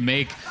technology to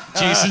make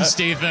Jason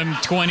Statham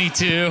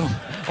 22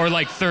 or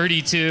like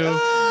 32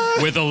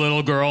 with a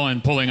little girl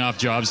and pulling off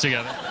jobs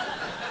together.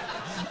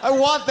 I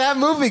want that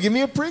movie. Give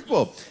me a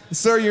prequel.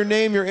 Sir, your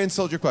name, your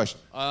insult, your question.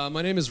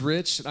 My name is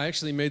Rich. I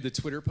actually made the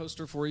Twitter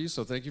poster for you,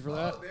 so thank you for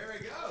that. Oh, there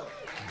we go.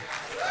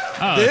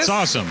 Oh, that's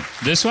awesome.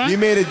 This one? You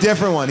made a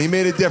different one. He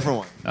made a different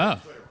one.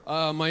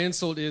 Oh. My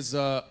insult is,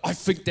 I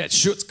think that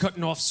shit's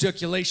cutting off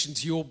circulation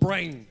to your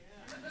brain.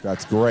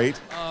 That's great.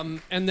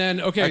 And then,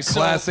 okay, A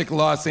classic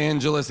Los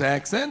Angeles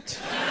accent.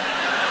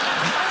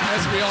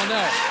 As we all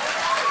know.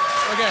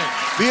 Okay.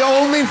 The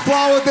only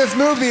flaw with this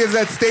movie is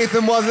that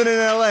Statham wasn't in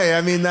L.A.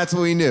 I mean, that's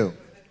what we knew.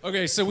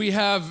 Okay, so we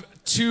have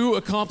two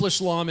accomplished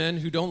lawmen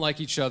who don't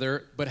like each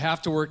other but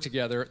have to work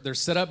together. They're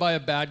set up by a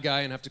bad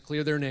guy and have to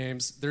clear their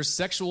names. There's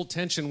sexual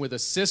tension with a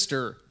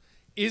sister.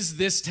 Is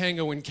this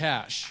Tango and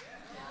Cash?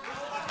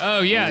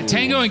 Oh, yeah.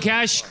 Tango and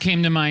Cash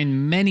came to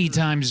mind many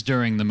times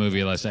during the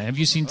movie last night. Have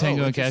you seen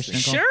Tango and Cash,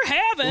 Nicole? Sure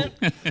haven't.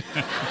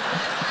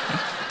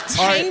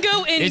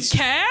 Tango and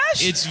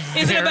Cash? Is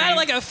it about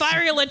like a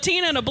fiery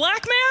Latina and a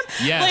black man?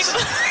 Yes.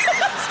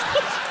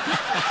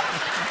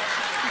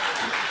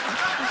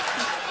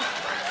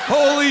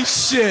 Holy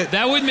shit.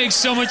 That would make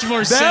so much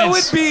more sense. That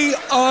would be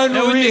unreal.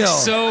 That would make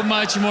so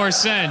much more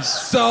sense.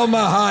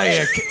 Salma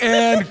Hayek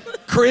and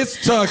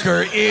Chris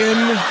Tucker in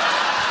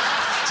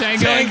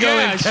Tango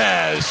and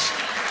Cash.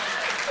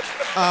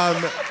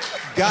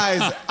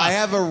 Guys, I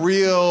got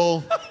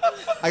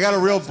a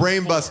real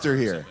brain buster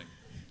here.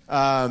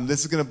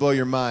 This is going to blow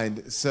your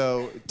mind.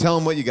 So tell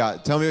them what you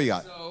got. Tell me what you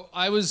got. So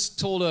I was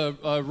told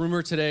a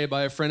rumor today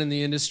by a friend in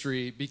the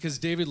industry, because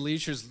David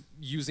Leitch is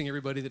using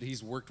everybody that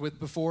he's worked with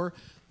before.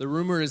 The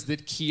rumor is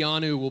that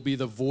Keanu will be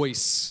the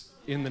voice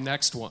in the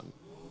next one.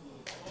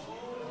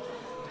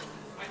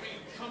 I mean,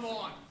 come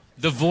on.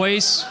 The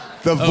voice?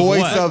 The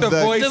voice of the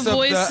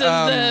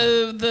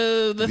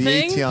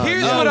thing?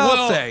 Here's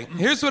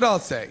what I'll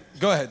say.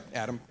 Go ahead,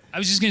 Adam. I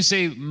was just going to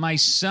say, my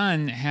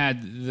son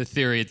had the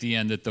theory at the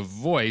end that the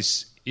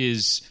voice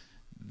is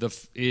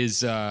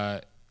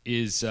The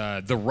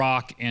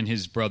Rock and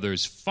his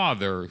brother's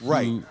father.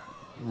 Right.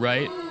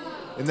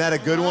 Isn't that a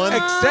good one?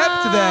 Except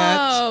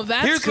that,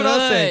 that's here's what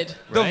I'll say.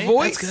 The Right?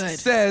 voice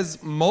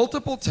says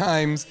multiple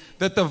times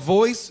that the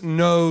voice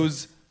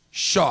knows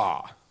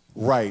Shaw.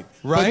 Right.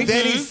 Right? But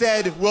then he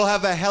said, we'll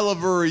have a hell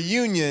of a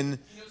reunion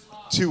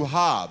to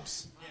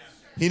Hobbs.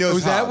 He knows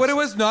Was Hobbs. that what it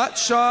was? Not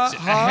Shaw,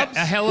 Hobbs?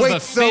 A hell of a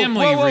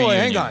family whoa, reunion.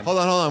 hang on. Hold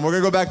on. We're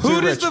going to go back to Who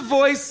Rich. does the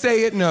voice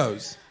say it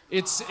knows?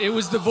 It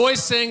was the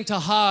voice saying to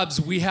Hobbs,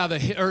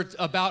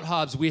 about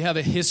Hobbs, we have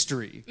a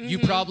history. You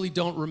probably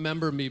don't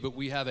remember me, but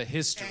we have a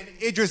history. And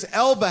Idris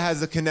Elba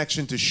has a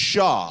connection to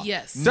Shaw.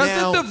 Yes.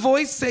 Doesn't the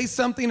voice say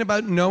something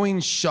about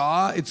knowing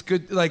Shaw? It's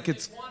good, like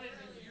it's...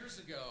 Years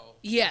ago,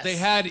 Yes. they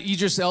had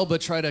Idris Elba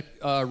try to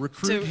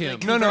recruit him.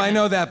 No, I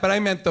know that, but I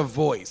meant the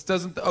voice.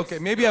 Okay,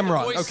 maybe I'm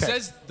wrong. Okay.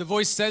 The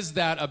voice says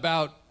that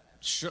about...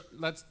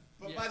 That's...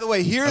 But by the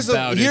way, here's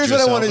About what Idris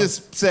I want to Elba.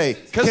 just say.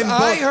 Because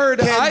I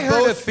heard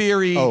a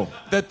theory Oh.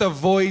 that the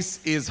voice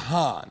is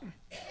Han.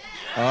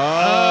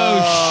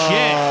 Oh,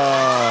 shit.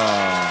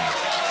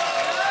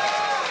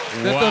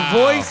 That the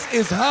voice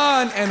is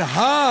Han, and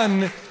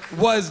Han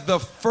was the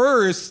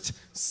first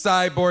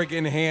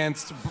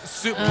cyborg-enhanced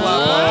blah,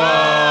 blah,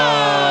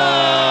 blah.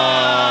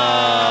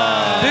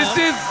 This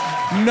is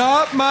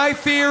not my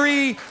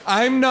theory.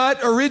 I'm not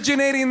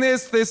originating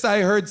this. This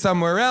I heard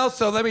somewhere else,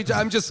 so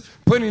I'm just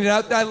putting it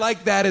out. I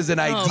like that as an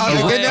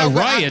idea. A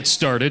riot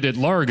started at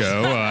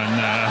Largo on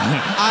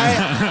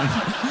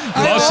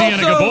La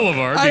Cienega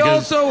Boulevard. I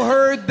also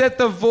heard that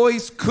the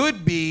voice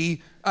could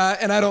be,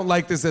 and I don't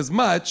like this as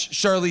much,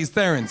 Charlize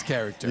Theron's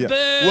character. Yeah.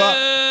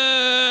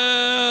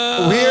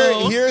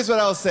 Well, here's what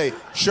I'll say.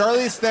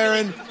 Charlize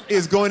Theron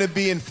is going to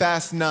be in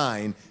Fast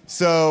 9.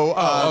 So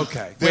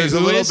okay. There's a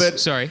little bit.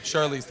 Sorry.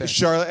 Charlize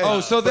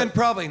Theron. So then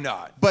probably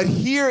not. But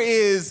here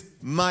is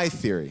my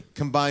theory.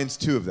 Combines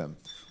two of them.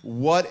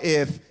 What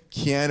if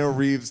Keanu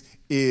Reeves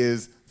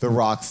is the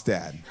Rock's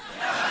dad?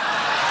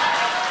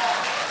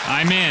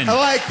 I'm in.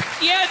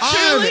 Yeah,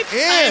 truly,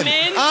 I'm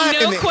in.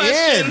 No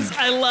questions.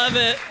 I love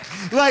it.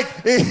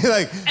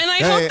 And I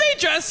hope they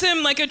dress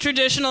him like a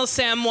traditional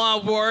Samoa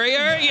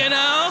warrior, you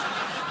know?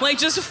 Like,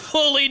 just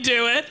fully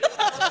do it.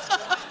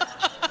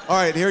 All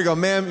right, here we go.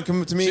 Ma'am,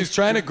 come to me. She's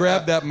trying to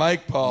grab that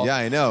mic, Paul. Yeah,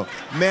 I know.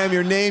 Ma'am,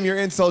 your name, your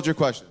insult, your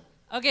question.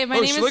 Okay, my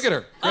name is... Look at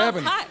her.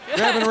 Grabbing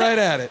right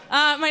at it.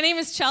 My name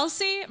is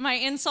Chelsea. My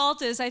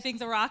insult is I think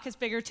The Rock has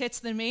bigger tits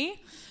than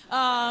me.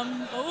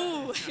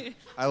 Ooh.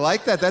 I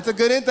like that. That's a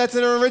good that's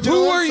an original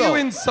Who are insult. you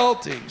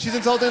insulting? She's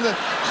insulting the...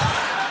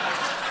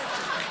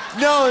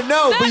 No,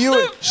 but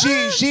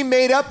she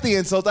made up the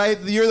insult.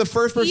 You're the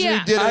first person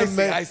who did it.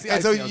 I see.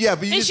 Yeah,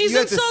 but and she's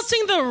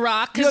insulting The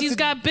Rock because he's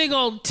got big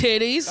old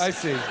titties. I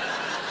see.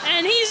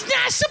 And he's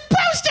not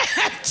supposed to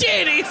have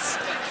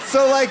titties.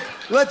 So, like,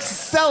 let's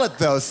sell it,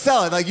 though.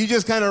 Sell it. Like, you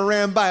just kind of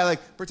ran by.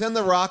 Like, pretend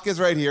The Rock is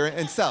right here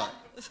and sell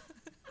it.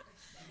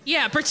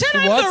 Yeah, pretend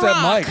I'm The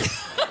Rock. Mic?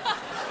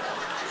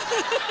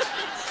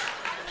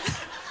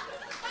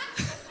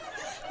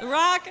 The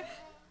Rock,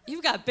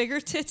 you've got bigger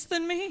tits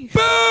than me.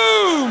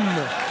 Boom!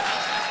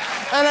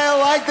 And I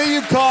like that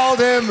you called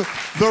him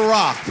The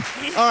Rock.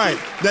 All right,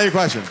 now your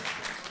question.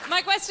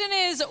 My question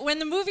is, when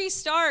the movie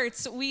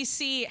starts, we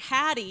see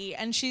Hattie,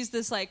 and she's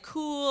this, like,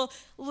 cool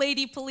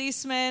lady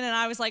policeman, and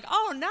I was like,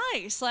 oh,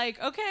 nice.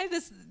 Like, okay,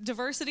 this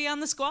diversity on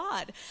the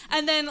squad.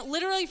 And then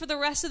literally for the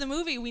rest of the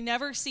movie, we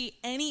never see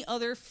any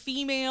other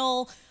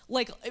female,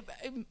 like,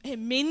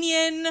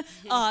 minion,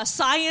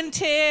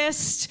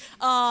 scientist,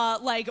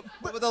 like...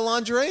 What about the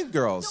lingerie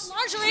girls? The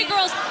lingerie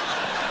girls...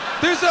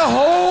 There's a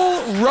whole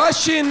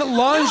Russian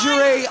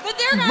lingerie but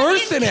they're not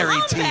mercenary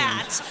in team.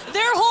 combat.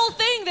 Their whole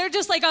thing, they're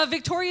just like a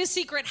Victoria's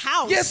Secret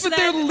house. Yes, but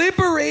they're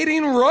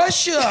liberating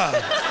Russia.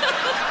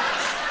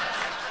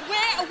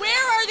 Where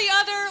are the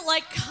other,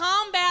 like,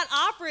 combat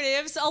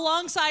operatives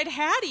alongside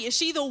Hattie? Is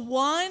she the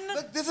one?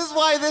 Look, this is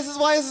why this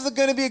is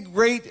going to be a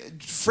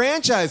great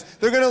franchise.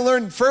 They're going to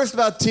learn first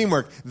about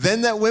teamwork,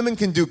 then that women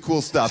can do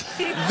cool stuff.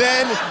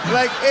 Then,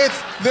 like,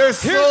 they're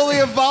slowly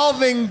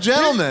evolving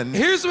gentlemen.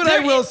 Here's what I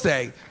will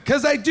say,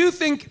 because I do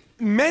think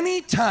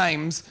many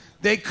times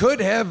they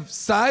could have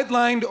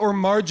sidelined or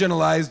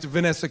marginalized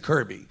Vanessa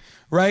Kirby.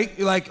 Right?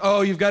 Like,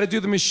 oh, you've got to do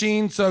the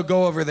machine, so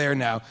go over there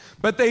now.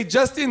 But they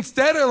just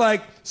instead are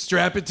like,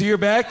 strap it to your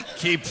back,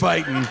 keep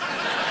fighting.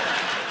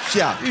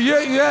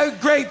 Yeah,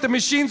 great. The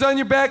machine's on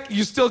your back.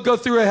 You still go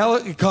through a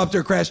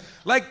helicopter crash.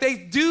 Like they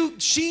do.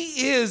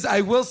 She is, I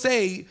will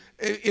say,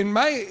 in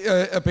my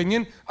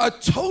opinion, a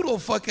total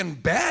fucking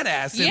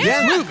badass in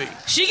this movie.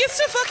 She gets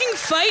to fucking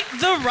fight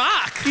The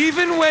Rock.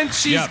 Even when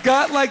she's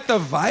got like the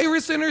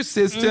virus in her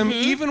system,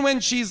 even when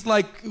she's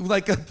like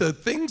the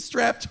thing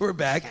strapped to her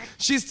back,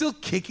 she's still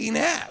kicking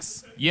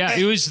ass. Yeah,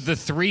 it was the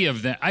three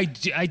of them. I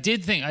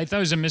thought it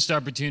was a missed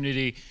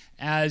opportunity.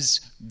 As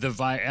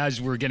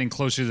we're getting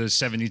closer to the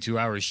 72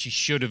 hours, she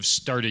should have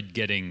started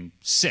getting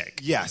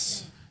sick.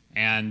 Yes.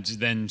 And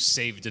then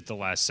saved at the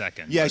last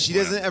second. Yeah, she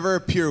doesn't ever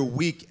appear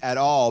weak at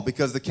all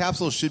because the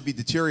capsule should be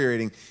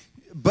deteriorating.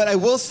 But I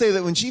will say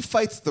that when she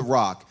fights The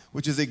Rock,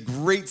 which is a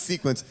great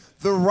sequence,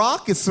 The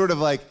Rock is sort of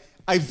like,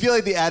 I feel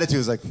like the attitude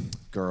is like,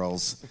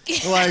 girls.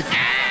 Like,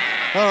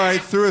 all right,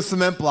 threw a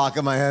cement block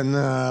in my head,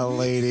 nah,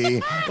 lady.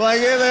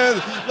 Like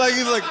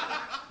he's like,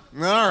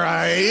 all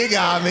right, you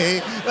got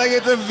me. Like,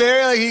 it's a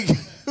very, like, he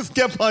just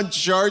kept on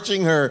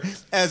charging her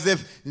as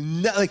if,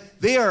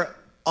 they are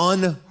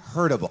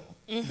unhurtable.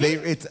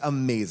 It's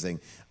amazing.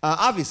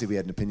 Obviously, we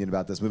had an opinion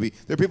about this movie.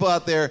 There are people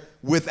out there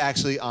with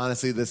actually,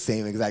 honestly, the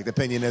same exact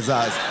opinion as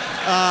us.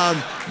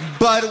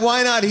 But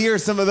why not hear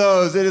some of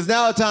those? It is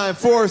now time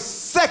for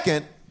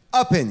Second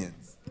Opinions.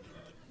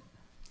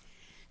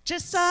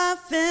 Just saw a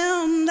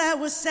film that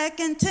was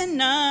second to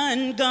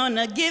none.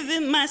 Gonna give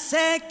it my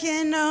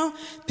second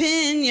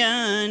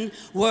opinion,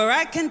 where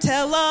I can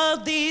tell all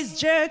these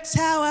jerks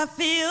how I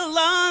feel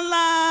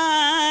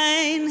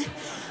online.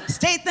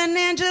 Stathan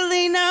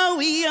Angelino,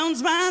 he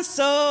owns my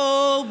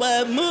soul.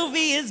 What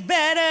movie is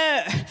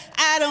better?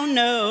 I don't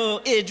know.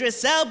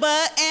 Idris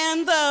Elba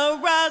and The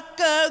Rock,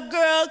 a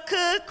girl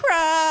could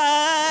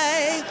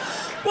cry.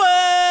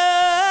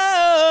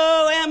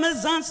 Whoa,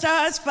 Amazon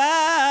Stars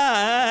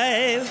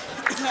 5.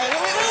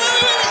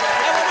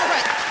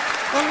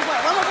 One more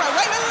part.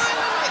 Wait.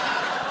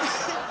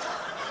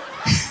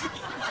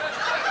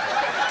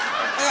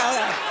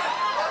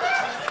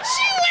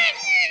 She went.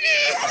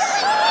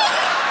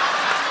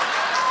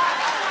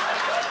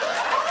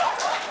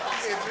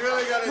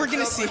 We're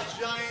gonna see.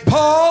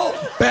 Paul,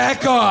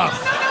 back off.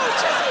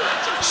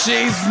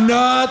 She's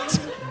not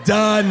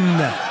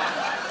done.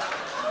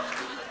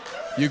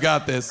 You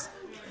got this.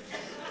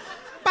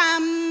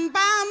 Bam,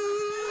 bam,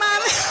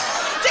 bam.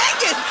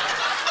 Take it.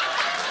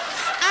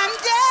 I'm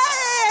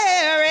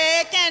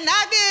Derek, and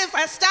I give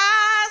 5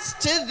 stars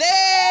to this,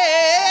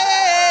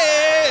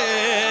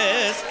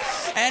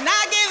 and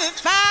I give it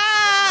 5.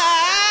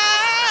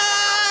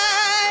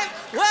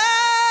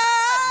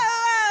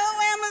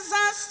 Whoa,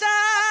 Amazon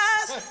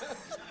stars.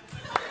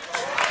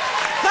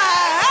 5.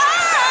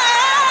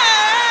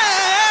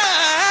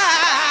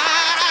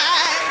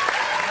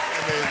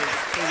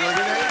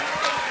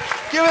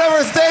 Give it up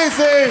for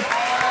Stacy.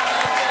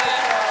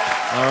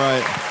 All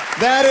right.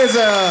 That is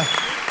a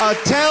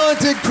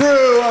talented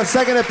crew of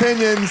Second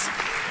Opinions.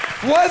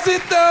 Was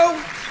it, though?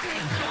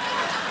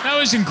 That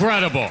was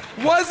incredible.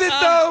 Was it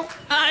though?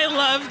 I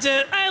loved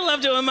it. I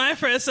loved it when my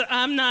friend said,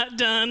 "I'm not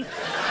done,"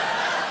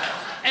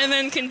 and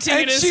then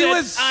continued And to she say,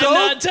 was "I'm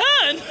not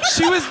done."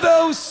 She was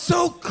though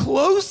so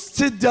close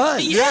to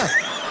done. Yeah.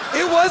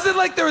 It wasn't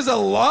like there was a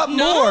lot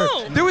No.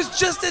 more. There was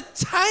just a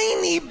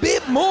tiny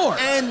bit more.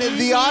 And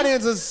the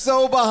audience was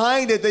so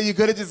behind it that you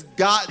could have just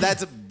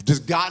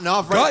gotten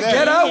off right there.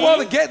 Get out while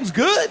the getting's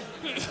good.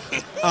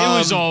 It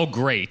was all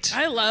great.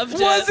 I loved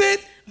it. Was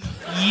it?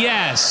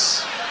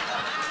 Yes.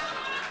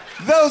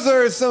 Those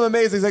are some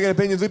amazing second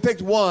opinions. We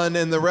picked one,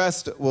 and the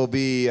rest will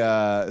be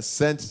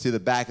sent to the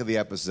back of the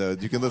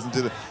episode. You can listen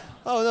to the...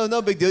 Oh,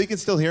 no big deal. You can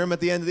still hear them at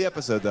the end of the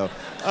episode, though.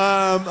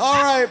 All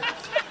right.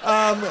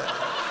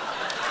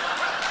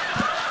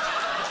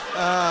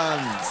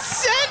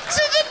 Sent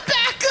to the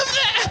back of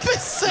the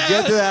episode.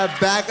 Get to that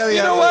back of the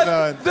You know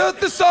episode.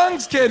 what? The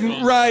songs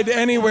can ride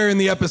anywhere in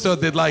the episode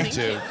they'd like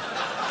to.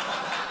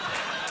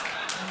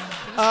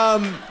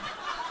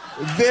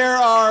 There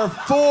are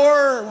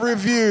 4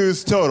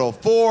 reviews total.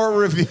 4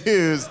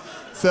 reviews.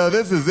 So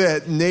this is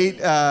it. Nate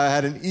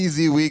had an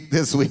easy week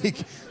this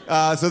week.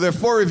 So there are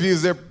 4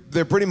 reviews.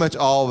 They're pretty much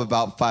all of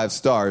about 5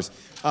 stars.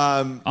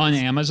 On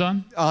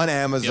Amazon? On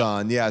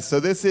Amazon, yeah.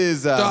 So this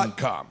is...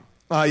 .com.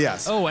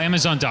 Yes. Oh,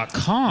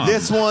 Amazon.com.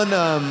 This one...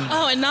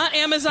 and not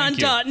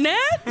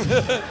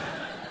Amazon.net?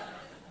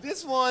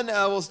 This one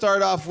we'll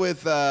start off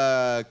with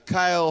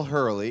Kyle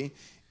Hurley.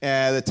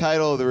 The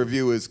title of the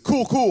review is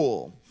Cool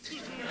Cool.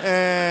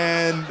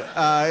 And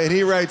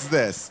he writes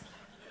this.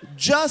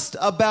 Just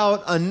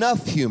about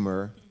enough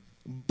humor,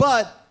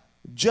 but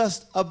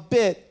just a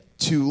bit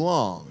too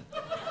long.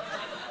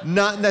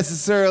 Not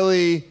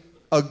necessarily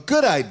a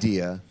good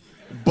idea,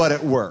 but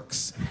it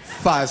works.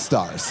 5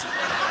 stars.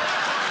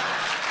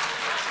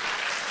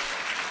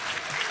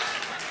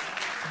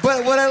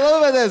 But what I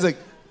love about that is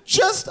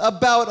just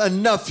about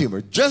enough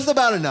humor. Just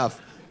about enough.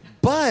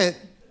 But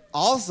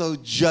also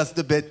just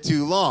a bit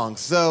too long.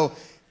 So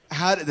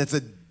that's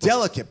a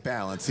delicate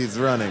balance he's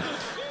running.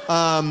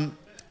 And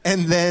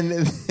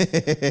then,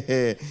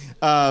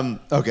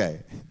 okay.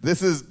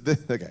 This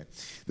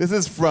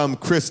is from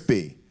Chris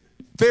B.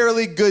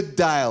 Fairly good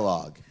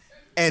dialogue.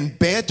 And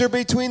banter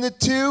between the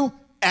two,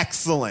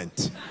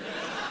 excellent.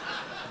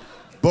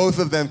 Both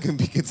of them can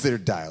be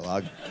considered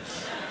dialogue.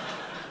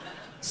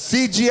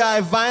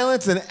 CGI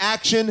violence and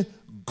action,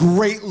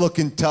 great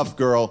looking tough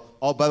girl.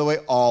 Oh, by the way,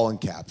 all in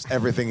caps.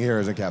 Everything here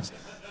is in caps.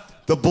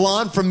 The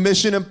blonde from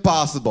Mission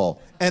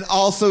Impossible, and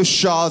also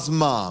Shaw's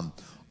mom.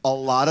 A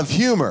lot of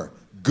humor,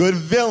 good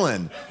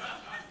villain,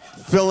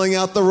 filling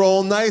out the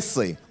role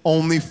nicely.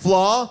 Only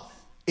flaw,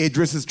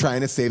 Idris is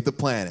trying to save the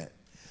planet.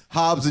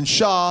 Hobbs and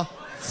Shaw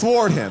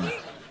thwart him.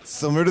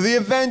 Similar to the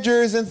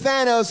Avengers and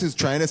Thanos, who's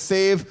trying to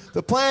save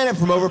the planet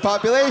from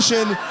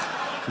overpopulation.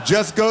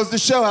 Just goes to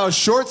show how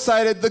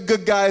short-sighted the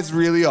good guys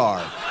really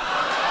are.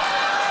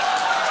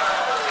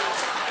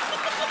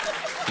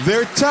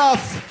 They're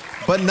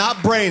tough, but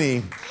not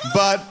brainy.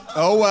 But,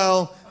 oh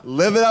well,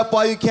 live it up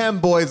while you can,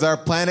 boys. Our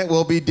planet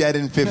will be dead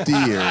in 50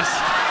 years.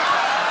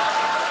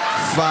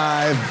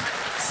 5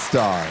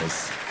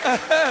 stars.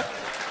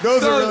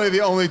 Those are really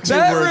the only 2 words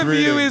That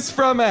review reading. is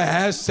from a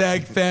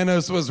hashtag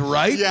Thanos was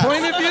right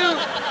point of view.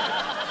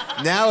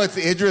 Now it's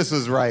Idris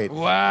was right.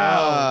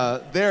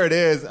 Wow. There it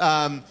is.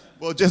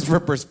 Well, just for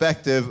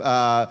perspective,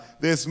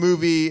 this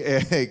movie,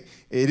 it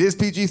is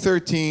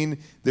PG-13.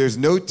 There's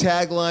no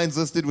taglines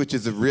listed, which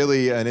is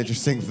really an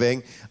interesting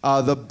thing.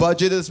 The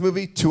budget of this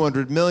movie,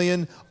 $200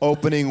 million.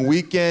 Opening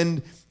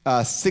weekend,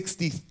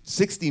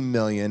 $60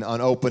 million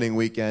on opening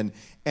weekend.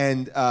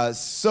 And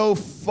so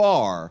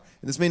far,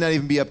 and this may not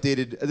even be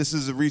updated, this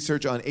is a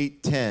research on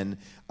 810,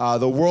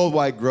 the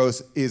worldwide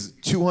gross is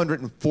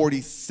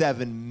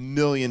 $247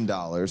 million,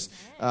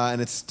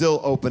 and it's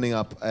still opening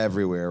up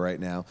everywhere right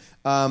now.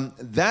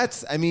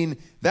 That's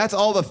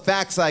all the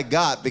facts I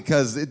got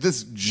because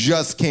this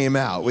just came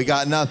out. We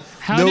got nothing.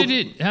 How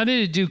did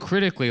it do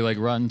critically, like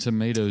Rotten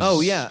Tomatoes?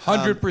 Oh yeah,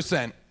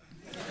 100%.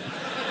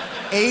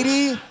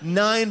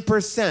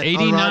 89%.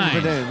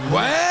 89.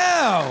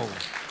 Wow.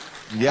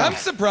 Yeah. I'm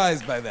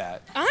surprised by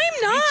that. I'm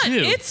not.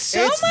 It's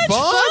so It's much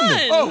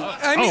fun. fun.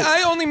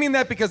 I only mean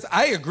that because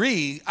I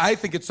agree. I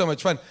think it's so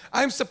much fun.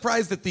 I'm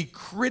surprised that the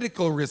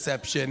critical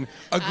reception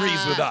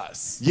agrees with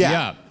us.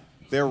 Yeah.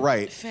 They're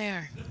right.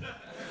 Fair.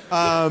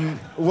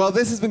 Well,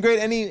 this has been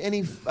great. I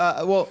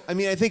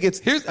think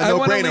it's a I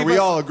wanna no-brainer. leave We us-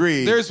 all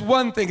agree. There's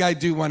one thing I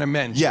do want to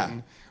mention, Yeah.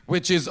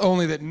 which is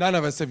only that none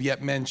of us have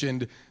yet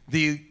mentioned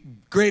the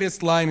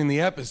greatest line in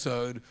the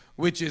episode,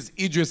 which is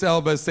Idris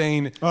Elba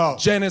saying,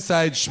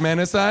 genocide,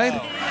 schmenocide.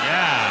 Oh,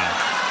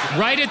 yeah.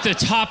 Right at the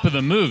top of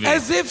the movie.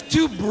 As if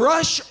to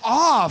brush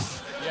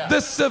off the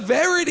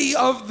severity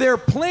of their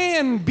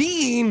plan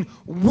being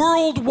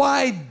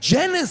worldwide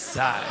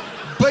genocide.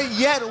 But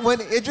yet, when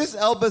Idris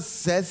Elba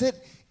says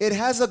it, it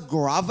has a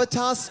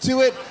gravitas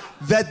to it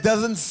that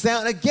doesn't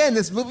sound... Again,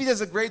 this movie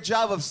does a great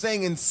job of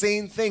saying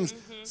insane things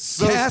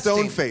so Casting.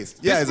 stone-faced.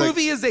 Yeah, This it's like,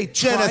 movie is a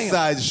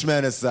genocide,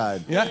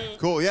 schmenocide. Yeah.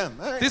 Cool, yeah.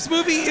 All right. This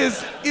movie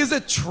is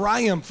a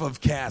triumph of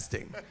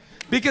casting.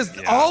 because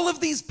all of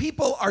these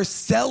people are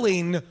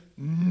selling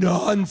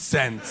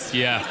nonsense.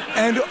 Yeah.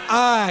 And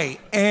I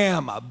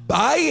am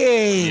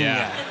buying.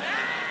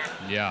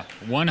 Yeah,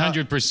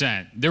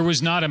 100%. There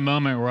was not a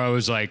moment where I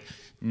was like,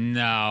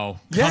 no,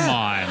 come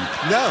on.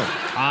 No.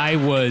 I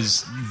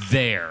was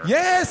there.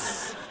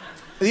 Yes.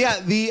 Yeah,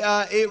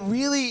 it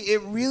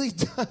really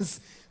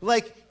does.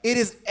 Like, it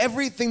is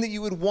everything that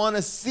you would want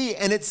to see,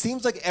 and it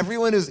seems like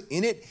everyone who's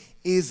in it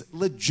is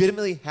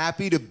legitimately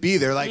happy to be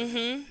there. Like,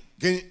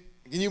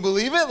 can you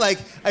believe it? Like,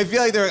 I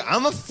feel like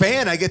I'm a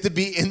fan. I get to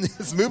be in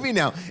this movie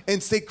now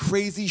and say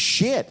crazy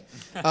shit.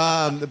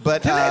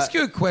 But can I ask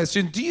you a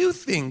question? Do you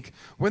think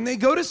when they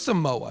go to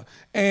Samoa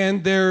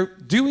and they're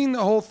doing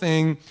the whole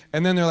thing,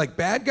 and then they're like,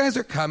 bad guys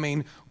are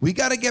coming, we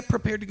got to get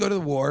prepared to go to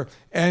the war,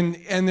 and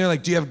they're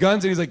like, do you have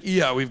guns? And he's like,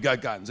 yeah, we've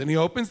got guns. And he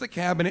opens the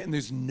cabinet and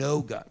there's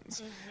no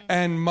guns.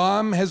 And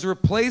Mom has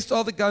replaced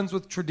all the guns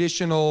with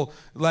traditional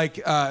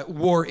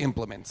war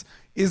implements.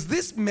 Is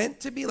this meant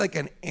to be like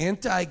an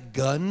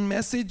anti-gun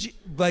message,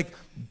 like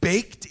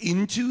baked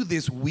into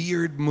this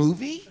weird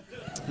movie?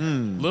 A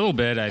little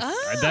bit.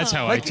 That's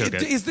how I took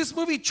it. Is this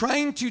movie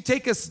trying to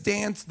take a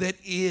stance that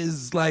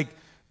is like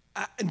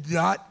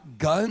not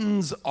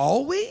guns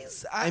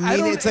always?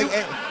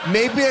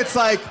 Maybe it's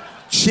like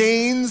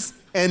chains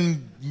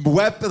and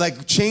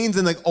chains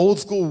and like old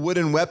school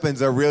wooden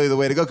weapons are really the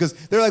way to go, because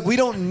they're like, we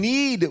don't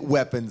need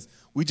weapons.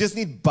 We just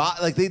need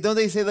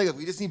they say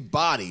we just need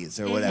bodies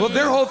or whatever. Well,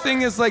 their whole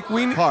thing is like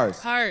we need heart.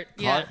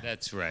 Yeah. Heart,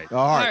 that's right.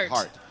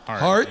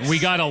 Heart. We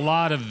got a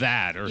lot of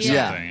that or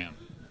something.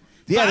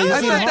 Yeah,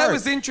 I thought that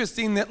was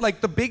interesting that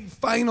like the big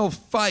final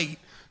fight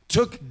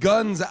took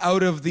guns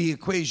out of the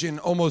equation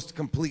almost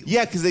completely.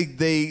 Yeah, because they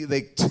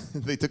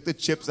took the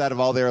chips out of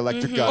all their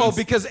electric guns. Oh,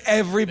 because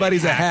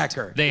everybody's a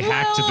hacker. They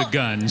hacked the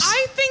guns.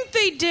 I think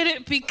they did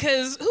it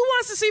because who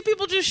wants to see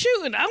people just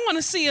shooting? I want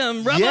to see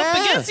them rub up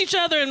against each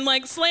other and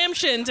like slam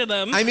shit into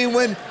them. I mean,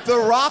 when The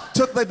Rock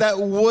took like that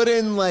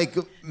wooden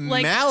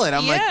mallet,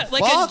 I'm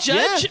like a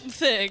judge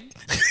thing.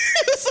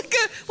 It's like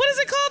what is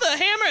it called? A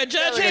hammer? A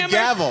judge hammer? A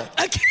gavel.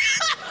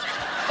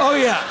 Oh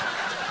yeah.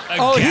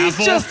 Gavel? He's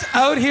just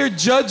out here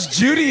Judge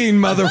Judying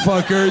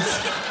motherfuckers.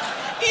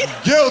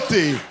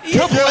 Guilty.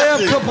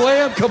 Kablam,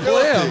 kablam,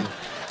 kablam.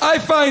 I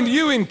find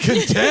you in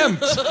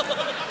contempt.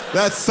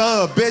 That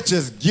son of a bitch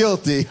is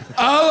guilty.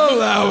 I'll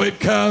allow it,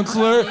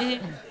 counselor.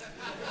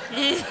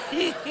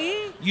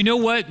 You know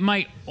what?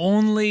 My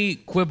only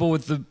quibble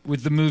with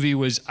the movie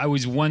was I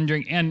was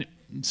wondering, and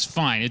it's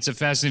fine, it's a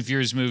Fast and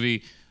Furious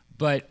movie,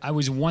 but I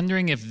was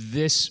wondering if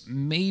this,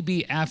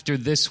 maybe after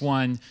this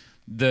one,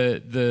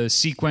 the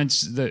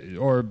sequence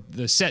or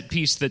the set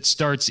piece that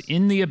starts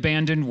in the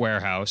abandoned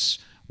warehouse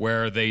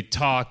where they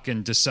talk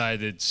and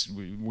decide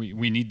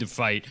we need to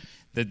fight,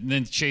 that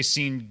then the chase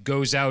scene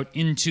goes out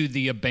into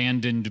the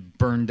abandoned,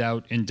 burned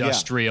out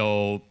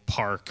industrial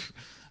park.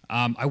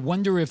 I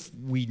wonder if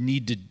we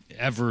need to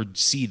ever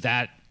see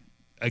that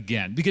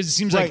again, because it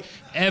seems like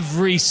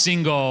every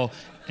single,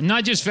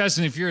 not just Fast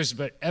and the Furious,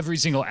 but every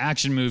single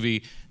action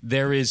movie,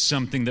 there is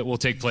something that will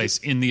take place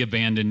in the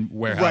abandoned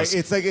warehouse. Right,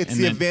 it's like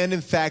the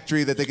abandoned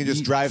factory that they can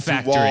just drive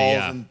through walls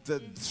and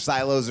the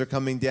silos are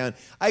coming down.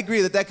 I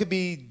agree that could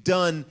be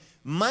done.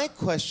 My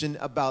question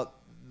about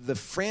the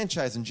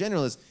franchise in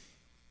general is,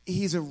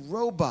 he's a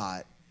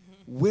robot.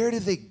 Where do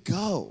they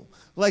go?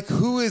 Like,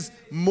 who is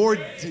more...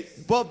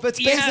 but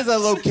space is a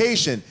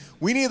location.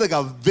 We need like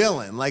a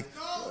villain, like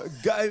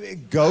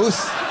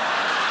Ghost.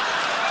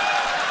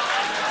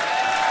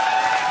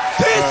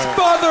 This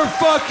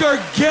motherfucker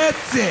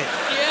gets it.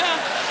 Yeah.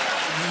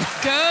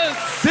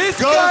 Ghost. This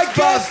guy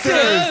gets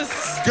it.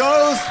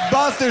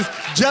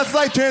 Ghostbusters. Just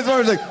like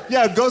Transformers. Like,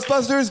 yeah,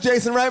 Ghostbusters,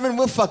 Jason Reitman,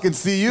 we'll fucking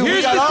see you.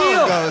 We got all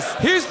the ghosts.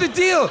 Here's the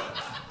deal.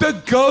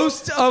 The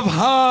ghost of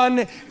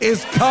Han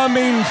is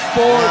coming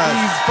for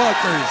these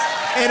fuckers.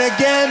 And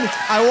again,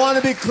 I want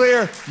to be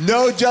clear,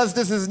 no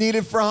justice is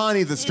needed for Han.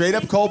 He's a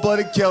straight-up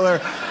cold-blooded killer.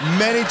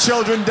 Many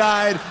children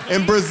died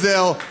in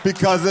Brazil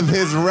because of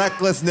his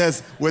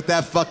recklessness with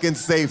that fucking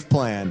safe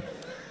plan.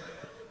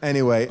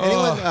 Anyway,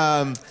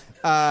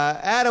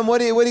 Adam, what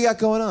do you got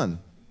going on?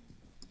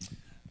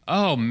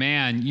 Oh,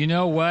 man, you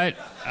know what?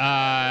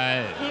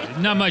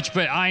 Not much,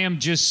 but I am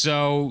just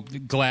so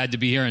glad to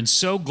be here and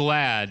so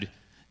glad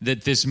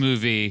that this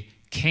movie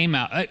came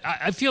out.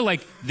 I feel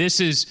like this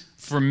is,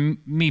 for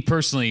me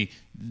personally,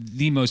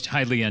 the most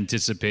highly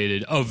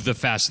anticipated of the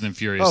Fast and the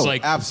Furious. Oh,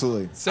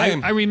 absolutely.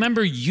 Same. I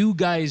remember you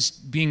guys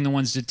being the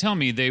ones to tell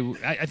me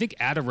I think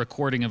at a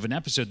recording of an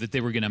episode that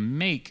they were going to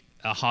make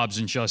a Hobbs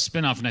and Shaw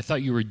spinoff, and I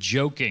thought you were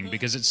joking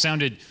because it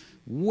sounded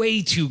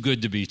way too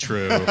good to be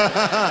true.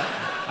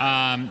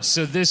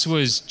 So this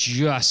was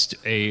just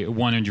a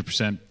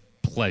 100%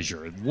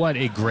 pleasure. What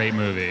a great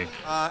movie.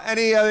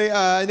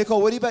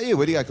 Nicole, what about you?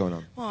 What do you got going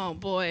on? Oh,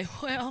 boy.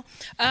 Well,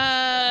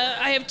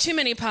 I have too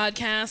many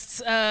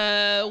podcasts.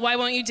 Why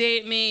Won't You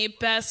Date Me?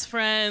 Best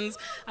Friends.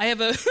 I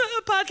have a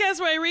podcast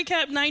where I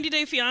recap 90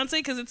 Day Fiancé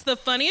because it's the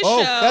funniest show.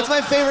 Oh, that's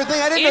my favorite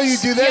thing. I didn't know you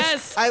do this.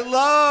 Yes. I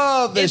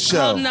love this show.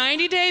 It's called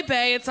 90 Day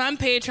Bay. It's on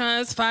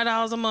Patreon. It's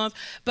 $5 a month.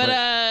 But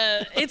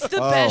it's the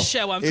best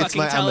show on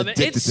fucking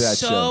television. It's to that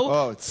so show.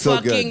 Oh, it's so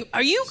fucking good.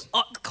 Are you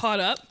caught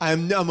up?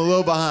 I'm a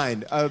little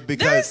behind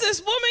because there's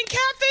this woman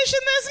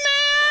catfishing this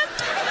man.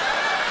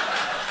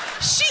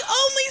 She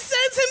only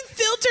sends him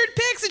filtered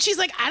pics, and she's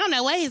like, I don't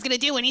know what he's gonna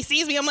do when he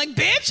sees me. I'm like,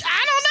 bitch,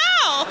 I don't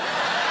know.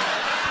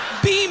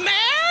 Be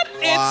mad.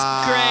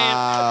 It's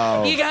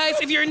great. You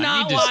guys, if you're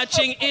not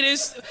watching, it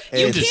is.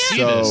 You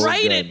can't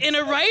write it in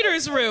a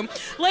writer's room.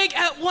 Like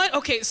at what?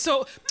 Okay,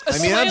 so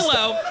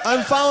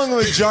I'm following the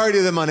majority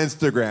of them on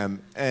Instagram.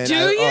 And do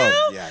you?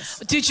 Oh, yes.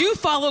 Did you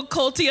follow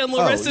Colty and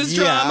Larissa's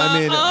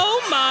drama?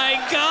 Oh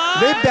my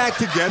God. They back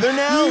together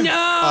now?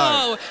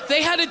 No.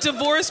 They had a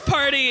divorce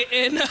party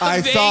in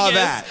Vegas saw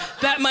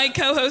that my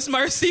co-host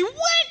Marcy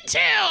went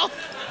to.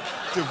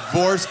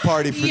 Divorce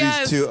party for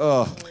these two.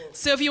 Oh.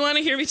 So if you want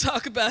to hear me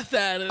talk about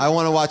that. I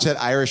want to watch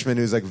that Irishman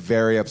who's like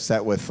very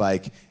upset with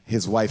like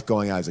his wife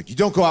going out. He's like, you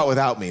don't go out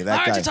without me.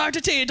 That guy. Hard to talk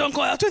to you. Don't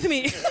go out with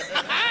me.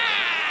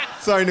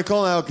 Sorry,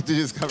 Nicole and I will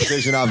continue this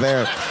conversation off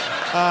air.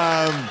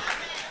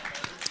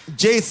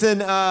 Jason,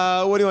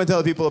 what do you want to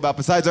tell the people about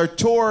besides our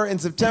tour in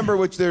September,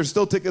 which there's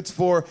still tickets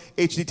for,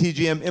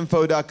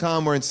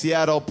 hdtgminfo.com. We're in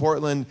Seattle,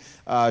 Portland,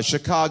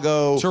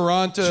 Chicago,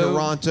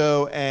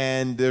 Toronto,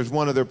 and there's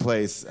one other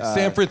place.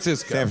 San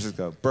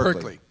Francisco.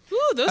 Berkeley.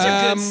 Ooh, those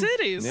are good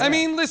cities. Yeah. I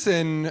mean,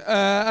 listen,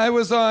 I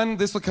was on,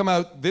 this will come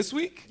out this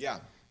week? Yeah.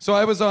 So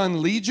I was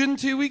on Legion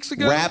 2 weeks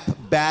ago. Rap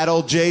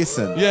Battle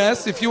Jason.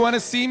 Yes, if you want to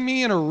see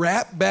me in a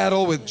rap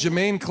battle with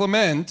Jermaine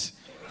Clement,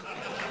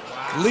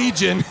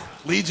 Legion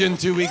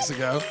 2 weeks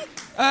ago.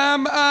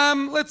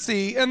 Let's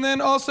see. And then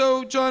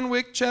also John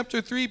Wick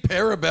Chapter 3,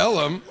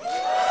 Parabellum.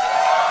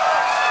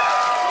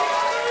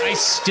 I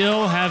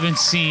still haven't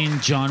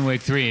seen John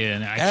Wick 3,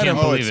 and I can't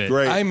believe it.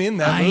 Great. I'm in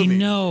that movie. I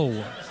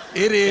know.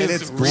 It is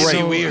it's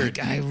really great. weird.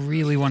 I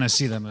really want to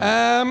see that movie.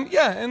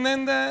 Yeah, and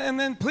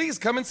then please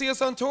come and see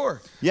us on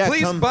tour. Yeah,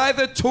 please buy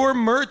the tour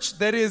merch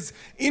that is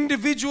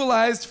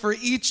individualized for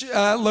each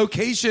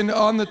location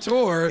on the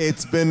tour.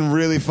 It's been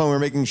really fun. We're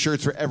making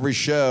shirts for every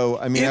show.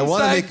 I mean, inside I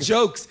want to make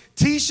jokes,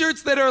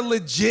 T-shirts that are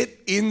legit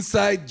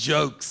inside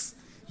jokes.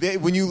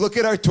 When you look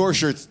at our tour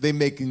shirts, they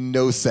make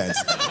no sense.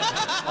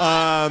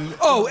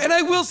 And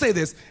I will say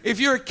this. If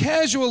you're a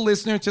casual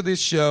listener to this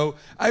show,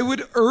 I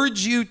would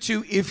urge you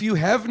to, if you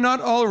have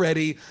not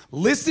already,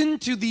 listen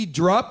to the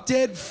Drop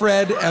Dead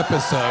Fred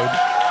episode.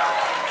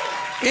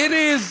 It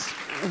is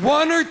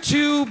one or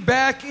two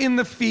back in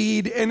the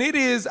feed, and it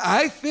is,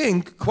 I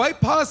think,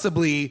 quite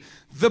possibly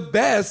the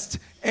best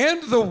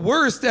and the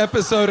worst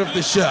episode of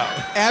the show.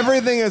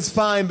 Everything is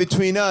fine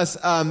between us,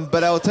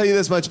 but I will tell you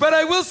this much. But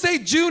I will say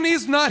June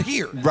is not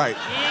here. Right.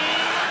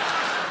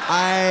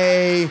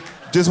 I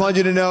just want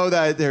you to know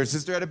that her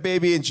sister had a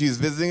baby and she's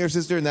visiting her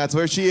sister, and that's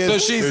where she is. So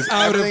she's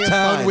out of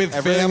town with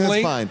family? Everything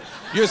is fine.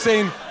 You're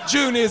saying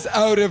June is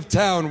out of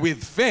town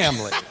with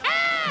family.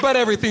 But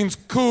everything's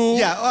cool.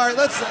 Yeah, all right,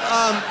 let's,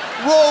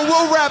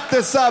 we'll wrap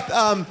this up.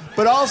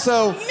 But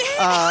also,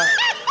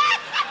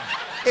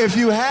 if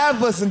you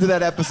have listened to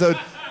that episode,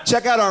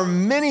 check out our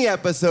mini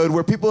episode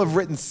where people have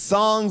written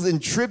songs in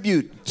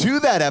tribute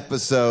to that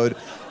episode.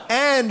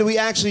 And we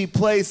actually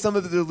play some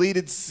of the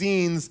deleted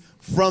scenes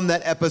from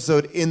that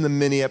episode in the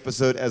mini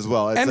episode as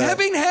well.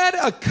 Having had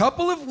a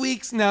couple of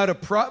weeks now,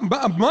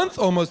 a month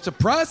almost, to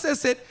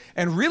process it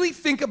and really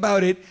think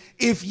about it,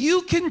 if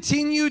you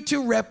continue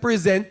to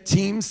represent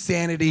Team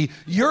Sanity,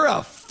 you're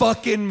a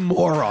fucking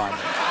moron.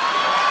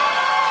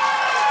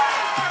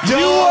 You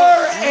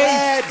are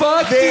a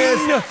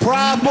fucking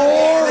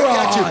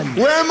moron.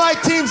 Where are my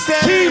Team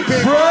Sanity? Team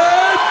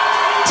Fred!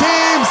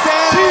 Team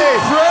Sanity! Team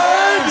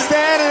Fred!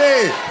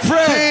 Sanity!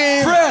 Fred!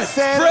 Team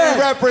Sanity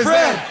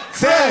represent!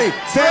 Sanity!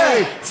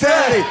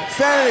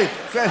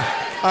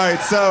 All right,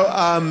 so,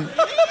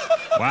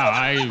 Wow,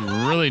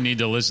 I really need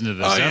to listen to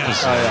this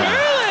episode.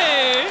 Really?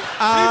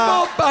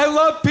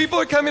 People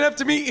are coming up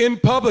to me in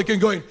public and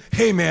going,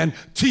 hey man,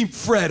 Team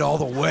Fred all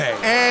the way.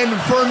 And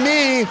for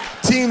me,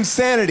 Team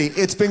Sanity.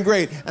 It's been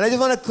great. And I just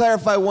want to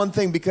clarify one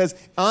thing, because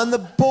on the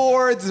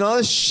boards and all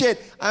this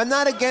shit, I'm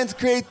not against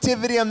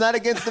creativity, I'm not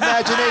against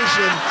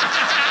imagination.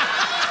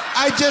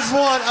 I just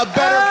want a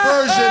better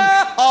version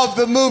of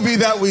the movie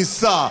that we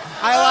saw.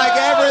 I like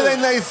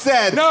everything they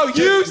said. No,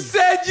 you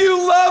said you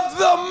loved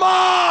the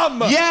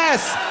mom!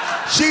 Yes!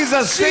 She's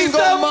a single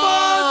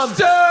mom!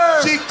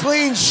 Monster! She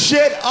cleans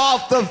shit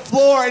off the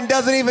floor and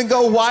doesn't even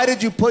go, why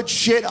did you put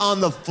shit on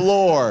the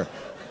floor?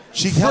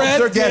 She helps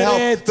her get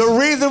help. The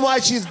reason why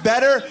she's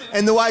better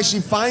and why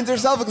she finds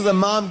herself is because the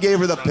mom gave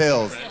her the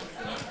pills.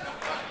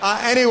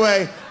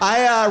 Anyway,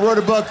 I wrote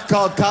a book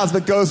called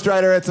Cosmic Ghost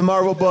Rider. It's a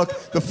Marvel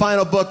book. The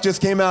final book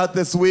just came out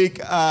this week.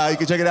 You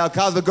can check it out.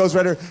 Cosmic Ghost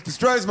Rider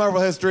Destroys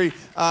Marvel History.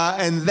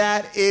 And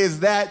that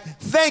is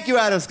that. Thank you,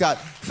 Adam Scott.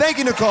 Thank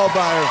you, Nicole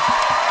Byer.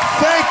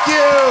 Thank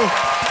you,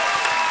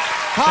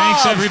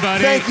 Hobbs. Thanks,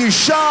 everybody. Thank you,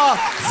 Shaw.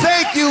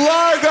 Thank you,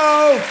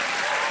 Largo.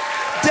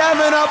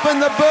 Devin up in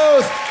the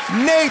booth.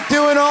 Nate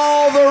doing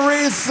all the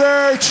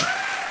research.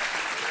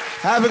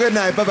 Have a good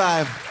night.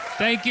 Bye-bye.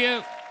 Thank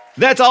you.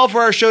 That's all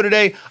for our show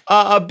today.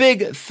 A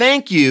big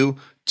thank you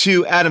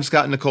to Adam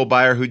Scott and Nicole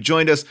Byer, who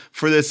joined us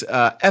for this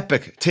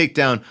epic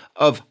takedown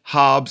of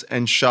Hobbs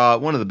and Shaw,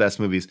 one of the best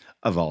movies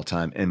of all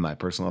time, in my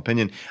personal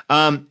opinion.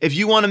 If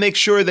you want to make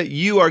sure that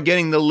you are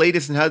getting the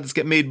latest in How This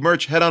Get Made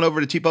merch, head on over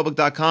to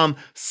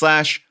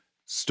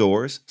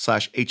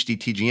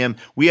tpublic.com/stores/HDTGM.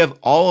 We have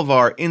all of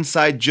our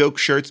inside joke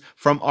shirts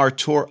from our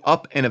tour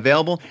up and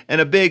available. And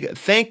a big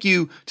thank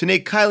you to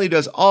Nate Kiley, who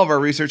does all of our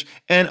research,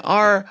 and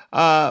our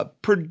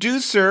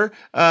producer,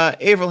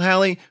 Avril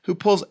Halley, who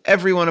pulls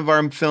every one of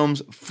our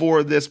films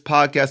for this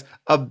podcast.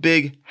 A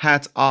big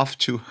hats off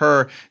to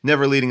her,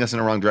 never leading us in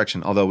a wrong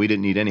direction, although we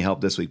didn't need any help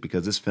this week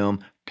because this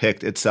film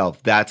picked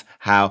itself. That's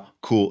how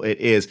cool it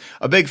is.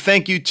 A big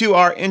thank you to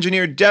our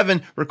engineer,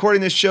 Devin,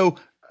 recording this show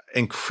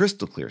in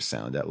crystal clear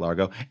sound at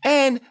Largo,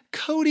 and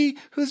Cody,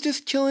 who's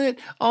just killing it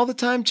all the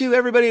time too.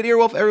 Everybody at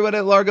Earwolf, everybody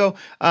at Largo.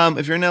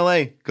 If you're in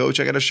LA, go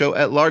check out a show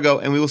at Largo,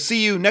 and we will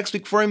see you next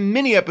week for a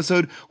mini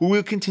episode where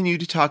we'll continue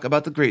to talk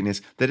about the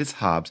greatness that is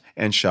Hobbs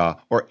and Shaw,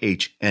 or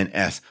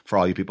H&S, for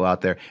all you people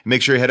out there. And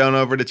make sure you head on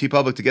over to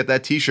TeePublic to get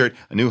that t-shirt.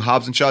 A new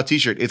Hobbs and Shaw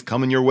t-shirt is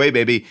coming your way,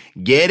 baby.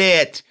 Get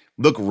it.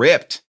 Look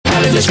ripped.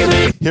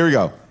 Here we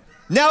go.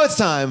 Now it's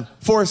time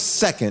for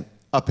second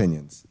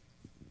opinions.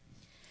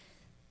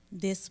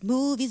 This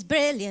movie's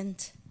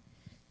brilliant.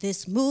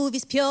 This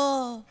movie's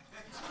pure.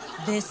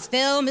 This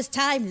film is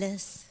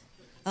timeless.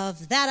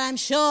 Of that I'm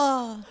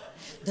sure.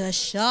 The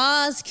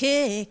Shaws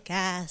kick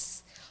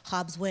ass.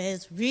 Hobbs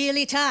wears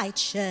really tight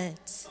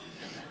shirts.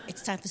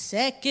 It's time for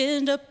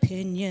second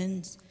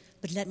opinions.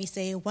 But let me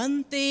say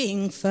one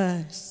thing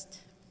first.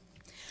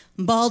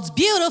 Bald's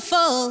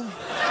beautiful.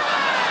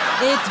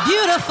 It's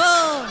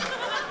beautiful.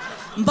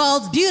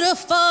 Bald's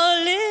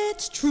beautiful.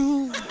 It's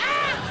true.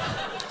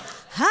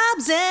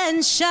 Hobbs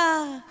and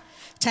Shaw,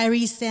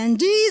 Tyrese and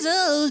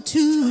Diesel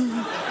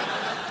too.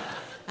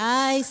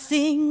 I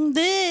sing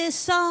this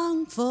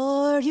song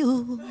for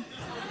you.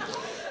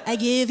 I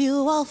give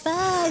you all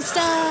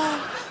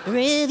 5-star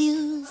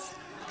reviews.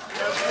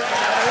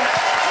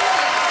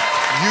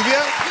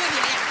 Uvia?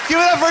 Give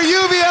it up for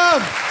Uvia!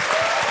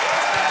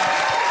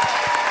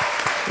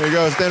 There you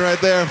go, stand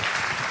right there.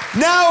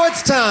 Now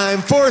it's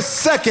time for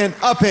second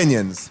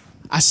opinions.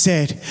 I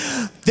said,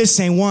 this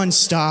ain't 1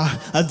 star,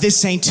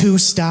 this ain't 2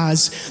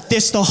 stars.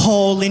 This the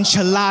whole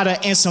enchilada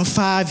and some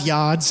 5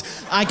 yards.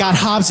 I got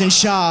Hobbs and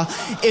Shaw,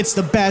 it's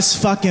the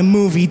best fucking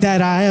movie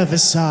that I ever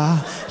saw.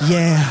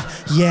 Yeah.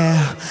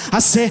 I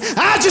said,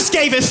 I just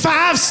gave it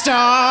 5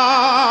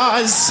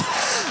 stars.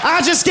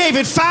 I just gave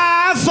it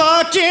 5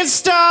 fucking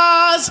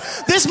stars.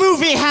 This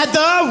movie had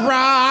The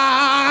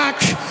Rock.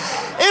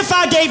 If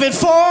I gave it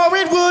 4,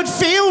 it would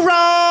feel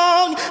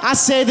wrong. I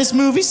said this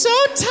movie's so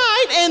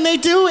tight and they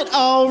do it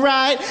all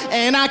right.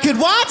 And I could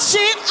watch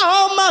it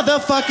all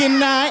motherfucking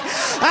night.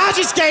 I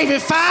just gave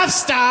it 5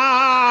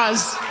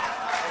 stars.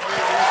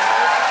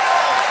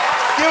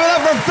 Give it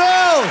up for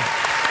Phil.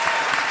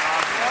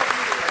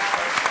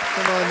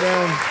 Come on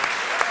down.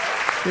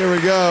 Here we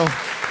go.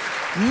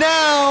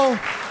 Now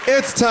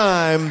it's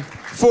time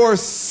for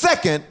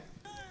second.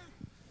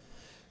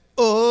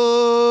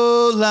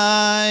 Oh,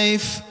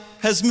 life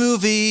has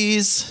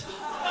movies,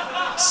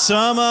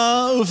 some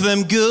of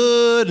them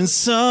good and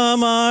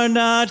some are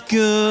not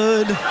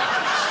good.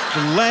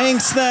 The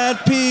lengths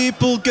that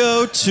people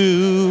go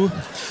to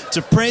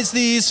praise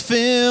these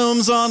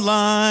films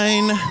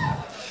online.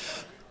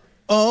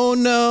 Oh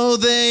no,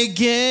 they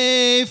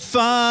gave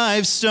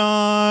 5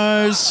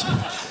 stars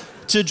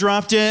to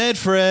Drop Dead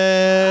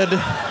Fred.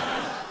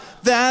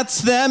 That's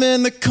them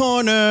in the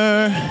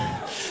corner.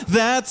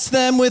 That's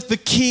them with the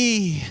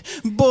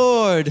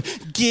keyboard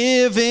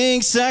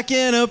giving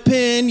second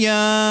opinions.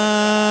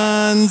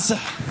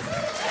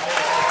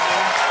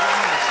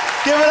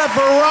 Give it up for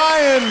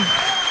Ryan.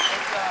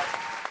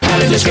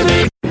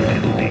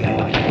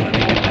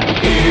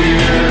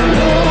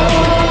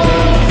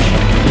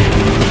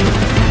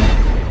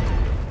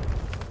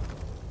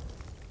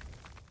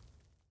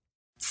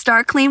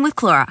 Start clean with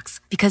Clorox,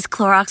 because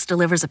Clorox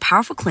delivers a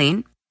powerful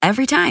clean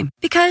every time.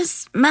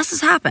 Because messes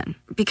happen.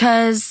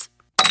 Because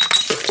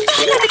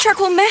I got the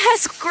charcoal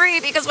mask.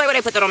 Great, because why would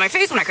I put that on my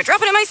face when I could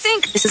drop it in my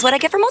sink? This is what I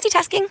get for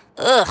multitasking.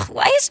 Ugh,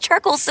 why is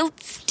charcoal so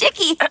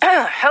sticky?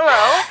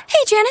 Hello?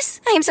 Hey, Janice.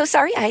 I am so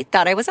sorry. I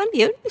thought I was on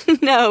mute.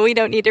 No, we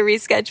don't need to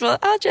reschedule.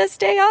 I'll just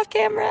stay off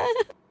camera.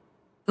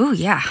 Ooh,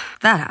 yeah,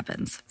 that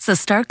happens. So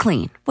start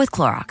clean with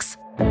Clorox.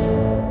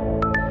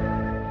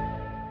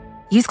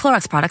 Use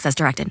Clorox products as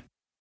directed.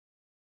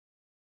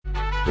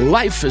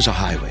 Life is a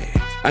highway,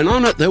 and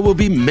on it there will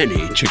be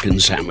many chicken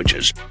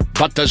sandwiches.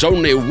 But there's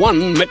only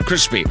one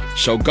McCrispy.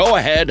 So go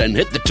ahead and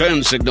hit the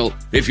turn signal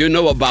if you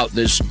know about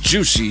this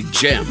juicy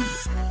gem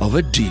of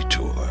a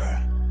detour.